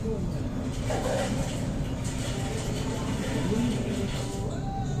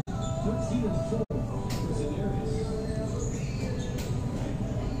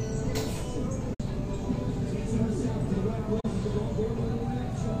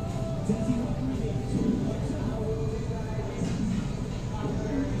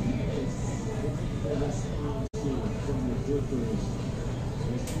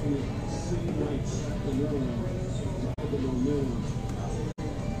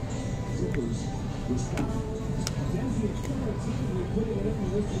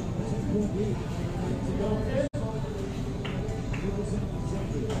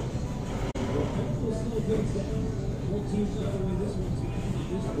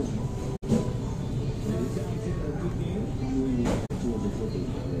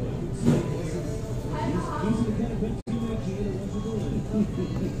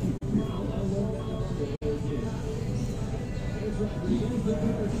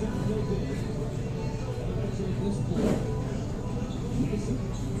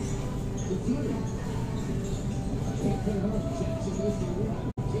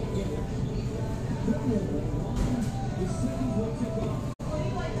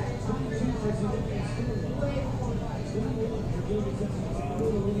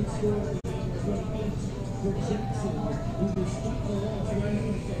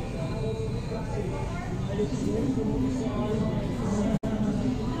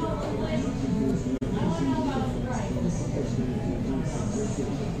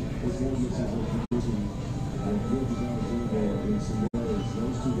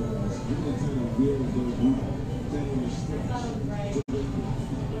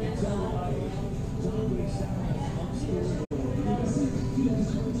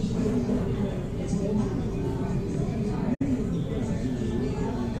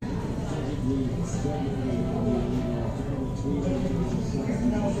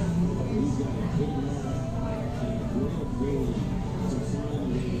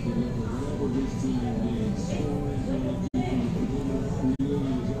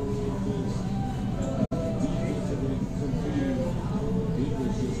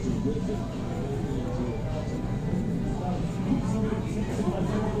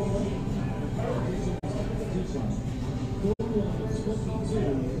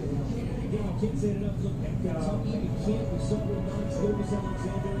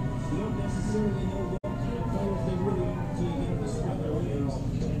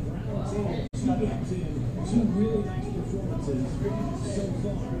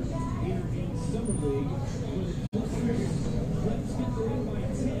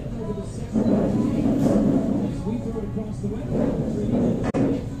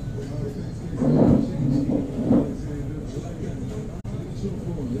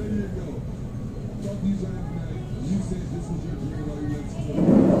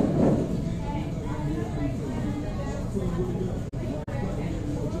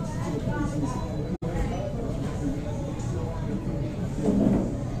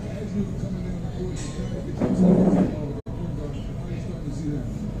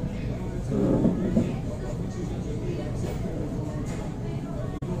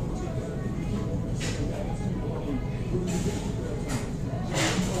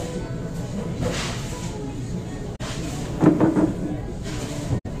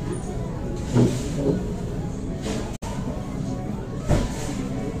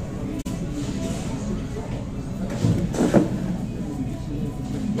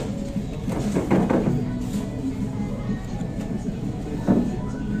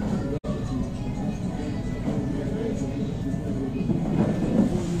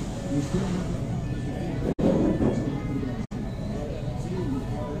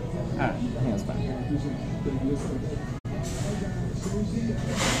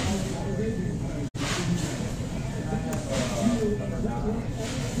 All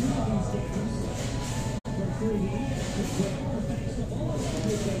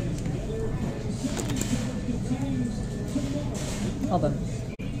done.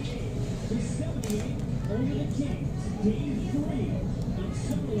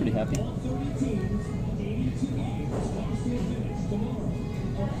 Pretty happy.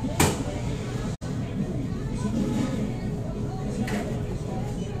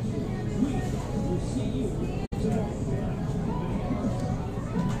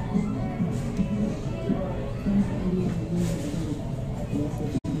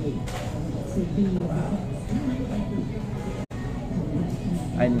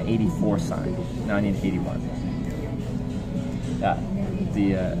 I had an 84 sign. Now I need 81. Yeah,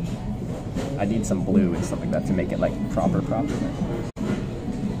 I need some blue and stuff like that to make it like proper. I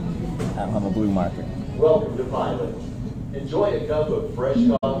don't have a blue marker. Welcome to Pilot. Enjoy a cup of fresh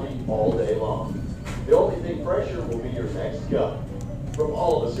coffee all day long. The only thing fresher will be your next cup. From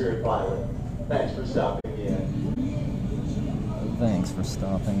all of us here at Pilot, thanks for stopping in. Thanks for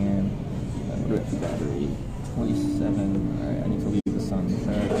stopping in. Battery 27. Alright, I need to leave this on the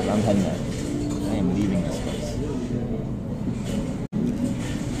third because I'm heading out. I am leaving this place.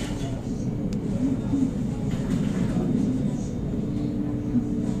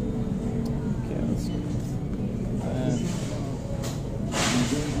 Okay, let's go.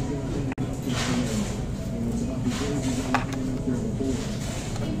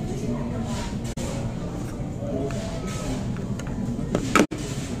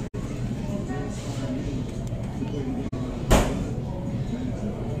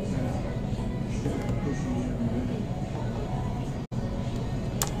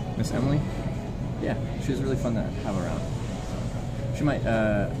 Miss Emily? Yeah, she was really fun to have around. She might,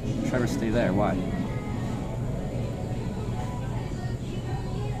 Trevor, stay there. Why?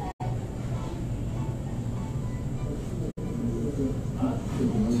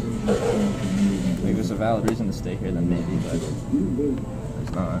 Maybe there's a valid reason to stay here, then maybe, but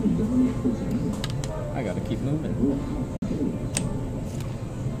it's not. I gotta keep moving.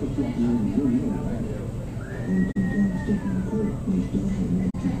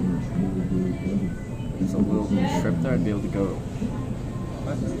 There's a little strip there, I'd be able to go.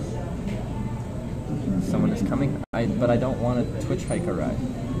 What? Someone is coming? But I don't want a Twitch hiker ride.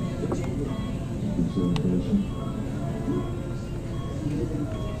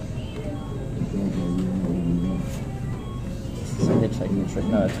 It's a hitchhiking trip,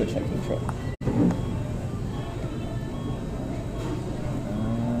 not a Twitch hiking trip.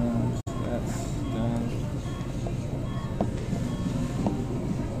 That's done.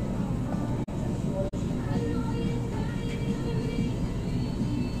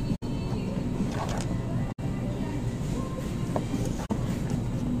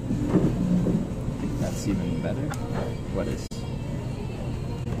 That's even better. What is?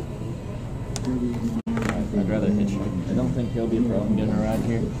 I'd rather hitchhike. I don't think he'll be a problem getting a ride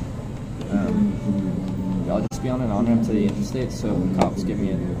here. I'll just be on an on-ramp to the interstate, so if the cops give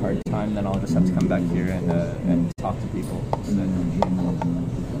me a hard time, then I'll just have to come back here and talk to people instead.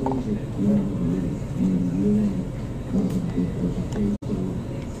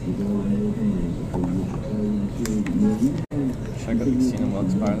 Check out the casino in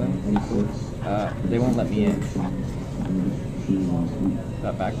Wilkes Barre. They won't let me in.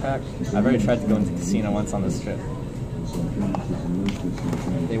 That backpack? I've already tried to go into the casino once on this trip.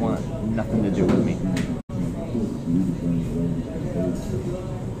 They want nothing to do with me.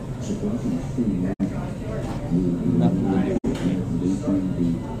 Nothing to do with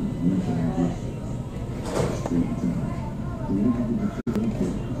me.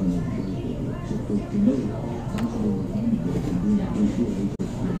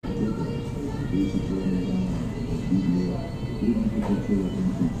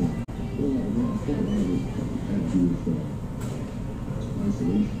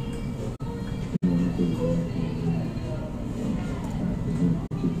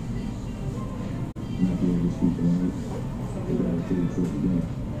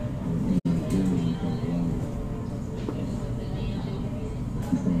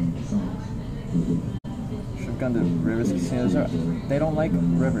 Should've gone to Rivers Casinos. They don't like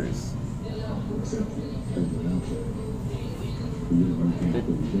Rivers.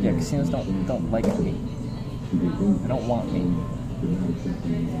 Yeah, casinos don't like me. They don't want me.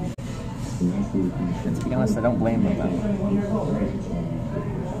 And to be honest, I don't blame them though.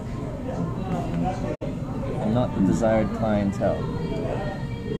 I'm not the desired clientele.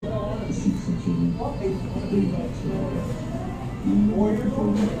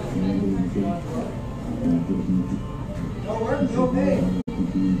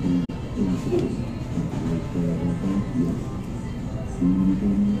 You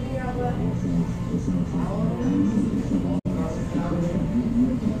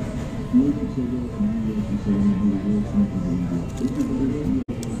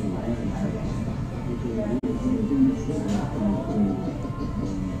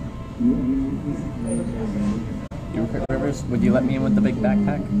Quick Rivers, would you let me in with the big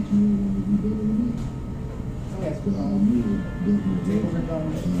backpack?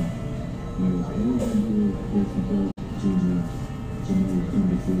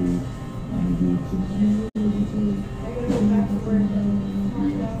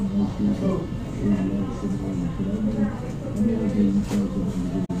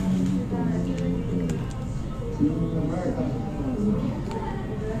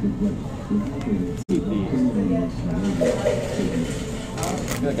 I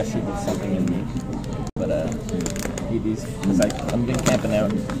feel like I should put something in me, but eat these because I'm been camping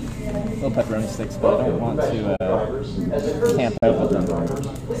out. Little pepperoni sticks, but I don't want to camp out with them.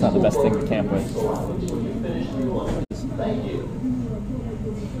 It's not the best thing to camp with.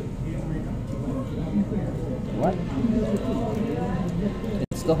 What?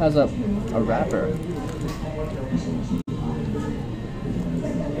 It still has a wrapper.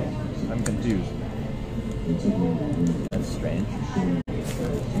 I'm confused. That's strange.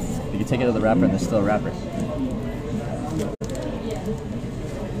 You can take it out of the wrapper and there's still a wrapper.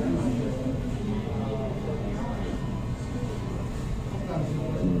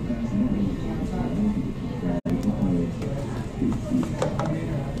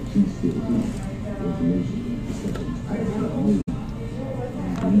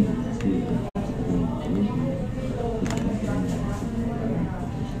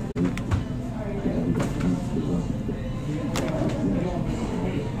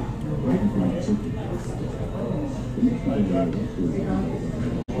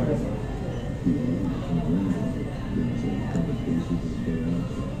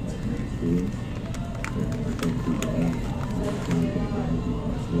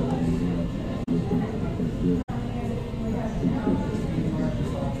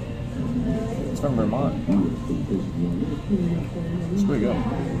 It's from Vermont. It's pretty good.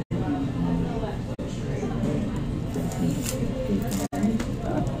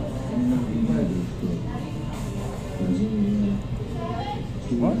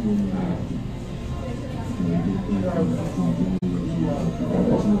 What?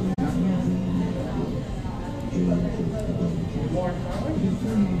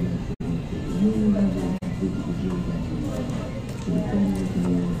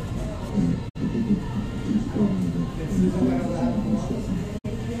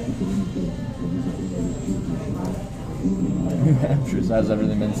 New Hampshire's how's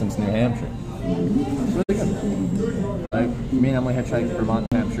everything been since New Hampshire? It's really good. Me and Emily hitchhiked Vermont,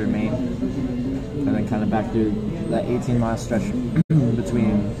 Hampshire, Maine, and then kind of back through that 18-mile stretch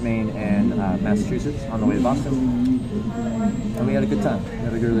between Maine and Massachusetts on the way to Boston. And we had a good time. We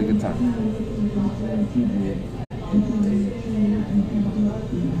had a really good time.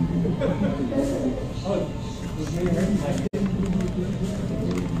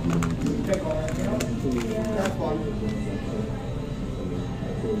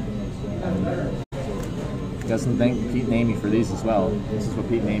 Doesn't thank Pete and Amy for these as well. This is what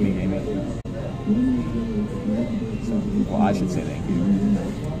Pete and Amy gave me. So, well, I should say thank you.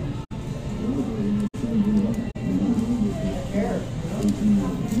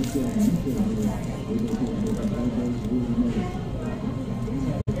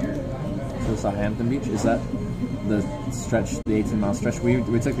 So Southampton Beach, is that the stretch, the 18-mile stretch?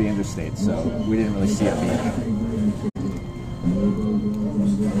 We took the interstate, so we didn't really see a beach.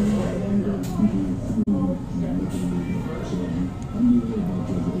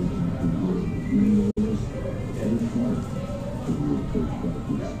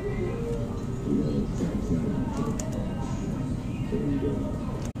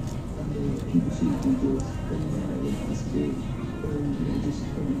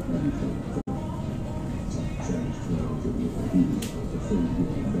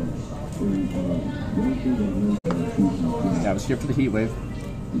 Yeah, I was here for the heat wave,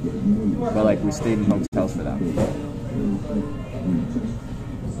 but like we stayed in hotels for that.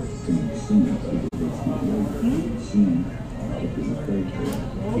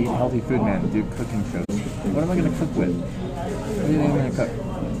 Eat healthy food, man. Do cooking shows. What am I gonna cook with? What do you think I'm gonna cook?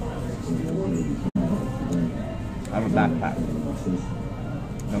 I have a backpack.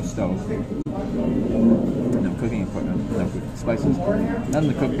 No stove. No cooking equipment. No spices. Nothing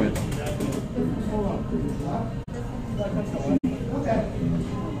to cook with.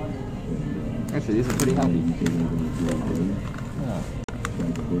 Actually, these are pretty healthy. Yeah.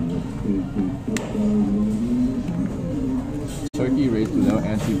 turkey raised without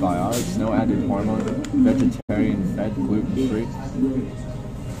antibiotics, no added hormone, vegetarian fed, gluten free.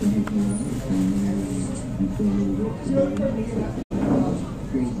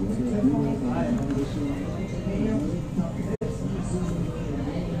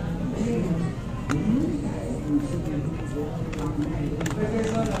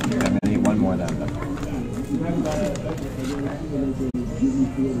 I'm gonna eat one more of that.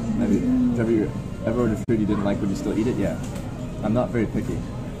 Have you ever ordered food you didn't like, would you still eat it? Yeah. I'm not very picky.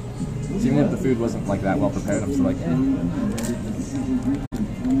 So even if the food wasn't like that well prepared, I'm still like, eh.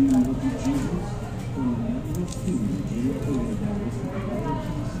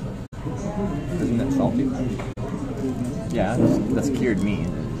 Isn't that salty? Yeah, that's cured meat.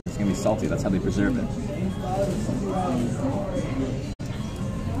 It's gonna be salty. That's how they preserve it.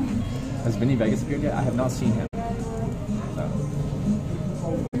 Has Vinny Vegas appeared yet? I have not seen him. So.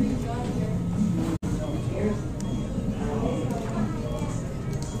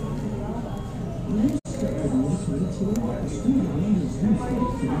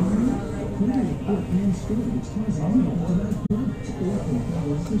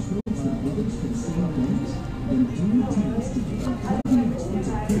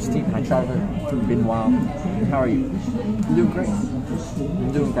 Christine, hi Charlotte. Been a while. How are you? I'm doing great.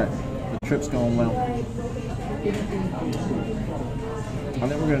 I'm doing great. The trip's going well. I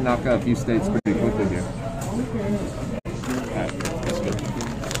think we're gonna knock out a few states pretty quickly here. Alright, that's good.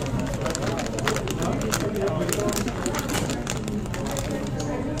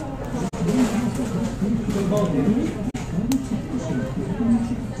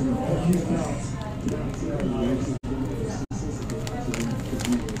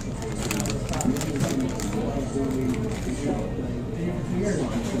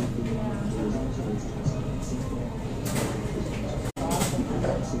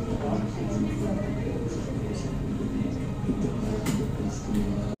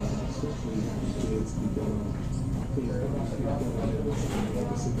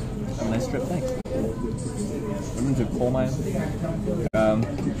 Have a nice trip, thanks. I've been to a coal mine.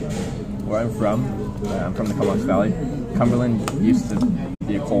 Where I'm from the Comox Valley. Cumberland used to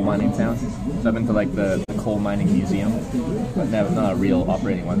be a coal mining town, so I've been to like the coal mining museum, but not a real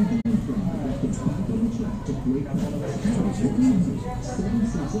operating one.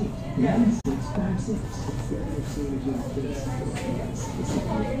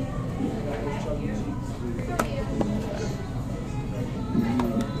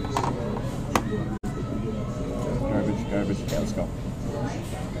 Garbage. Okay, let's go.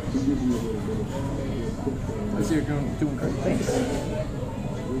 I see you're doing great. Thanks.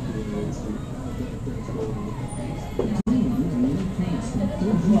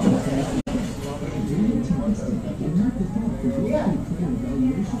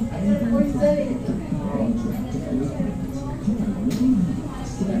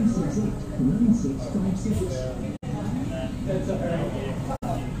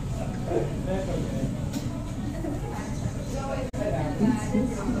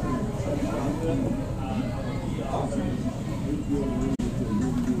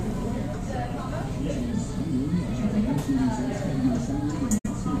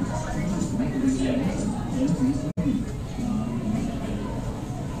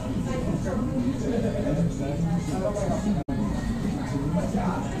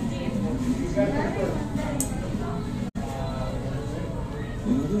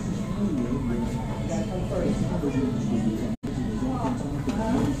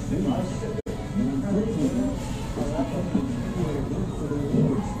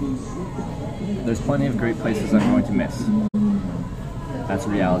 There's plenty of great places I'm going to miss. That's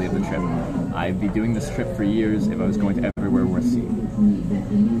the reality of the trip. I'd be doing this trip for years if I was going to everywhere worth seeing.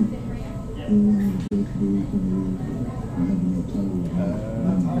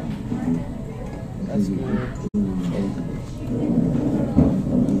 That's good.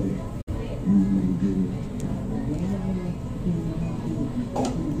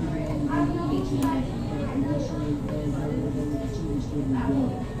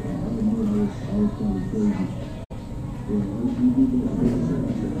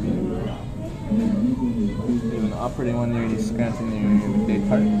 An operating one near Scranton near Day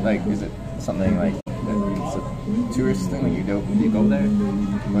Park? Like, is it something like it's a tourist thing? Like you go there?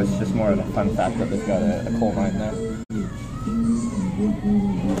 Or it's just more of a fun fact that they've got a coal mine there?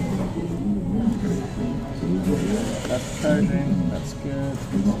 That's charging. That's good.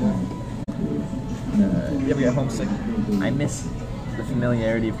 You ever get homesick? I miss the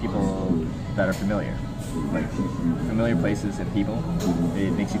familiarity of people that are familiar. like familiar places and people,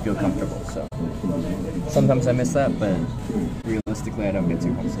 it makes you feel comfortable. So sometimes I miss that, but realistically, I don't get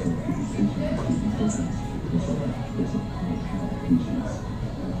too homesick.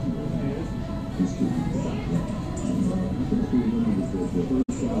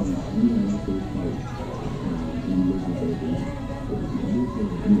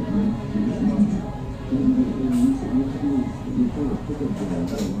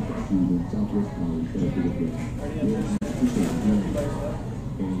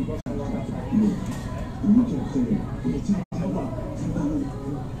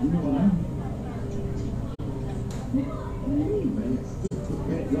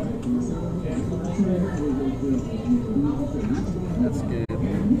 That's good.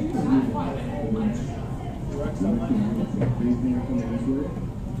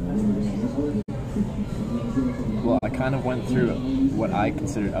 Well, I kind of went through what I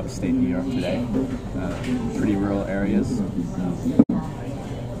considered upstate New York today. Pretty rural areas.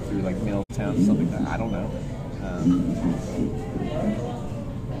 Through like Middletown, stuff like that. I don't know.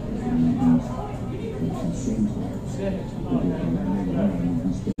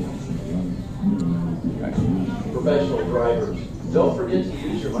 Professional drivers, don't forget to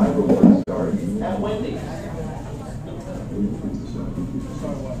use your My Rewards card at Wendy's.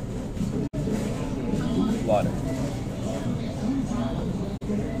 Water.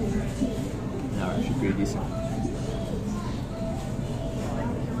 No, actually pretty decent.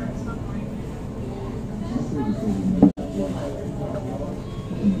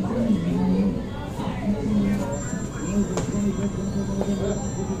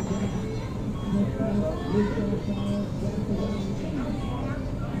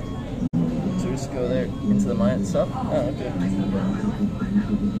 So we just go there into the mine itself? Oh, okay.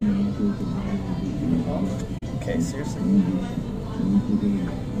 Okay, seriously?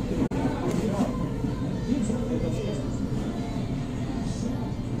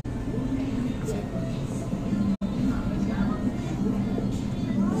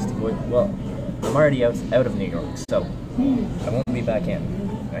 Well, I'm already out of New York, so I won't be back in.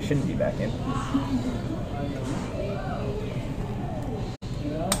 I shouldn't be back in.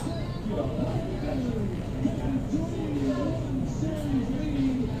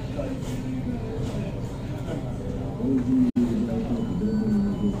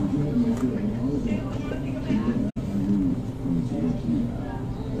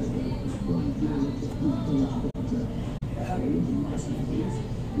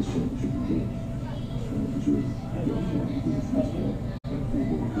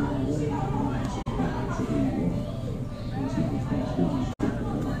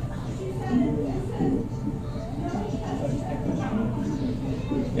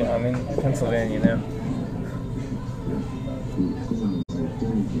 Yeah, I'm in Pennsylvania now.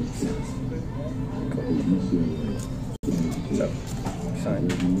 Cool. So, sign.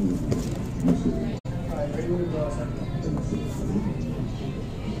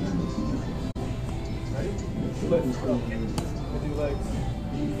 Let's go. Do legs.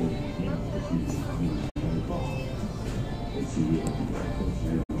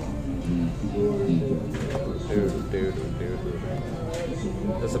 Dude.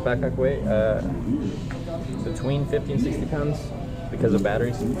 Does the backpack weigh between 50 and 60 pounds because of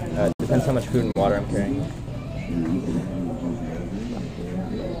batteries? Depends how much food and water I'm carrying.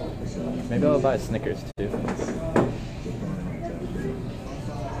 Maybe I'll buy Snickers too.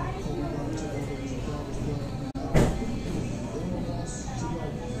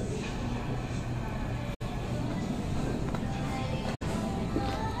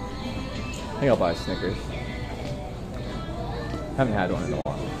 I think I'll buy Snickers. Haven't had one in a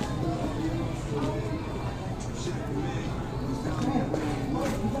while.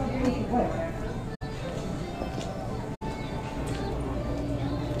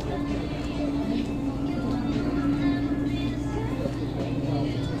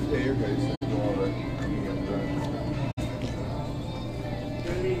 Yeah, you're good. So do all that.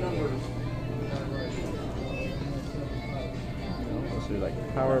 Those are like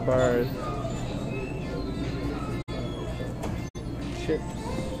power bars. Chips,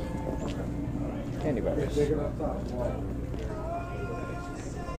 candy bars.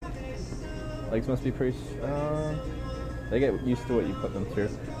 Legs must be pretty. They get used to what you put them through.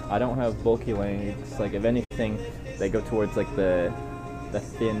 I don't have bulky legs. Like if anything, they go towards like the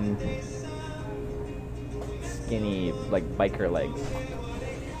thin, skinny like biker legs.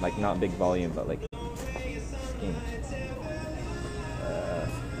 Like not big volume, but like skinny.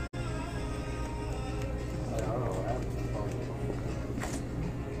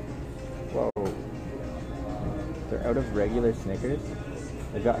 Whoa. They're out of regular Snickers.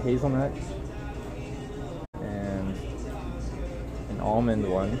 They've got hazelnut, almond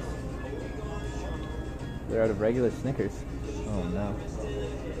ones. They're out of regular Snickers. Oh no.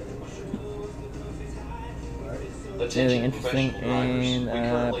 Anything interesting in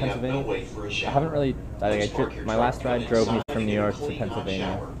Pennsylvania? I haven't really. My last ride drove me from New York to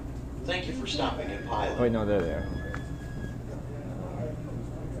Pennsylvania. Thank you for stopping in Pilot. Oh wait, no, they're there.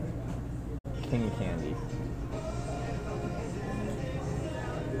 King Candy.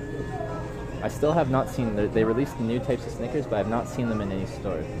 I still have not seen. They released new types of Snickers, but I've not seen them in any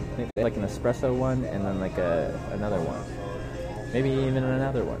stores. I think they have like an espresso one and then like another one. Maybe even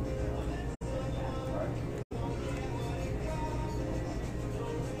another one.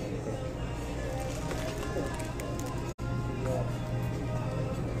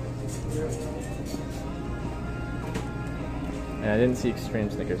 And I didn't see extreme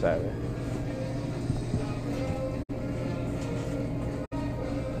Snickers either.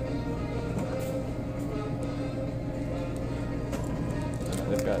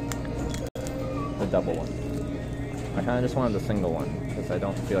 They've got the double one. I kind of just wanted the single one because I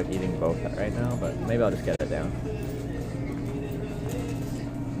don't feel like eating both right now, but maybe I'll just get it down.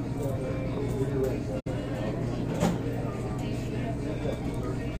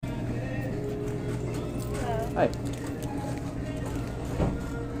 Hi.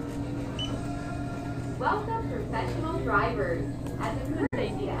 Welcome, professional drivers. As a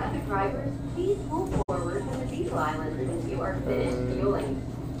courtesy to other drivers, please pull forward from the diesel island when you are finished fueling.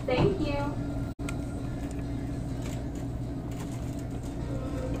 Thank you.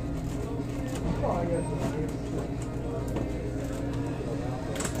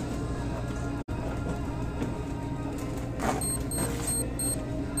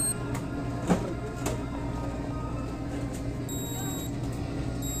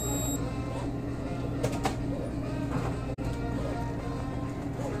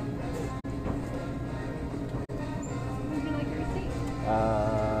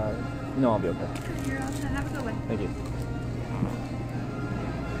 No, I'll be okay. You're all set. Have a good one. Thank you.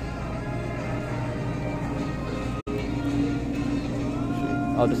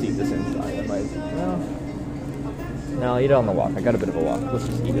 I'll just eat this inside. I might. No, I'll eat it on the walk. I got a bit of a walk. Let's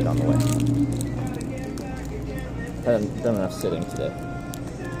just eat it on the way. I haven't done enough sitting today.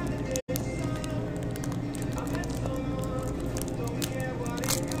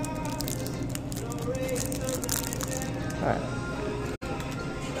 Alright.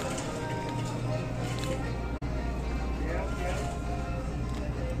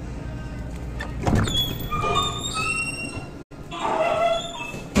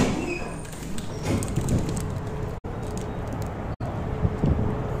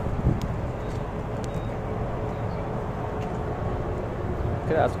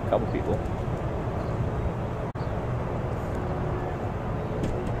 Could ask a couple people.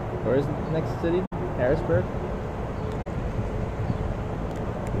 Where is the next city? Harrisburg?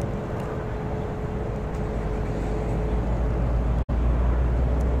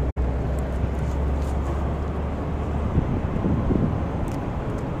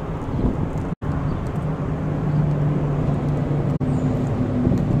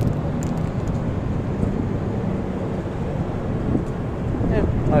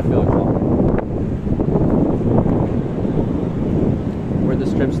 I feel it. Where'd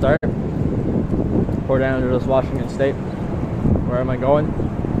this trip start? Port Angeles, Washington State. Where am I going?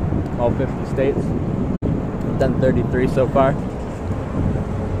 All 50 states. I've done 33 so far.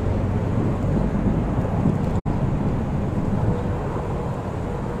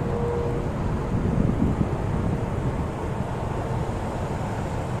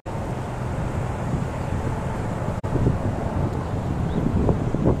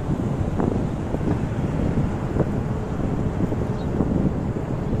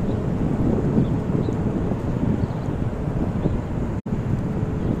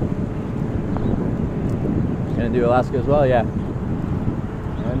 Gonna do Alaska as well, yeah.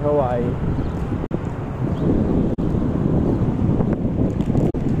 And Hawaii.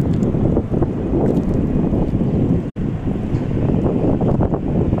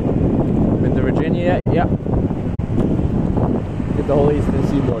 Been to Virginia yet? Yeah. Get the whole eastern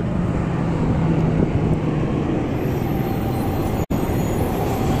seaboard.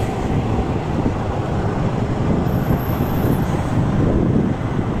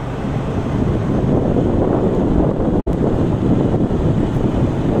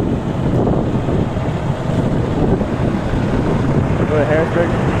 Go to Harrisburg,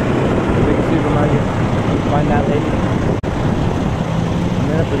 the big supermarket, find that lady. I'm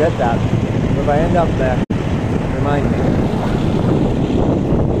gonna forget that. If I end up there, remind me.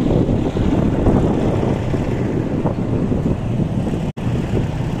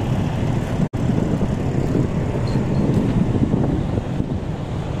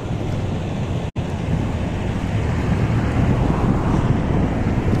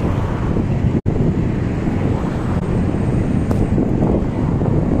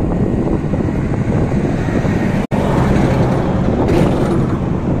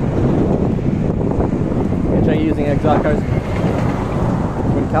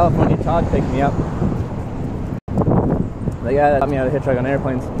 California Todd picked me up. The guy that taught me how to hitchhike on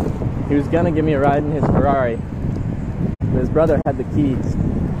airplanes. He was gonna give me a ride in his Ferrari, but his brother had the keys,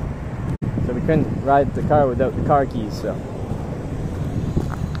 so we couldn't ride the car without the car keys. So.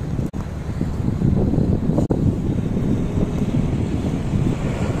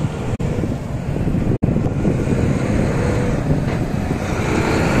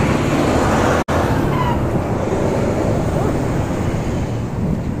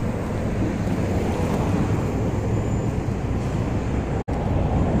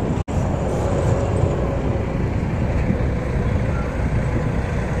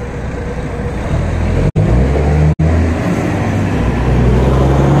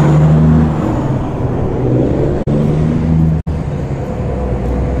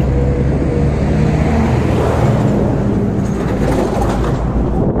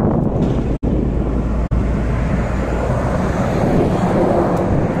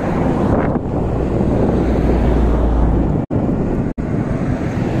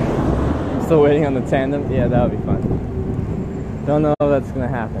 Still waiting on the tandem. Yeah, that would be fun. Don't know if that's gonna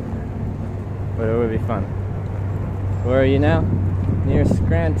happen, but it would be fun. Where are you now? Near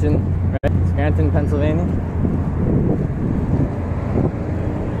Scranton, right? Scranton, Pennsylvania.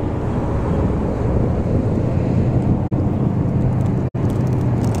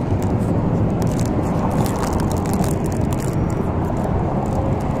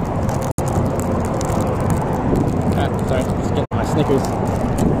 Sorry, just getting my Snickers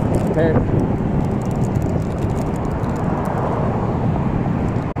prepared.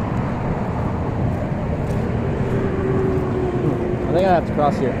 I think I have to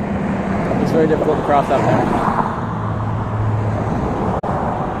cross here. It's very difficult to cross out there.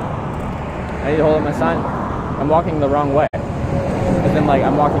 I need to hold up my sign. I'm walking the wrong way. As in, like,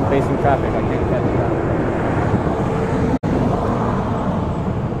 I'm walking facing traffic. I can't catch traffic.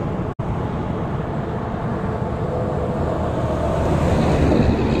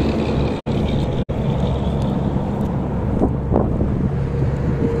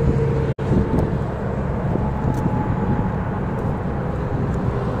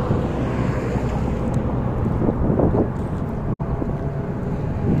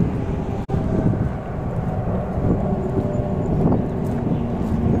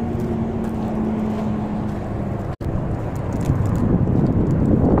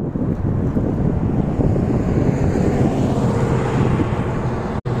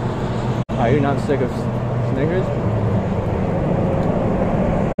 You're not sick of Snickers?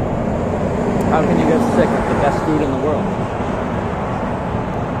 How can you get sick of the best food in the world?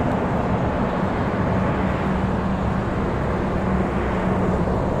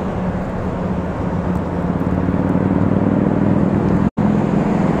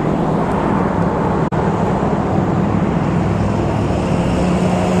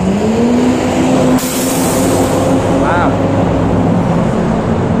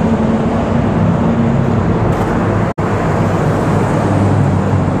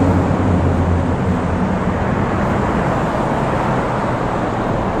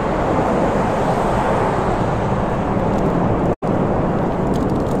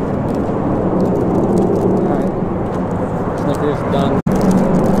 Done.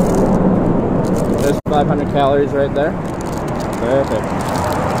 There's 500 calories right there. Perfect.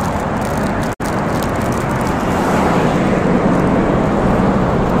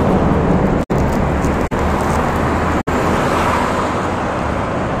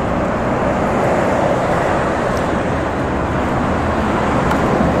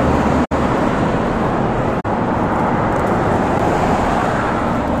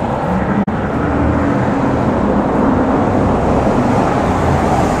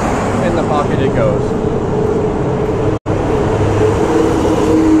 It goes.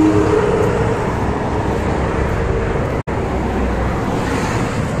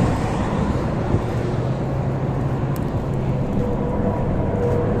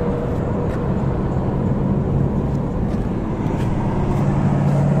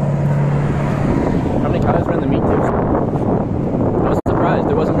 How many calories were in the meat tips? I was surprised.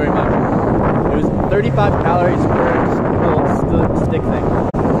 It wasn't very much. It was 35 calories per little stick thing.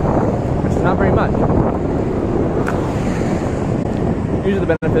 Not very much. Usually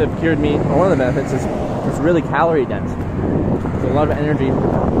the benefit of cured meat, or one of the benefits, is it's really calorie dense. There's a lot of energy in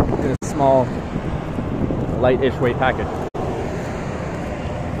a small, light-ish weight package.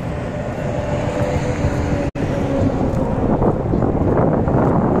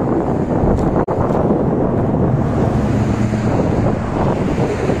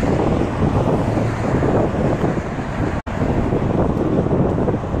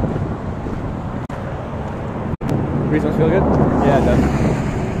 Grease must feel good? Yeah, it does.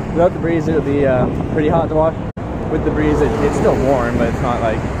 Without the breeze, it'll be pretty hot to walk. With the breeze, it's still warm, but it's not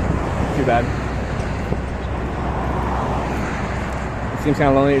like too bad. It seems kind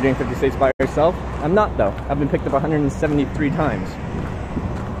of lonely you're doing 50 states by yourself. I'm not though. I've been picked up 173 times.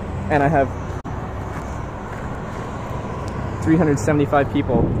 And I have 375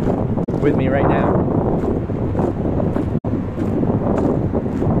 people with me right now.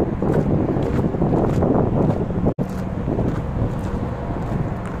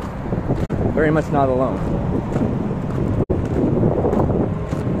 Very much not alone.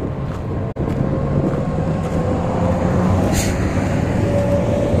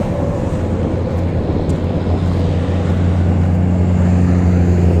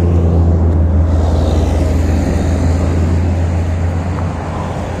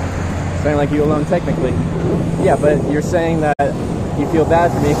 Saying like you alone technically. Yeah, but you're saying that you feel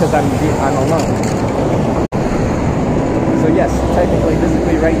bad for me because I'm alone. So yes, technically,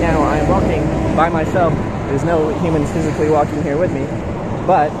 physically right now I'm walking by myself. There's no humans physically walking here with me.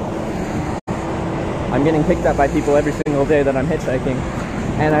 But I'm getting picked up by people every single day that I'm hitchhiking.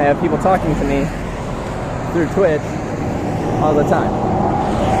 And I have people talking to me through Twitch all the time.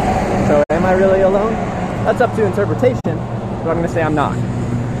 So am I really alone? That's up to interpretation, but I'm going to say I'm not.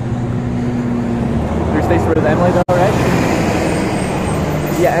 3 states with Emily though, right?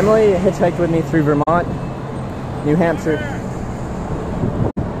 Yeah, Emily hitchhiked with me through Vermont, New Hampshire.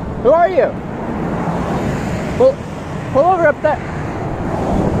 Who are you? Pull over up there.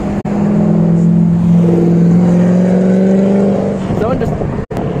 Someone just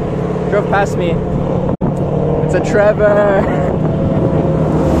drove past me. It's a Trevor.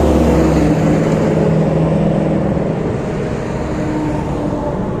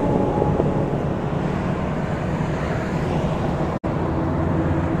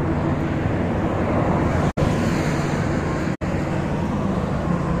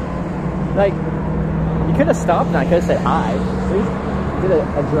 Like, you could have stopped and I could have said hi. We did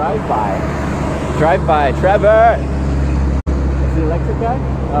a drive-by. Drive-by. Trevor! Is the electric guy?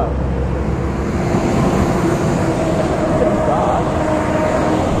 Oh.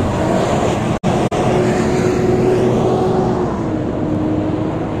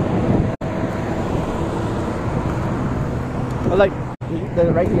 But like,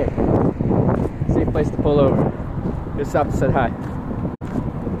 they're right here. Safe place to pull over. Just stopped and said hi.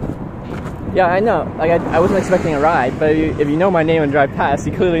 Yeah, I know. Like, I wasn't expecting a ride, but if you know my name and drive past,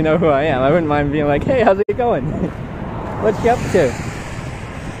 you clearly know who I am. I wouldn't mind being like, hey, how's it going? What you up to?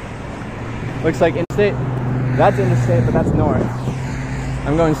 Looks like interstate. That's interstate, but that's north.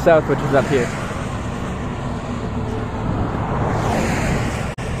 I'm going south, which is up here.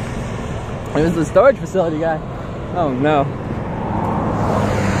 It was the storage facility guy. Oh, no.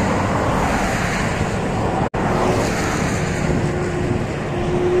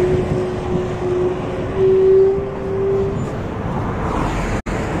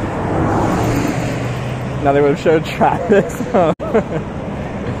 Now they would have showed Travis.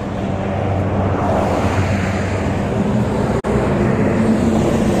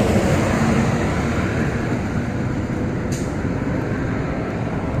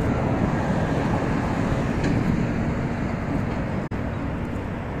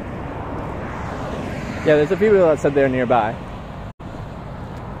 Yeah, there's a few people that said they're nearby.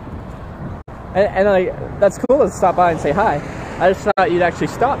 And like, that's cool to stop by and say hi. I just thought you'd actually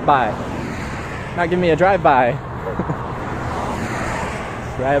stop by. Not give me a drive-by.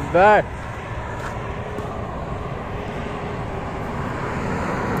 Drive-by.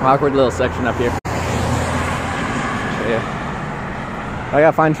 Awkward little section up here. So yeah. I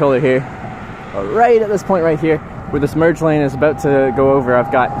got fine shoulder here. But right at this point right here, where this merge lane is about to go over,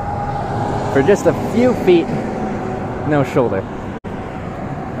 I've got, for just a few feet, no shoulder.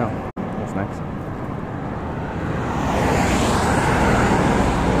 Oh, that's nice.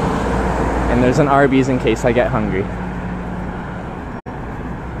 And there's an Arby's in case I get hungry.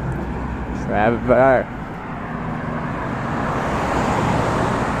 Trevor.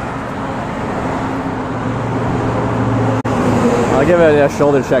 I'll give it a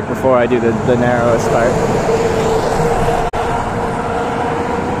shoulder check before I do the narrowest part.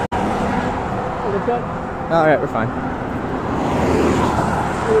 Alright, we're fine.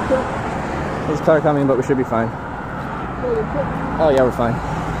 There's a car coming, but we should be fine. Oh yeah, we're fine.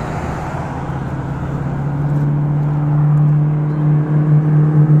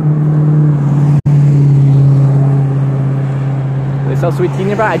 They sell sweet tea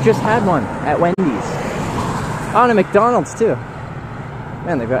nearby? I just had one at Wendy's. Oh, and a McDonald's too.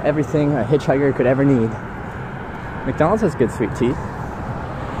 Man, they've got everything a hitchhiker could ever need. McDonald's has good sweet tea.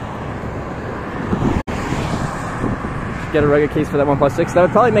 get a rugged case for that OnePlus 6. That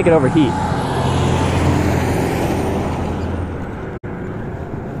would probably make it overheat.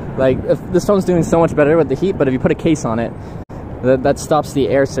 Like, if this phone's doing so much better with the heat, but if you put a case on it, that stops the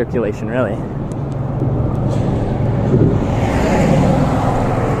air circulation, really.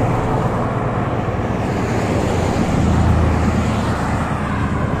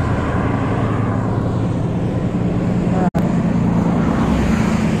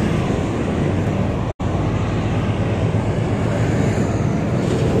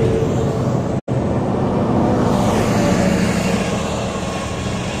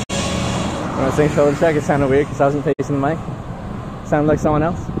 Saying shoulder check, it sounded weird because I wasn't facing the mic. Sounded like someone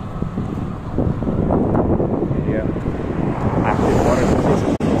else. Yeah. Active water.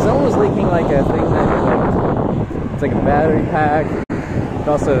 Someone was leaking like a thing that it's like a battery pack. It's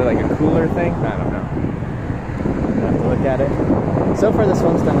also like a cooler thing. I don't know. I'll have to look at it. So far, this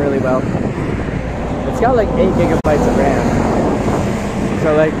phone's done really well. It's got like 8 gigabytes of RAM.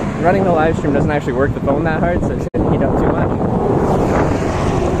 So like running the live stream doesn't actually work the phone that hard, so it shouldn't heat up too much.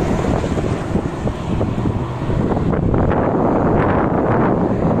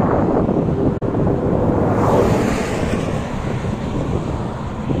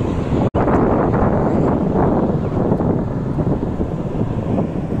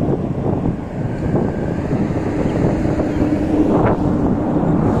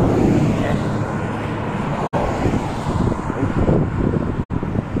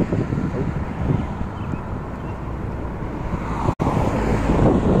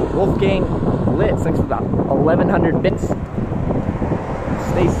 Wolfgang Lit, thanks for the 1100 bits.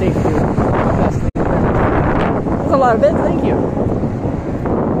 Stay safe, dude. That's a lot of bits, thank you.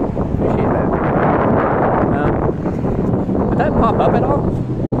 Appreciate that. Did that pop up at all?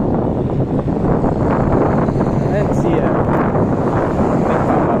 I didn't see it.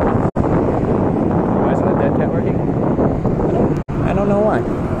 Pop up. Why isn't the dead cat working? I don't know why.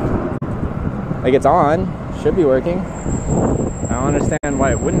 Like, it's on, should be working. I don't understand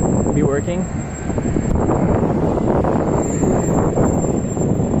why it wouldn't be working.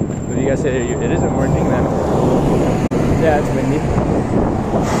 If you guys say it isn't working, then yeah, it's windy.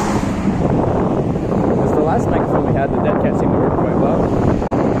 Because the last microphone we had, the dead cat seemed to work quite well.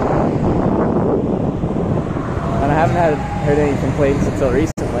 And I haven't heard any complaints until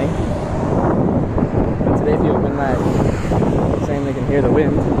recently. But today, if you open that, saying they can hear the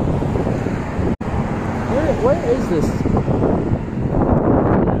wind. Where is this?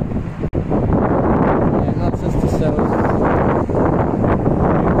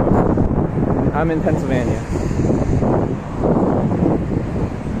 I'm in Pennsylvania.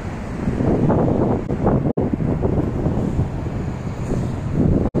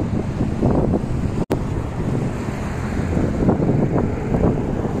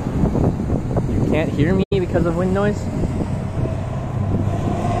 You can't hear me because of wind noise?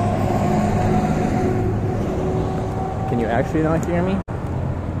 Can you actually not hear me?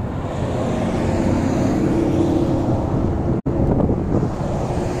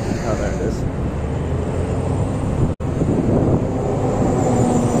 Oh, there it is.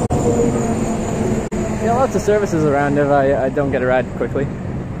 Yeah, lots of services around if I don't get a ride quickly.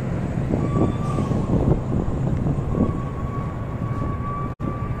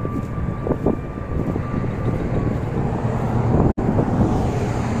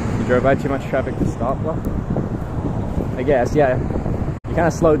 You drove by too much traffic to stop, well? I guess, yeah. You kind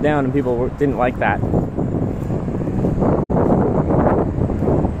of slowed down and people didn't like that.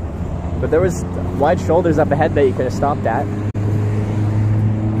 But there was wide shoulders up ahead that you could have stopped at.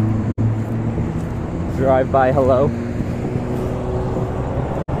 Drive by hello.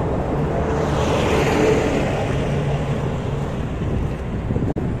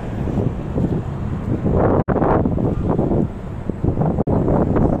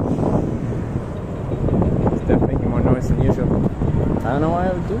 It's definitely making more noise than usual. I don't know why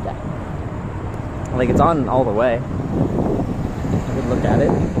I would do that. Like, it's on all the way. I could look at it.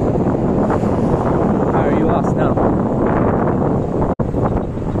 How are you lost? No.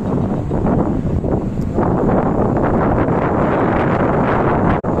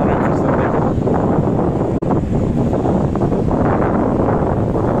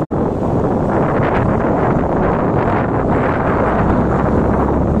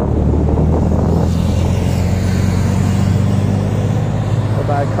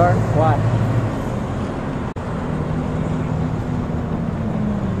 Buy a car? Why?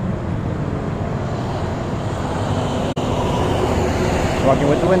 Walking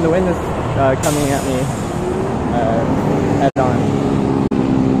with the wind. The wind is coming at me head on.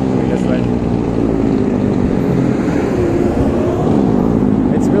 This way.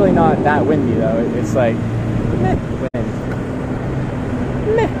 It's really not that windy though. It's like wind.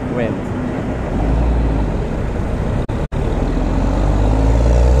 wind.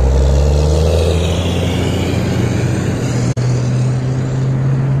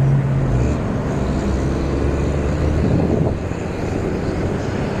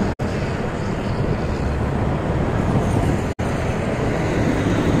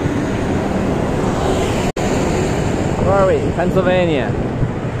 Where are we? Pennsylvania.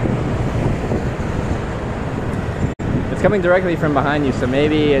 It's coming directly from behind you, so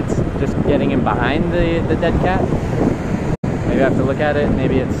maybe it's just getting in behind the dead cat. Maybe I have to look at it.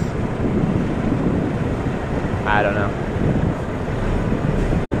 Maybe it's... I don't know.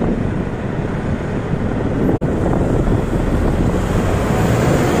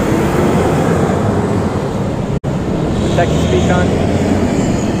 Check the speech on.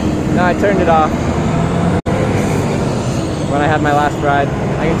 No, I turned it off when I had my last ride.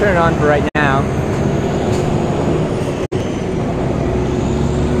 I can turn it on for right now.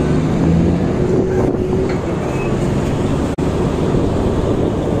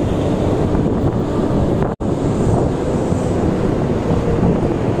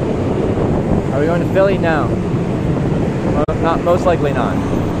 Are we going to Philly? No. Not, most likely not.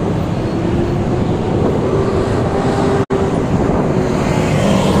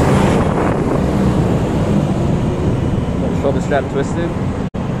 Shoulder strap twisted?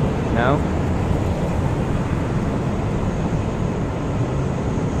 No?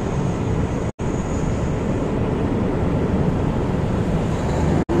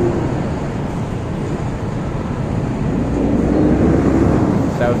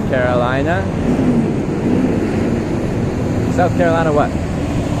 South Carolina? South Carolina what?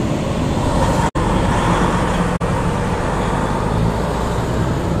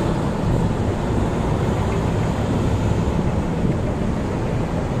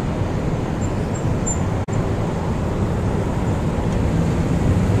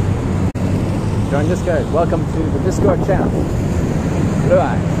 Join Discord. Welcome to the Discord channel. Blue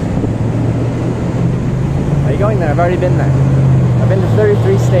Eye. Are you going there? I've already been there. I've been to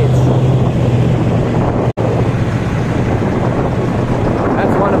 33 states.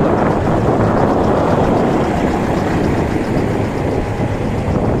 That's one of them.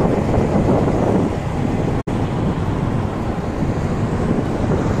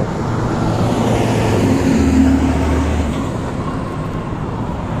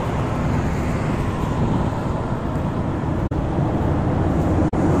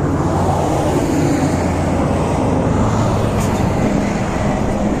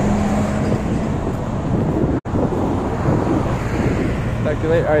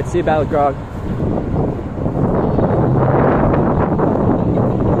 Alright, see you, Battle Grog.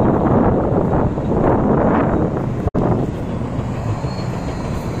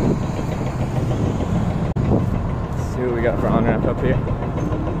 Let's see what we got for on-ramp up here.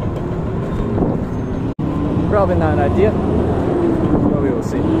 Probably not an idea, but we will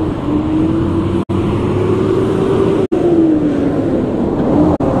see.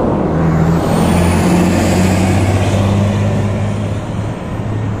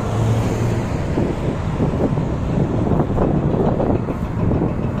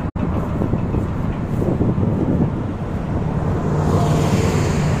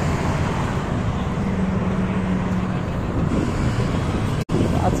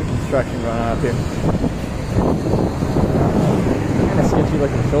 Construction going on up here. Kind of sketchy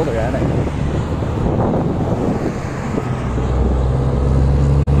looking shoulder at it.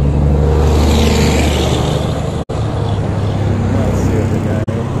 Let's see what we got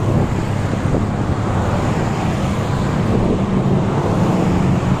here.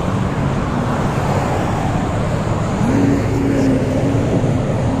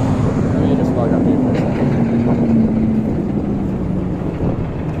 Let me just log up here for a second.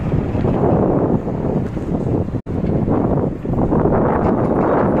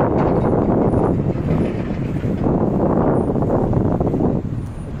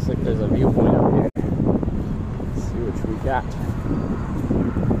 Got.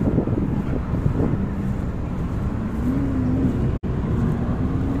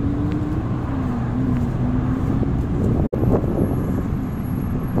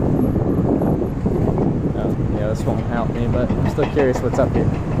 Oh, yeah, this won't help me, but I'm still curious what's up here.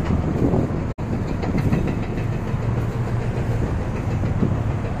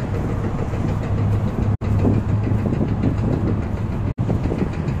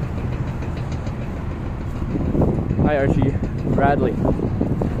 Hi, Archie. Bradley.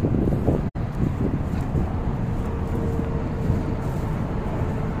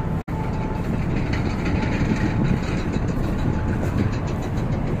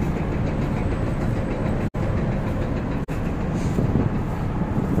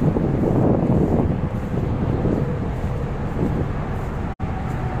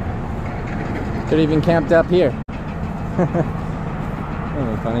 Could have even camped up here. That'd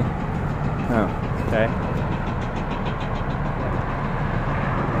be funny. Oh, okay.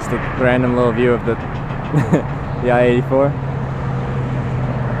 Just a random little view of the the I-84.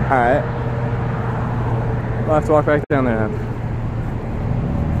 Alright. We'll have to walk back down there now.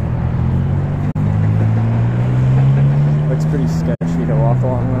 Looks pretty sketchy to walk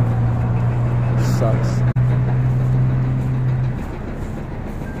along though. Which sucks.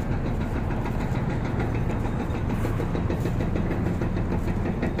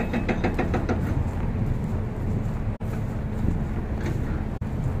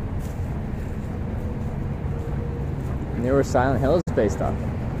 Near where Silent Hill is based off.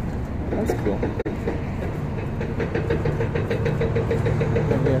 That's cool.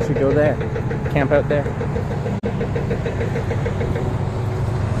 Maybe I should go there. Camp out there.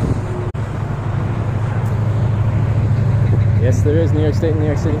 Yes, there is New York State and New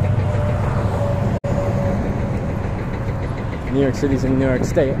York City. New York City's in New York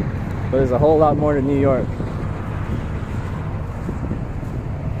State, but there's a whole lot more to New York.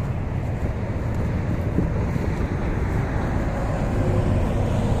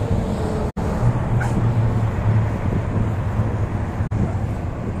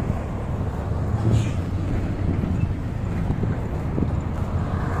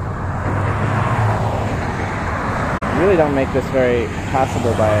 Really don't make this very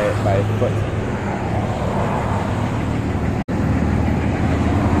passable by foot.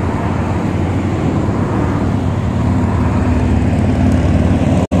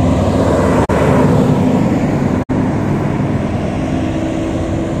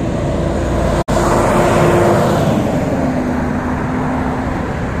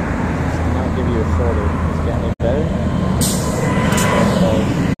 I'll give you a shoulder. Does it get any better?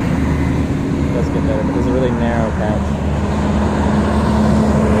 It does get better, but there's a really narrow patch.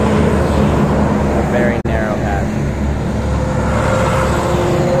 Very narrow path.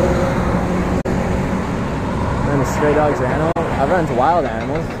 And the stray dogs are animals. I've run into wild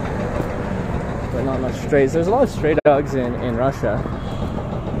animals, but not much strays. There's a lot of stray dogs in Russia.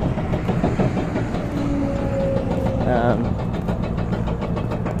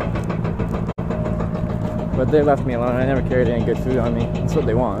 But they left me alone. I never carried any good food on me. That's what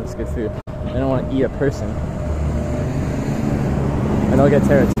they want. It's good food. They don't want to eat a person. And they'll get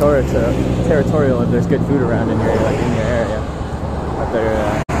territorial if there's good food around in your area. But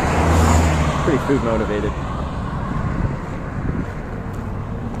they're pretty food motivated.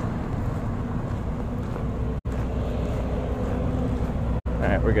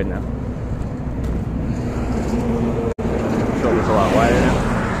 Alright, we're good now. Shoulder's a lot wider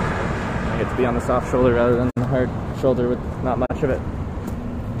now. I get to be on the soft shoulder rather than the hard shoulder with not much of it.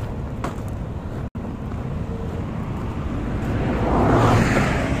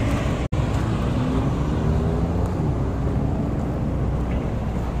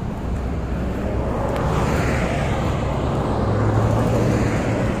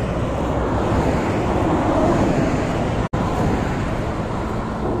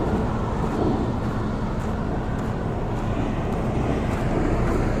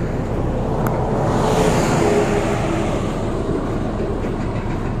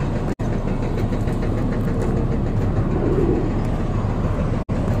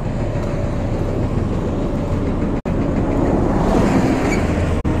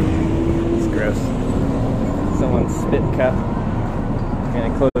 Spit cup and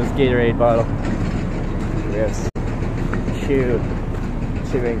a closed Gatorade bottle. Yes.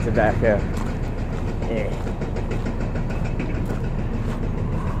 Chewing tobacco. Yeah.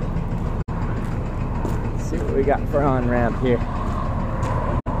 Let's see what we got for on-ramp here.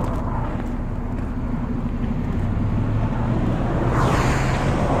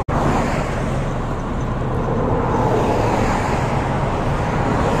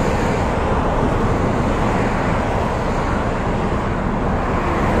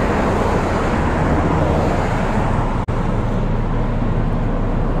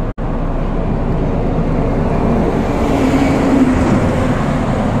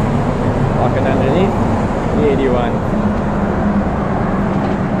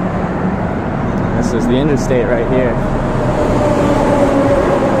 This is the interstate right here.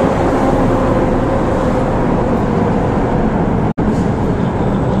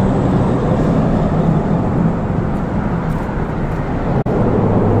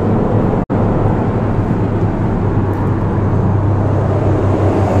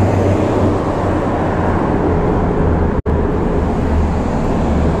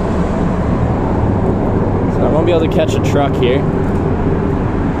 So I won't be able to catch a truck here.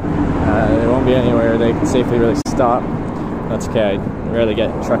 There won't be anywhere they can safely really stop. That's okay, I rarely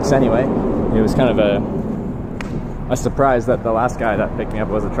get trucks anyway. it was kind of a surprise that the last guy that picked me up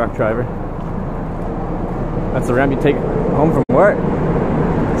was a truck driver. That's the ramp you take home from work.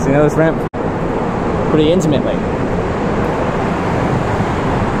 So you know this ramp pretty intimately.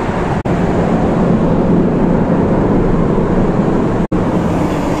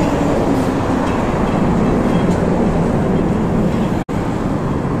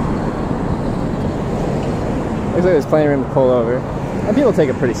 Looks like there's plenty of room to pull over. And people take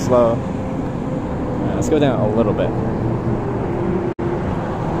it pretty slow. Let's go down a little bit.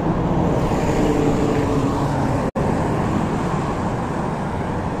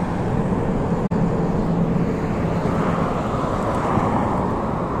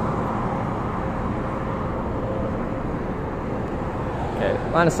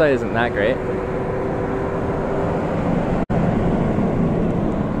 Okay, line of sight isn't that great.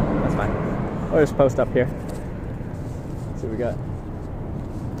 That's fine. We'll just post up here. See what we got.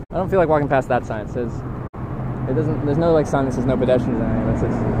 I don't feel like walking past that sign. It says, it doesn't, there's no like sign that says no pedestrians or anything.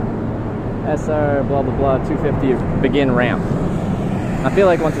 That says SR blah blah blah 250 begin ramp. I feel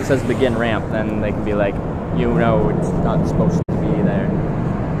like once it says begin ramp, then they can be like, you know, it's not supposed to be there.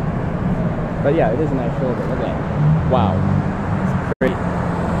 But yeah, it is a nice shoulder. Look at that. Wow. It's great.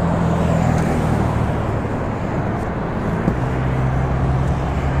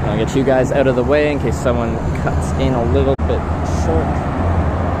 I'll get you guys out of the way in case someone cuts in a little bit short.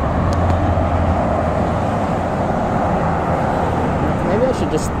 Maybe I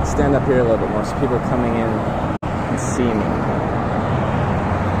should just stand up here a little bit more so people coming in can see me.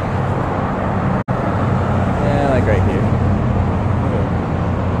 Yeah, like right here.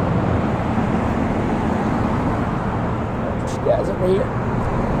 Put you guys over here.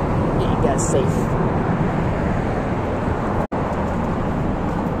 Get you guys safe.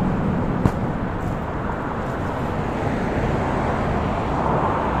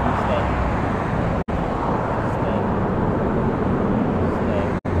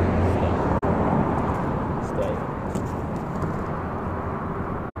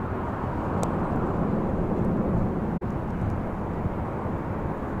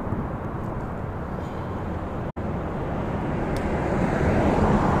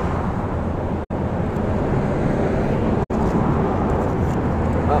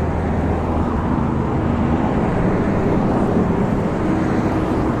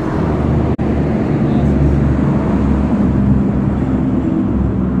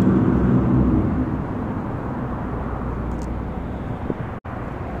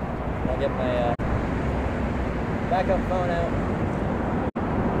 Get my backup phone out.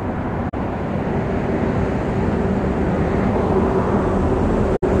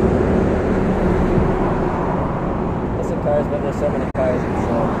 Listen cars, but there's so many cars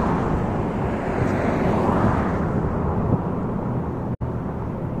inside.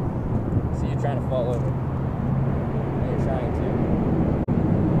 See you trying to fall over. You're trying to.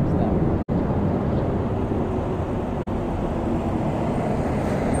 Stop.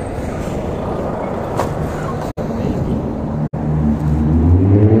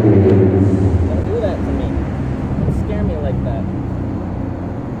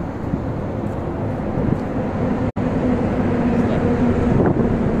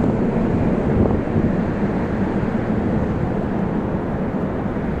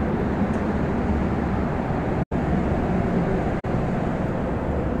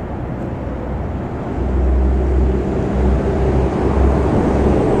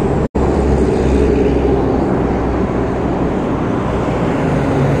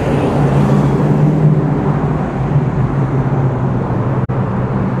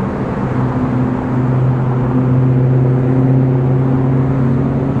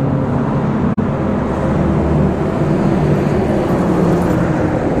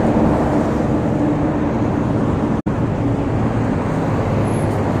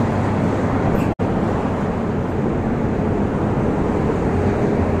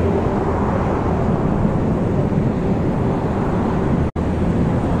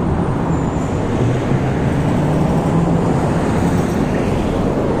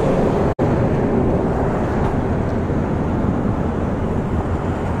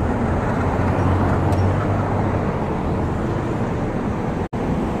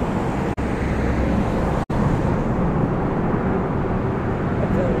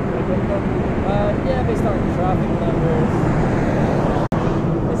 Yeah, based on traffic numbers,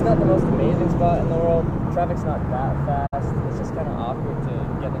 it's not the most amazing spot in the world. Traffic's not that fast. It's just kind of awkward to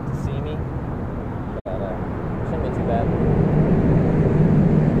get them to see me. But shouldn't be too bad.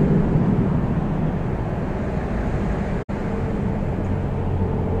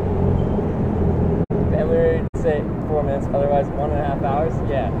 And we were to say 4 minutes, otherwise 1.5 hours.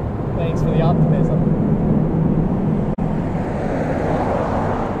 Yeah, Thanks for the optimism.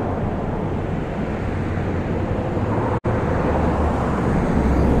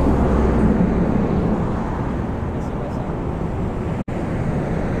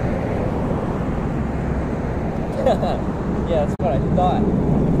 Yeah, that's what I thought.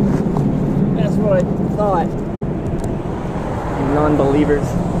 That's what I thought. You non-believers.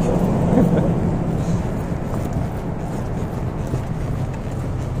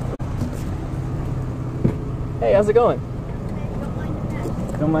 Hey, how's it going?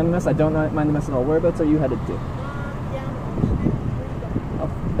 Don't mind the mess. I don't mind the mess at all. Whereabouts are you headed to?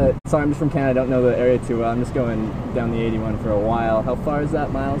 Sorry, I'm just from Canada. I don't know the area too well. I'm just going down the 81 for a while. How far is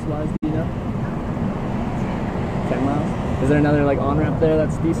that miles-wise? Do you know? 10 miles? Is there another like on-ramp there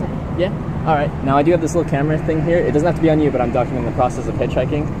that's decent? Yeah? Alright. Now I do have this little camera thing here. It doesn't have to be on you, but I'm documenting the process of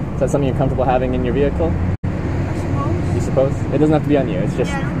hitchhiking. Is that something you're comfortable having in your vehicle? I suppose. You suppose? It doesn't have to be on you. It's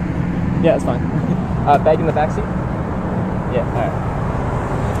just... Yeah, it's fine. Bag in the back seat? Yeah, alright.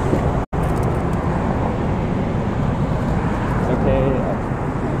 It's okay.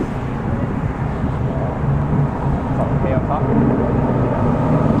 Okay on top?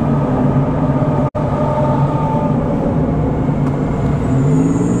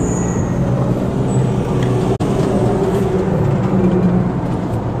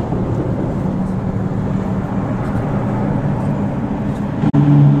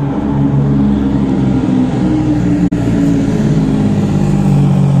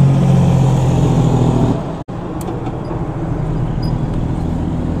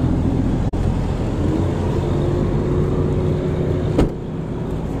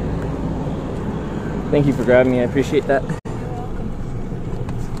 Thank you for grabbing me, I appreciate that.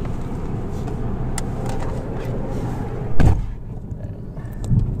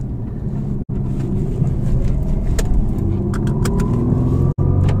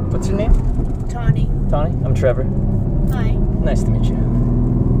 What's your name? Tawny. Tawny? I'm Trevor. Hi. Nice to meet you.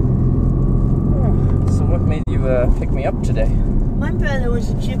 So what made you pick me up today? My brother was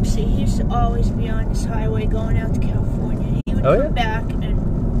a gypsy. He used to always be on this highway going out to California. He would come back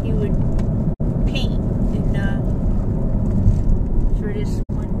and he would paint for this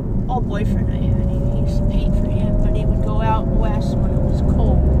one old boyfriend I had. He used to paint for him, but he would go out west when it was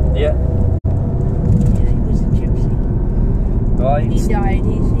cold. Yeah. Yeah, he was a gypsy. Well, he died.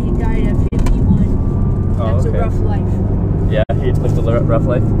 He died at 51. Oh, That's okay. a rough life. Yeah, he lived a rough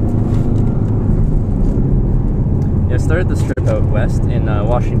life. Yeah, I started this trip out west in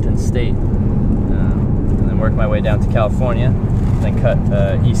Washington State, and then worked my way down to California, then cut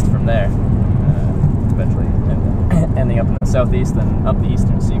east from there, eventually ending up in the southeast, then up the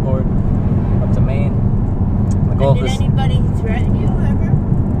eastern seaboard, up to Maine. The goal Did anybody threaten you ever?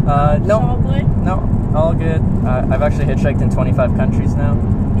 No. All good? No, all good. I've actually hitchhiked in 25 countries now.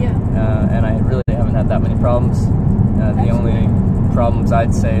 Yeah. And I really haven't had that many problems. The only problems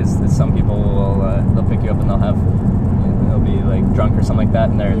I'd say is that some people will they'll pick you up and they'll be like drunk or something like that,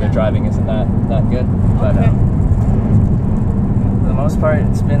 and their driving isn't that good. But for the most part,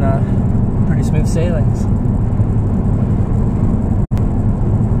 it's been pretty smooth sailings.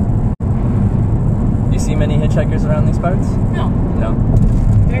 Do you see many hitchhikers around these parts? No. No.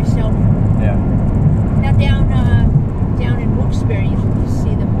 Very seldom. Yeah. Now down in Wilkes-Barre, you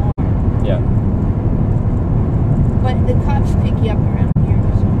see them more. Yeah. But the cops pick you up around here.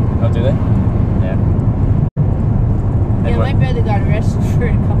 So. Oh, do they? Yeah. Yeah, my brother got arrested for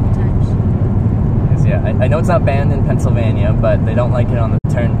it a couple times. Yeah, I know it's not banned in Pennsylvania, but they don't like it on the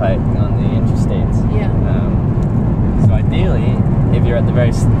turnpike, on the interstates. Yeah. So ideally, if you're at the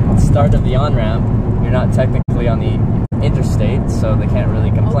very start of the on-ramp, you're not technically on the interstate, so they can't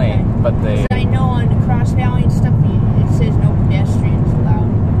really complain. Okay. But they... I know on the Cross Valley and stuff, it says no pedestrians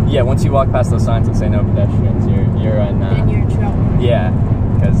allowed. Yeah, once you walk past those signs that say no pedestrians, you're in... then you're in trouble. Yeah,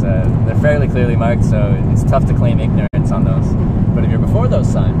 because they're fairly clearly marked, so it's tough to claim ignorance on those. But if you're before those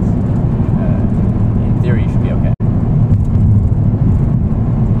signs, in theory, you should be okay.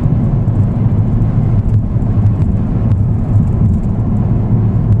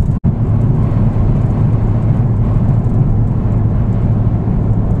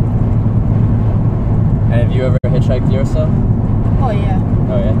 Have you ever hitchhiked yourself? Oh yeah.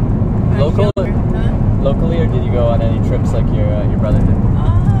 Oh yeah. Locally, or did you go on any trips like your brother did?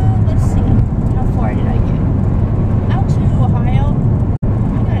 Let's see. How far did I get? Out to Ohio.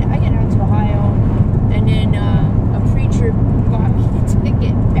 I got out to Ohio, and then a preacher bought me a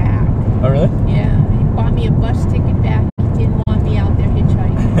ticket back. Oh really? Yeah. He bought me a bus ticket back. He didn't want me out there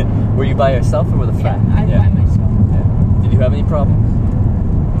hitchhiking. Were you by yourself or with a friend? Yeah, I by myself. Yeah. Did you have any problems?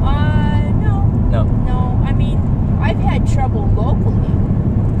 No. No. No. I mean, I've had trouble locally.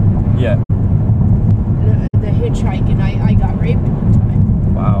 hitchhike, and I got raped one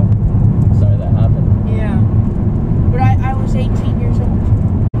time. Wow. Sorry that happened. Yeah. But I was 18 years old.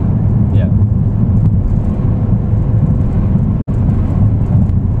 Yeah.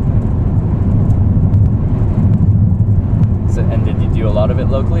 So, and did you do a lot of it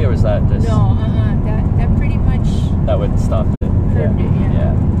locally, or was that just... No, that pretty much... That would stop it. Curbed it, yeah.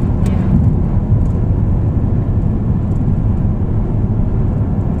 Yeah.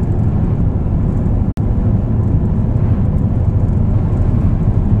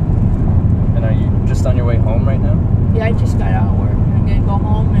 And are you just on your way home right now? Yeah, I just got out of work. I'm gonna go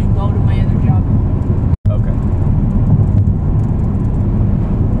home and go to my other job. Okay.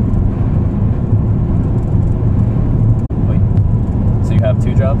 Wait. So you have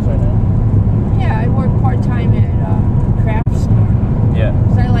 2 jobs right now? Yeah, I work part-time at a craft store. Yeah.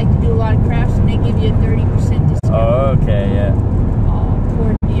 Because I like to do a lot of crafts, and they give you a 30% discount. Oh, okay, yeah. Oh,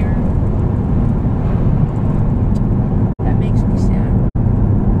 poor dear. That makes me sad.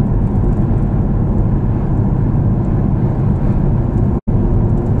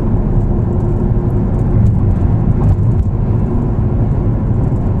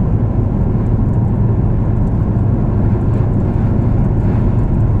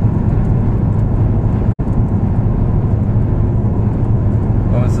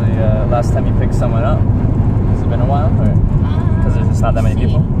 When was the last time you picked someone up? Has it been a while, or because there's just not that many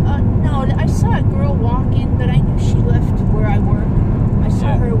people? No, I saw a girl walking, but I knew she left where I work. I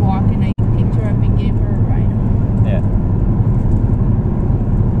saw her walking. I picked her up and gave her a ride home. Yeah.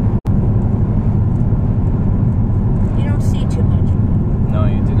 You don't see too much. No,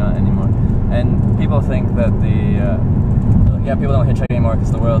 you do not anymore. And people think that people don't hitchhike anymore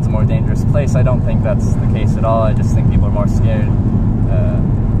because the world's a more dangerous place. I don't think that's the case at all. I just think people are more scared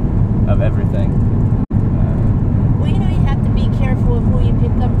of everything. Well, you have to be careful of who you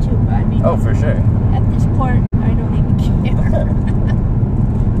pick up too. I mean, oh, for sure. At this point, I don't even care.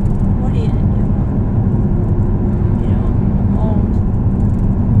 What are you gonna do? I'm old.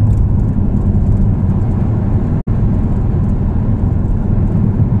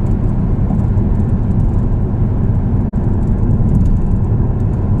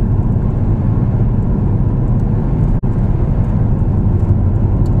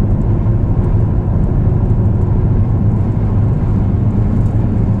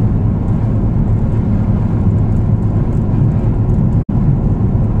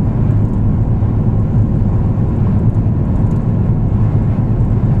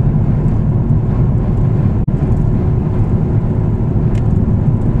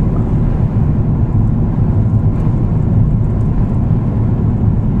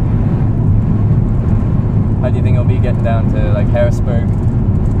 How do you think it'll be getting down to like Harrisburg?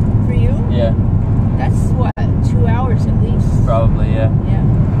 For you? Yeah. That's what, 2 hours at least. Probably, yeah. Yeah.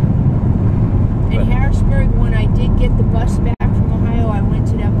 In Harrisburg, when I did get the bus back from Ohio, I went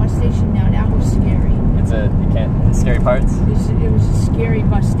to that bus station. Now that was scary. It's scary parts? It was a scary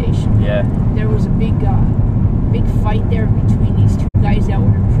bus station. Yeah. There was a big fight there between these 2 guys that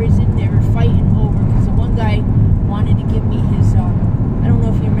were in prison. They were fighting over, because the one guy wanted to give me his, I don't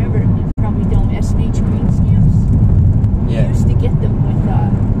know if you remember him, you probably don't, S&H green stamps. Yeah. You used to get them with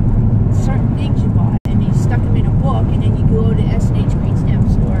certain things you bought, and you stuck them in a book, and then you go to S&H green stamp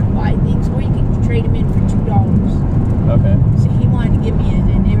store and buy things, or you can trade them in for $2. Okay. So he wanted to give me it,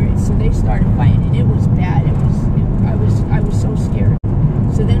 and so they started fighting, and it was bad. I was so scared.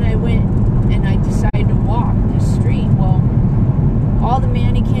 So then I went and I decided to walk the street. Well, all the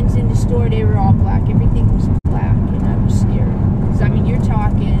mannequins in the store, they were all black. Everything was black, and I was scared. Because, I mean, you're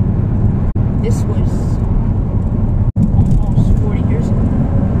talking, this was almost 40 years ago.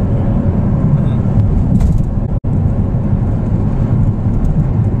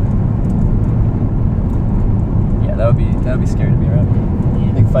 Yeah, that would be scary to be around.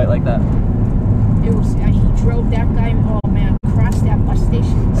 Yeah. Big fight like that. It was. He drove that guy. Oh man, across that bus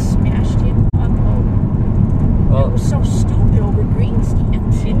station and smashed him up. Oh, well, it was so stupid over green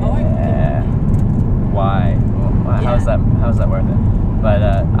stamps. Yeah. Why? Well, how's that worth it? But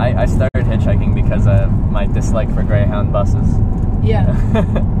I started hitchhiking because of my dislike for Greyhound buses. Yeah.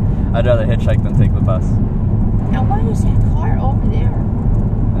 I'd rather hitchhike than take the bus. Now, why is that car over there?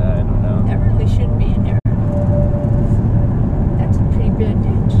 I don't know. That really shouldn't be in there. That's a pretty bad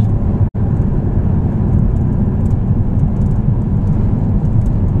ditch.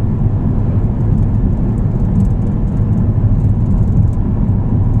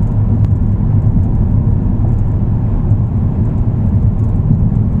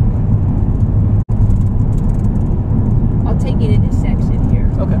 I'll take you to this exit here.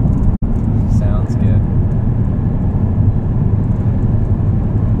 Okay. Sounds good.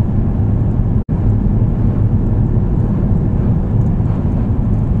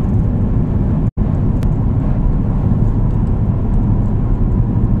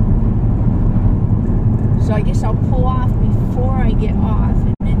 So I guess I'll pull off before I get off,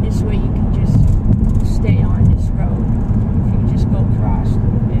 and then this way you can just stay on this road. If you just go across a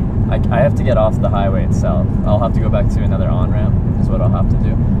little bit. I have to get off the highway itself. I'll have to go back to another on-ramp, is what I'll have to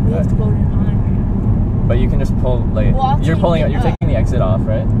do. We have to go to an on-ramp. But you can just pull, like, well, you're taking the exit off,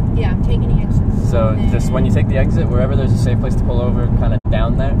 right? Yeah, I'm taking the exit. So just when you take the exit, wherever there's a safe place to pull over, kind of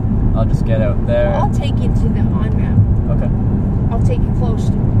down there, I'll just get out there. Well, I'll take you to the on-ramp. Okay. I'll take you close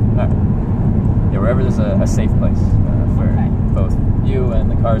to it. Alright. Yeah, wherever there's a safe place for both you and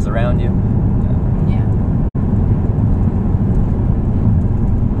the cars around you. Yeah.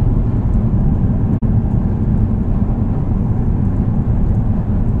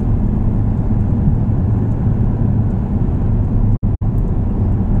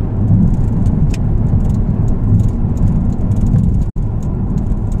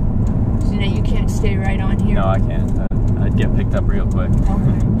 So now you can't stay right on here? No, I can't. I'd get picked up real quick.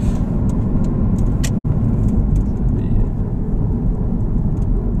 Okay.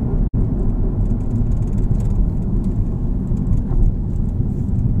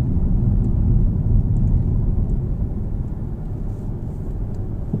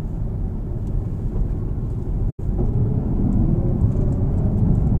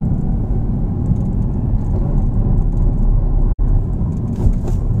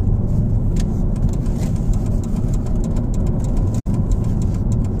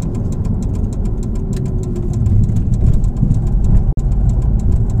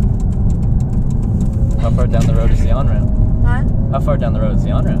 How far down the road is the on-ramp? Huh? How far down the road is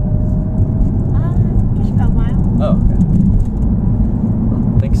the on-ramp? Just about a mile. Oh, okay.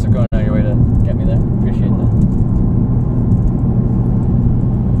 Well, thanks for going out of your way to get me there. Appreciate that.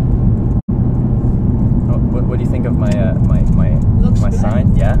 What do you think of my my good.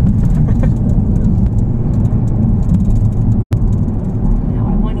 sign? Yeah. Now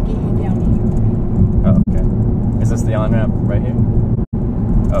I want to get you down here. Oh, okay. Is this the on-ramp right here?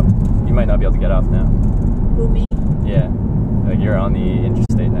 Oh, you might not be able to get off now. Who, me? Yeah. Like you're on the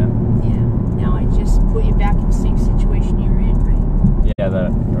interstate now. Yeah. Now I just put you back in the same situation you were in, right? Yeah,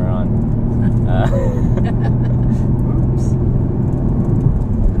 that we're on. Oops.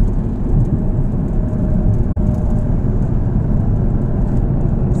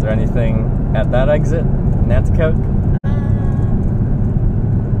 Is there anything at that exit? Nanticoke?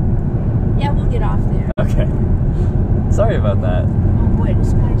 Yeah, we'll get off there. Okay. Sorry about that. Oh boy,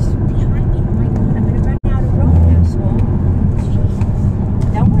 this guy's behind me. Oh my god, I'm gonna run out of road, asshole. Jeez.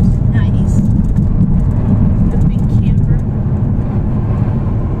 That was nice. The big camper.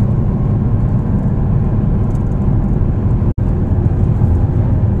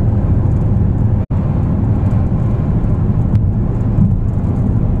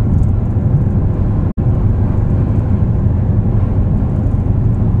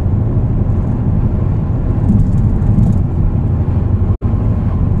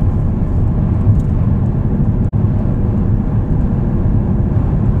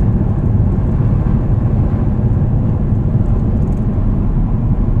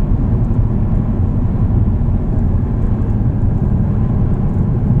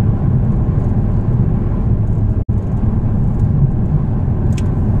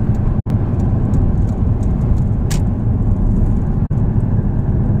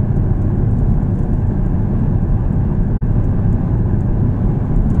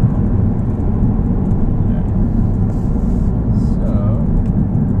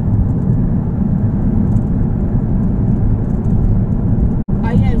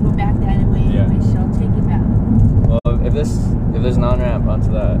 If there's an on-ramp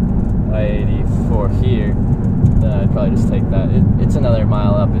onto that I-84 here, then I'd probably just take that. It's another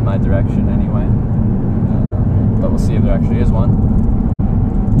mile up in my direction anyway. But we'll see if there actually is one.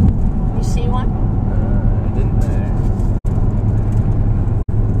 You see one? I didn't there.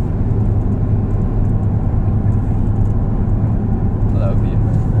 Well, that would be it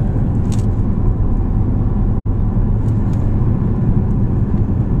right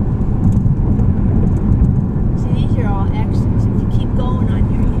See, these are all exits. If you keep going on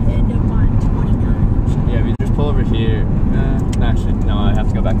here, you end up on 29. Yeah, if you just pull over here. Actually, no, I have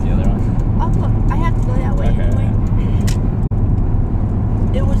to go back to the other one. I have to go that way anyway.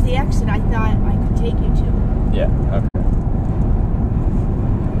 It was the exit I thought I could take you to. Yeah, okay.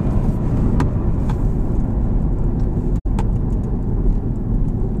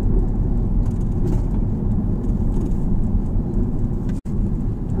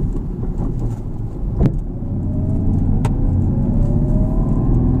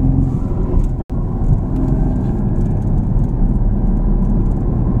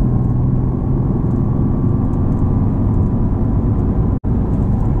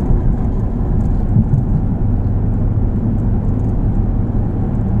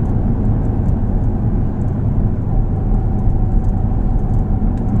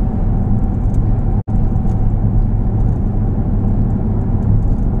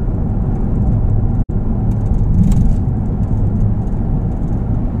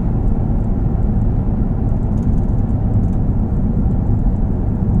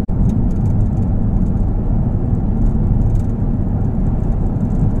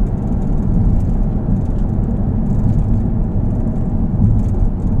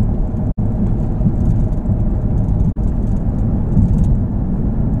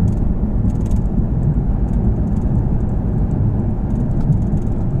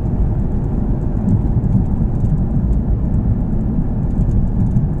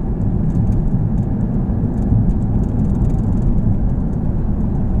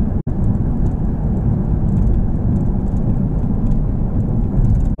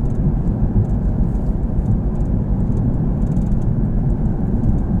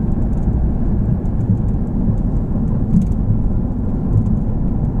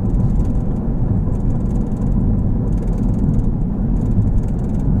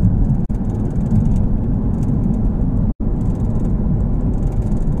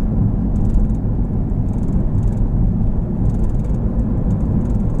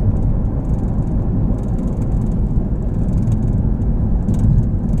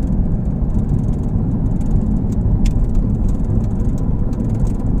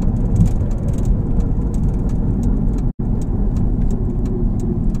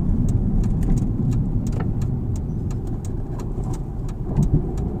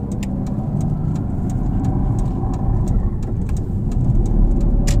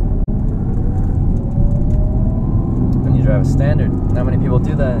 standard. Not many people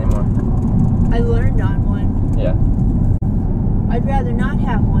do that anymore. I learned on one. Yeah. I'd rather not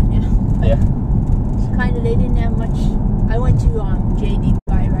have one now. Yeah. It's kind of, they didn't have much. I went to JD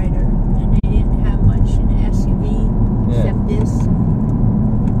Byrider, and they didn't have much in the SUV except this.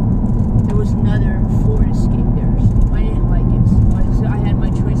 There was another Ford Escape there. So I didn't like it, so I had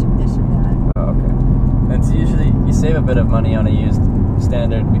my choice of this or that. Oh, okay. And it's usually, you save a bit of money on a used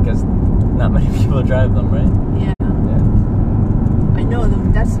standard because not many people drive them, right? Yeah. I know,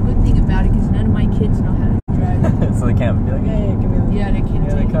 that's the good thing about it, because none of my kids know how to drive. So they can't be like, hey, give me the, yeah, they can't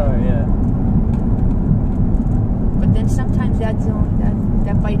take the car, yeah. But then sometimes that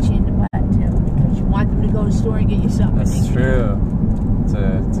bites you in the butt too, because you want them to go to the store and get you something. That's true. It's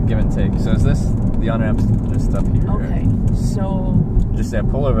a give and take. So is this the on-ramps just up here? Okay, so just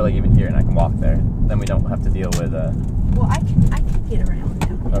pull over like even here, and I can walk there. Then we don't have to deal with. Well, I can get around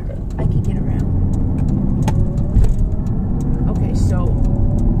now. Okay. I can get around. Okay, so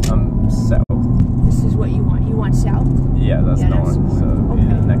south. This is what you want. You want south? Yeah, that's north. So okay.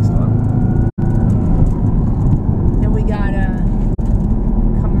 Yeah, the next one. Then we gotta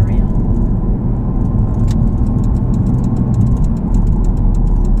come around.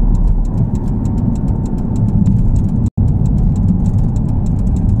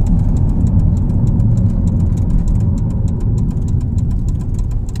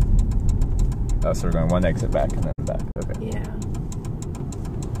 Oh, so we're going one exit back and then back. Okay. Yeah.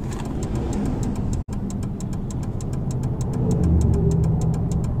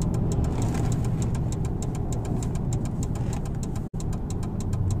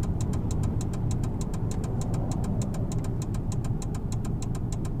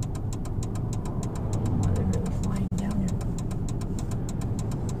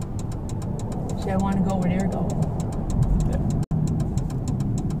 I want to go where they're going.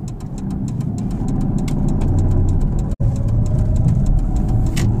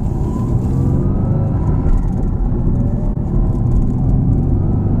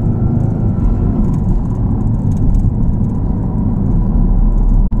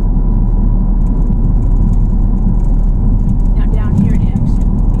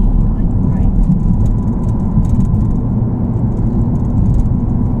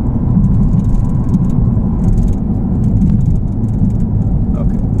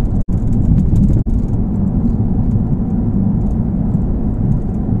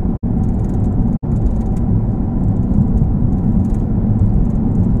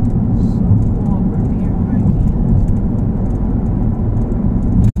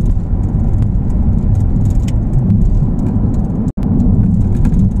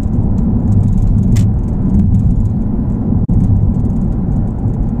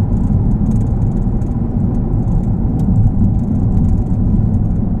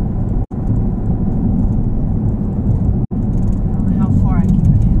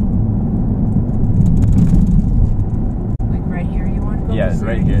 Yeah,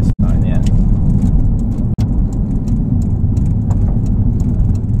 right here is fine, yeah.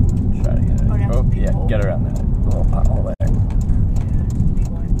 Try to get it. Oh, yeah, get around that little pothole there.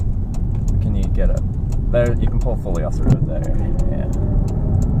 Can you get up? There, you can pull fully off the road there. Yeah.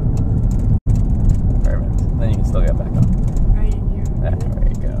 Perfect. Then you can still get back on. Right in here. There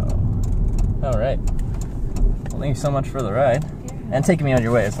we go. Alright. Well, thank you so much for the ride. Yeah. And taking me on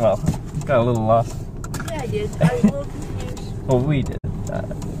your way as well. Got a little lost. Yeah, I did. I was a little confused. Well, we did.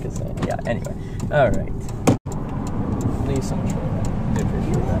 Yeah, anyway. Alright. Thank you so much for that. I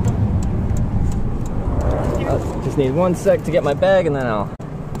appreciate that. Just need 1 sec to get my bag and then I'll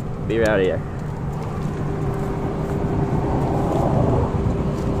be out of here.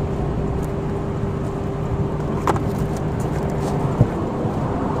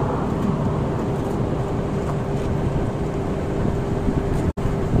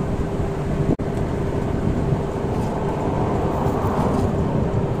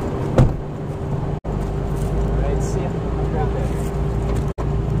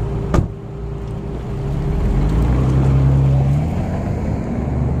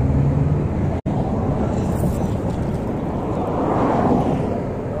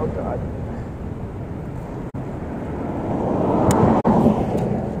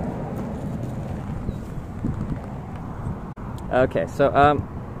 Okay, so,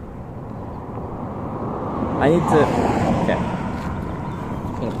 I need to, okay,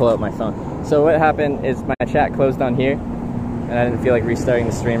 I'm gonna pull out my phone. So what happened is my chat closed on here, and I didn't feel like restarting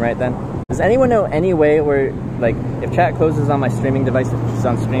the stream right then. Does anyone know any way where, like, if chat closes on my streaming device, if it's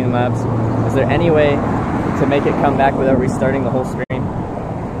on Streamlabs, is there any way to make it come back without restarting the whole stream?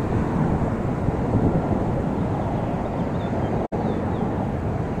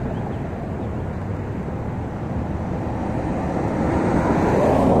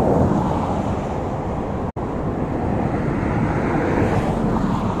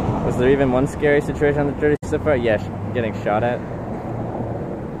 there even one scary situation on the journey so far? Yes, getting shot at.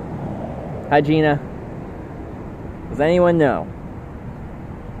 Hi, Gina. Does anyone know?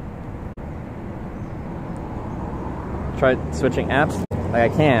 Try switching apps?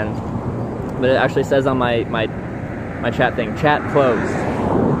 Like I can, but it actually says on my chat thing, chat closed.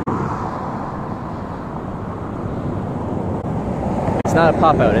 It's not a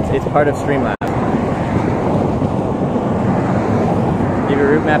pop-out, it's part of Streamlabs. Keep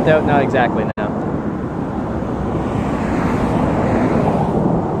your route mapped out? Not exactly now.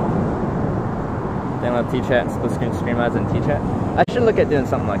 Download T-Chat, split screen Streamlabs and T-Chat. I should look at doing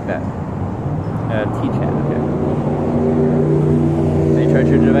something like that. T-Chat, okay. So you charge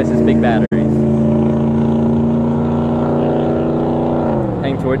your device's big batteries.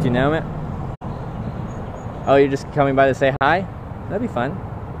 Heading towards you now, Matt? Oh, you're just coming by to say hi? That'd be fun.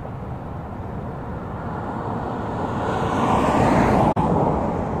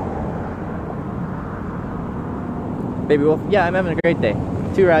 Baby Wolf, yeah, I'm having a great day.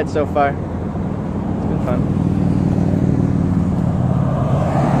 2 rides so far. It's been fun.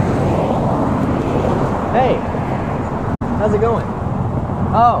 Hey! How's it going?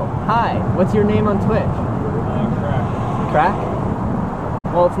 Oh, hi. What's your name on Twitch? Crack.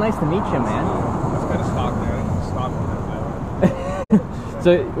 Crack? Well, it's nice to meet you, man. That's kind of stock there. I didn't stop So,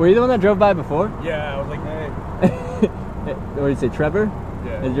 were you the one that drove by before? Yeah, I was like, hey. What did you say, Trevor?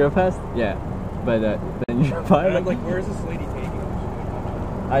 Yeah. You drove past? Yeah. But then you drove by? And I'm like, where's this lady taking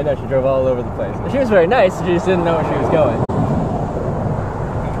us? I know, she drove all over the place. She was very nice, she just didn't know where she was going.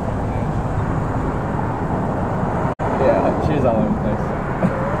 Yeah, she was all over the place.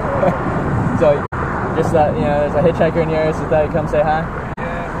 So, just that, you know, there's a hitchhiker in your area, so thought you'd come say hi?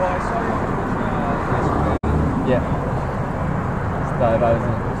 Yeah, well, I saw you on Twitch Yeah. Just thought if I was in...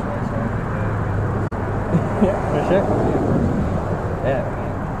 Yeah, for sure. Yeah.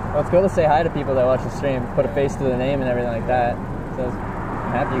 Well, it's cool to say hi to people that watch the stream, put a face to the name and everything like that. So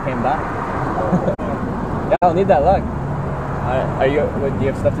I'm happy you came by. Yeah, I'll need that luck. Are you? Do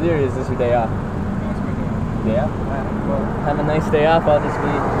you have stuff to do, or is this your day off? Day off? Alright, well, have a nice day off. I'll just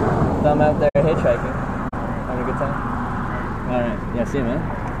be thumb out there hitchhiking. Having a good time? Alright, yeah, see you, man.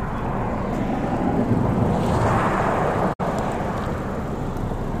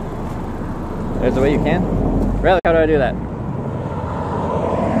 There's a way you can? Really? How do I do that?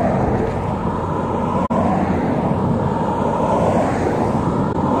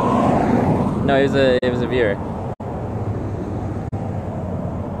 No, it was a viewer.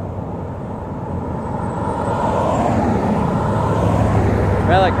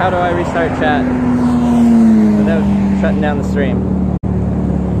 Relic, how do I restart chat without shutting down the stream?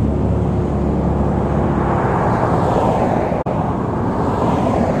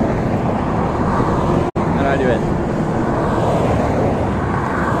 How do I do it?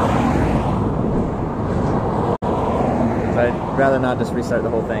 So I'd rather not just restart the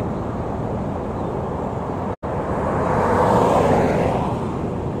whole thing.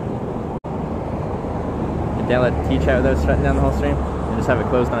 Download T-Chat without shutting down the whole stream and just have it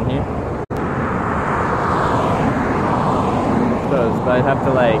closed on here. It's closed, but I'd have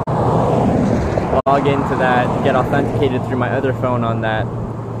to like log into that, get authenticated through my other phone on that.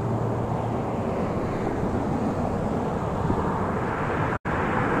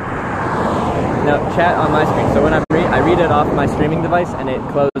 No, chat on my screen. So when I read it off my streaming device and it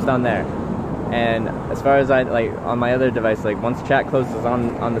closed on there. And as far as on my other device, like once chat closes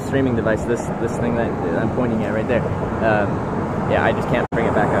on the streaming device, this thing that I'm pointing at right there, yeah, I just can't bring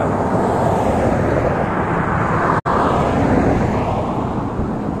it back up.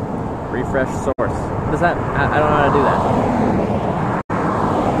 Refresh source. What is that? I don't know how to do that.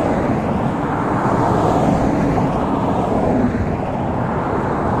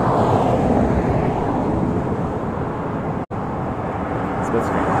 Split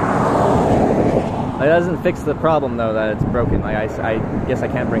screen. It doesn't fix the problem though that it's broken. Like I guess I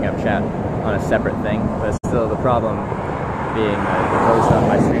can't bring up chat on a separate thing, but still the problem being closed on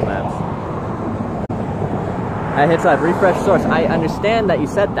my Streamlabs. I hit live, refresh source. I understand that you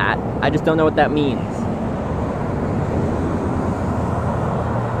said that. I just don't know what that means.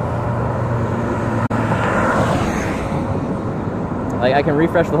 Like I can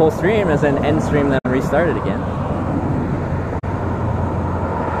refresh the whole stream as an end stream, then restart it again.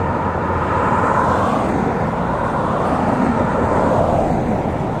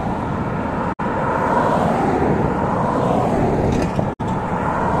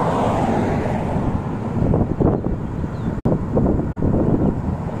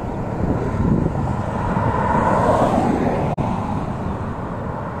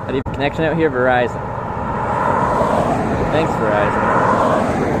 Connection out here, Verizon. Thanks, Verizon.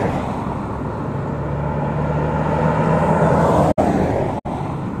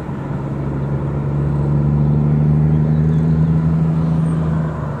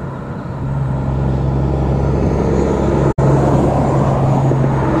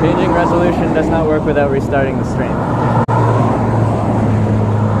 Changing resolution does not work without restarting the stream.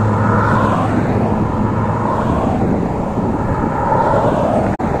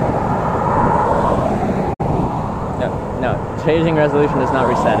 No, changing resolution does not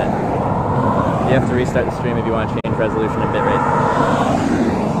reset it. You have to restart the stream if you want to change resolution and bitrate.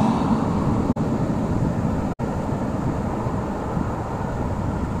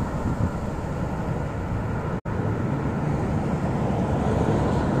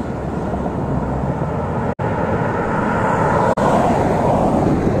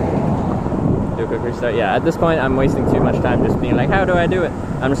 Do a quick restart. Yeah, at this point I'm wasting too much time just being like, how do I do it?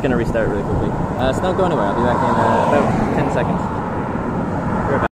 I'm just going to restart really quickly. It's not going anywhere. I'll be back in about 10 seconds.